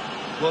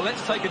 Well,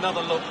 let's take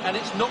another look, and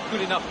it's not good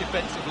enough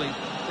defensively.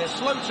 They're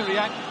slow to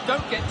react,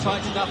 don't get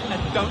tight enough,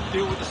 and don't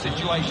deal with the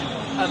situation.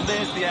 And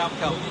there's the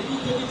outcome.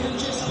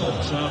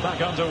 So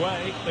back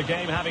underway, the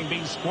game having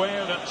been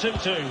squared at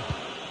 2-2.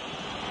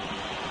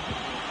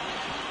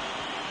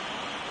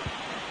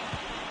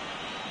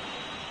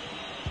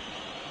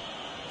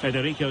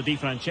 Federico Di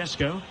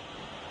Francesco.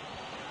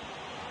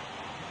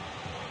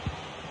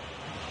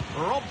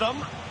 Robbed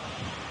them.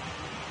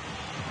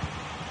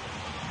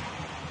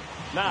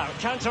 Now,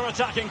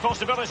 counter-attacking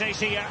possibilities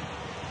here.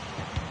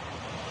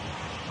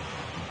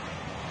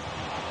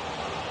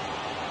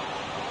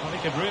 Well, he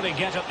could really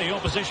get at the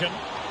opposition.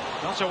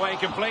 Not away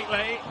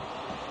completely.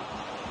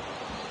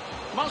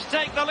 Must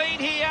take the lead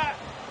here.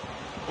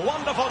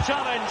 Wonderful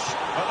challenge,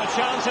 but the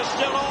chance is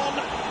still on.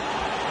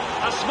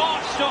 A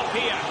smart stop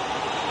here.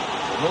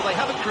 Well, they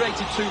haven't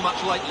created too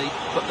much lately,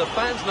 but the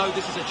fans know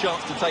this is a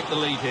chance to take the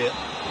lead here.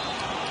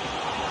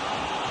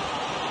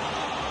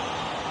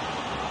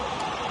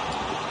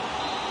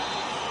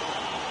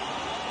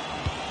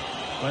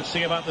 Let's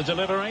see about the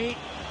delivery.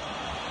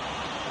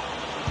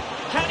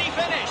 Can he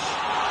finish?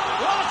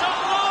 What a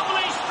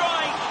lovely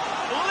strike!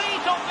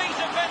 Lethal piece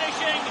of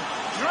finishing.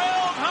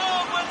 Drilled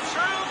home with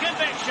true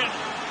conviction.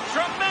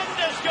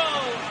 Tremendous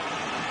goal.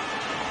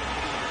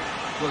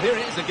 Well, here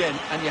it is again,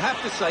 and you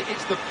have to say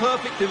it's the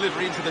perfect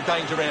delivery into the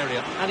danger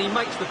area, and he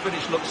makes the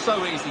finish look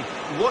so easy.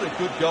 What a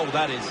good goal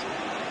that is.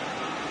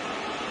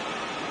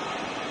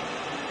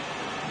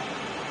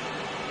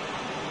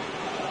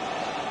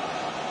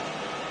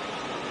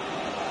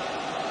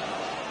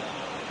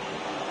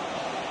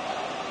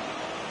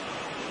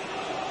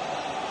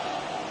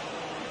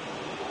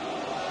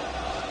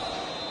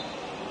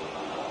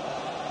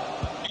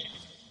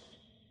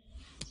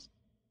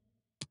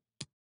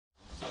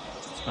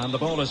 And the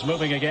ball is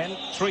moving again.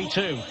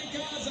 3-2.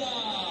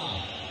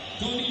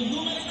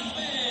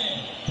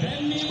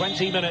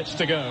 20 minutes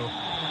to go.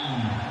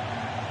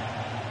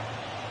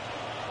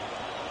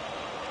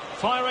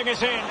 Firing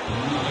it in.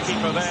 The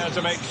keeper there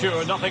to make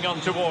sure nothing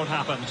untoward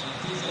happened.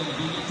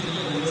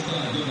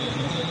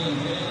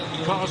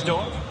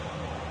 Karsdorp.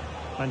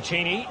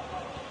 Mancini.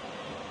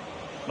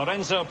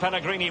 Lorenzo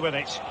Pellegrini with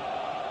it.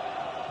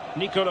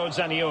 Nicolo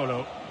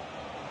Zaniolo.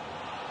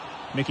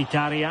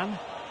 Mkhitaryan.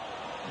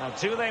 Now,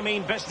 do they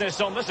mean business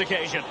on this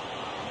occasion?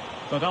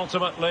 But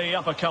ultimately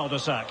up a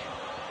cul-de-sac.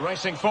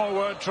 Racing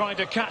forward, trying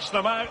to catch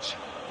them out.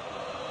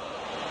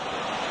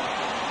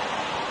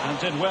 And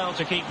did well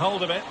to keep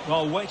hold of it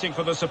while waiting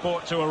for the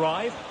support to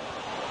arrive.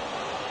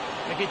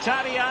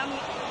 Mkhitaryan.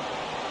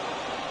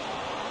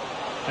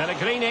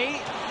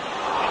 Pellegrini.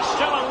 It's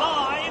still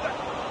alive.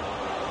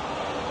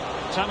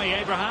 Tammy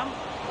Abraham.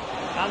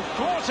 And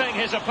thwarting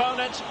his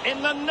opponent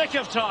in the nick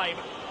of time.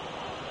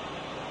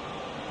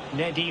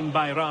 Nedim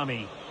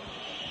Bayrami.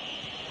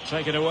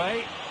 Take it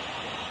away.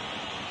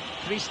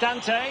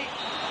 Cristante.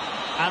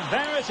 And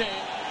there it is.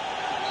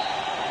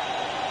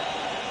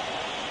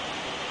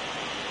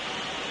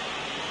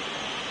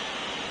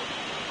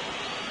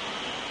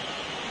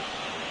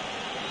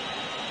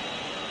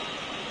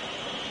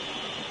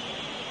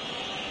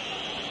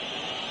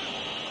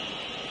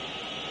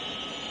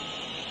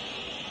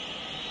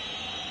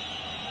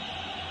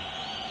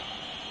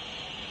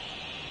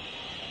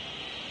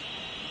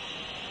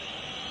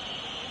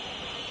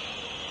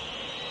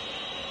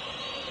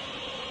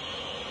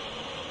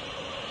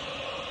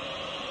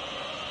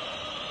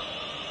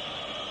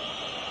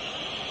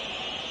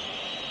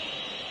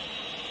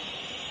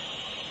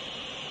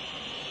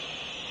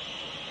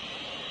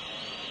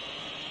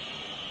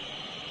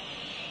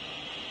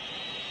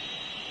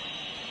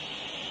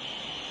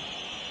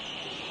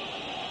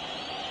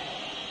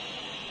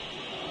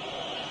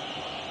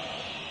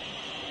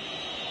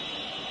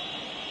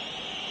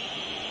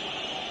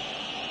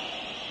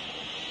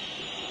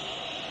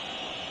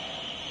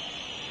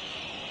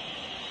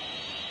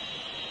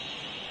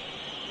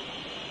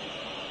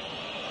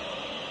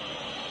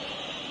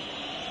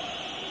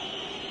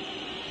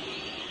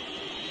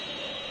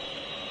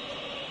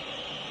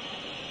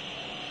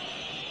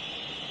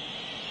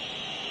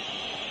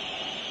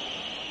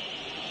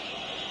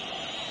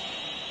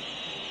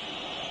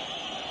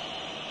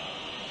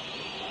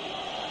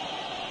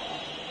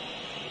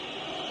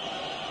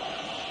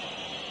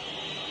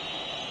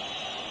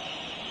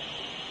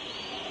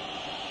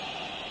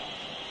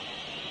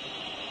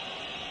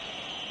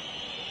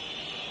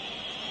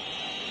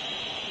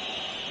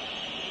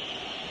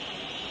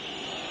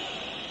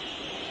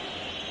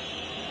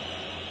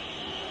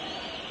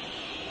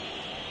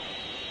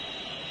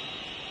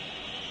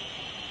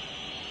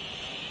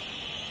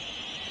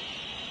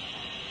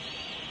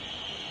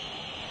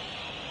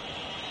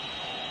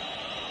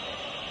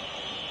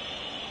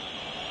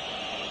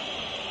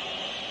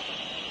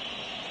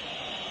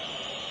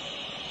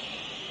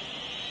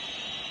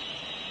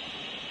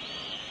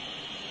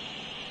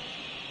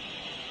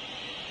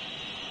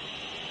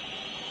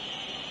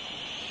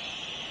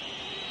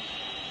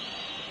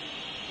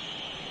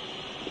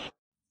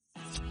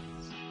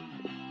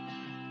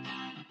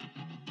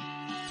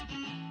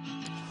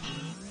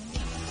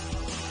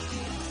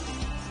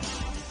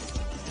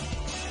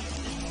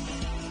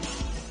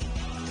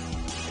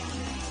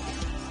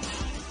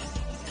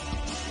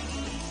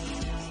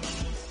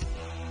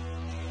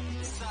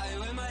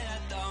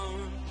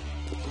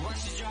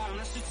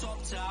 to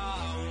top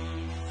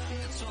town.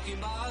 Talking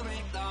about a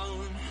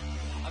breakdown.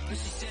 I bet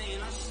she's saying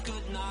I'm just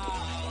good now.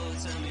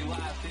 Tell me why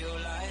I feel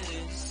like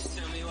this.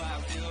 Tell me why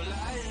I feel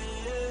like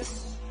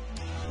this.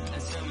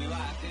 And tell me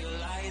why I feel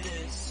like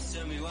this.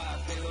 Tell me why I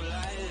feel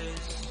like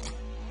this.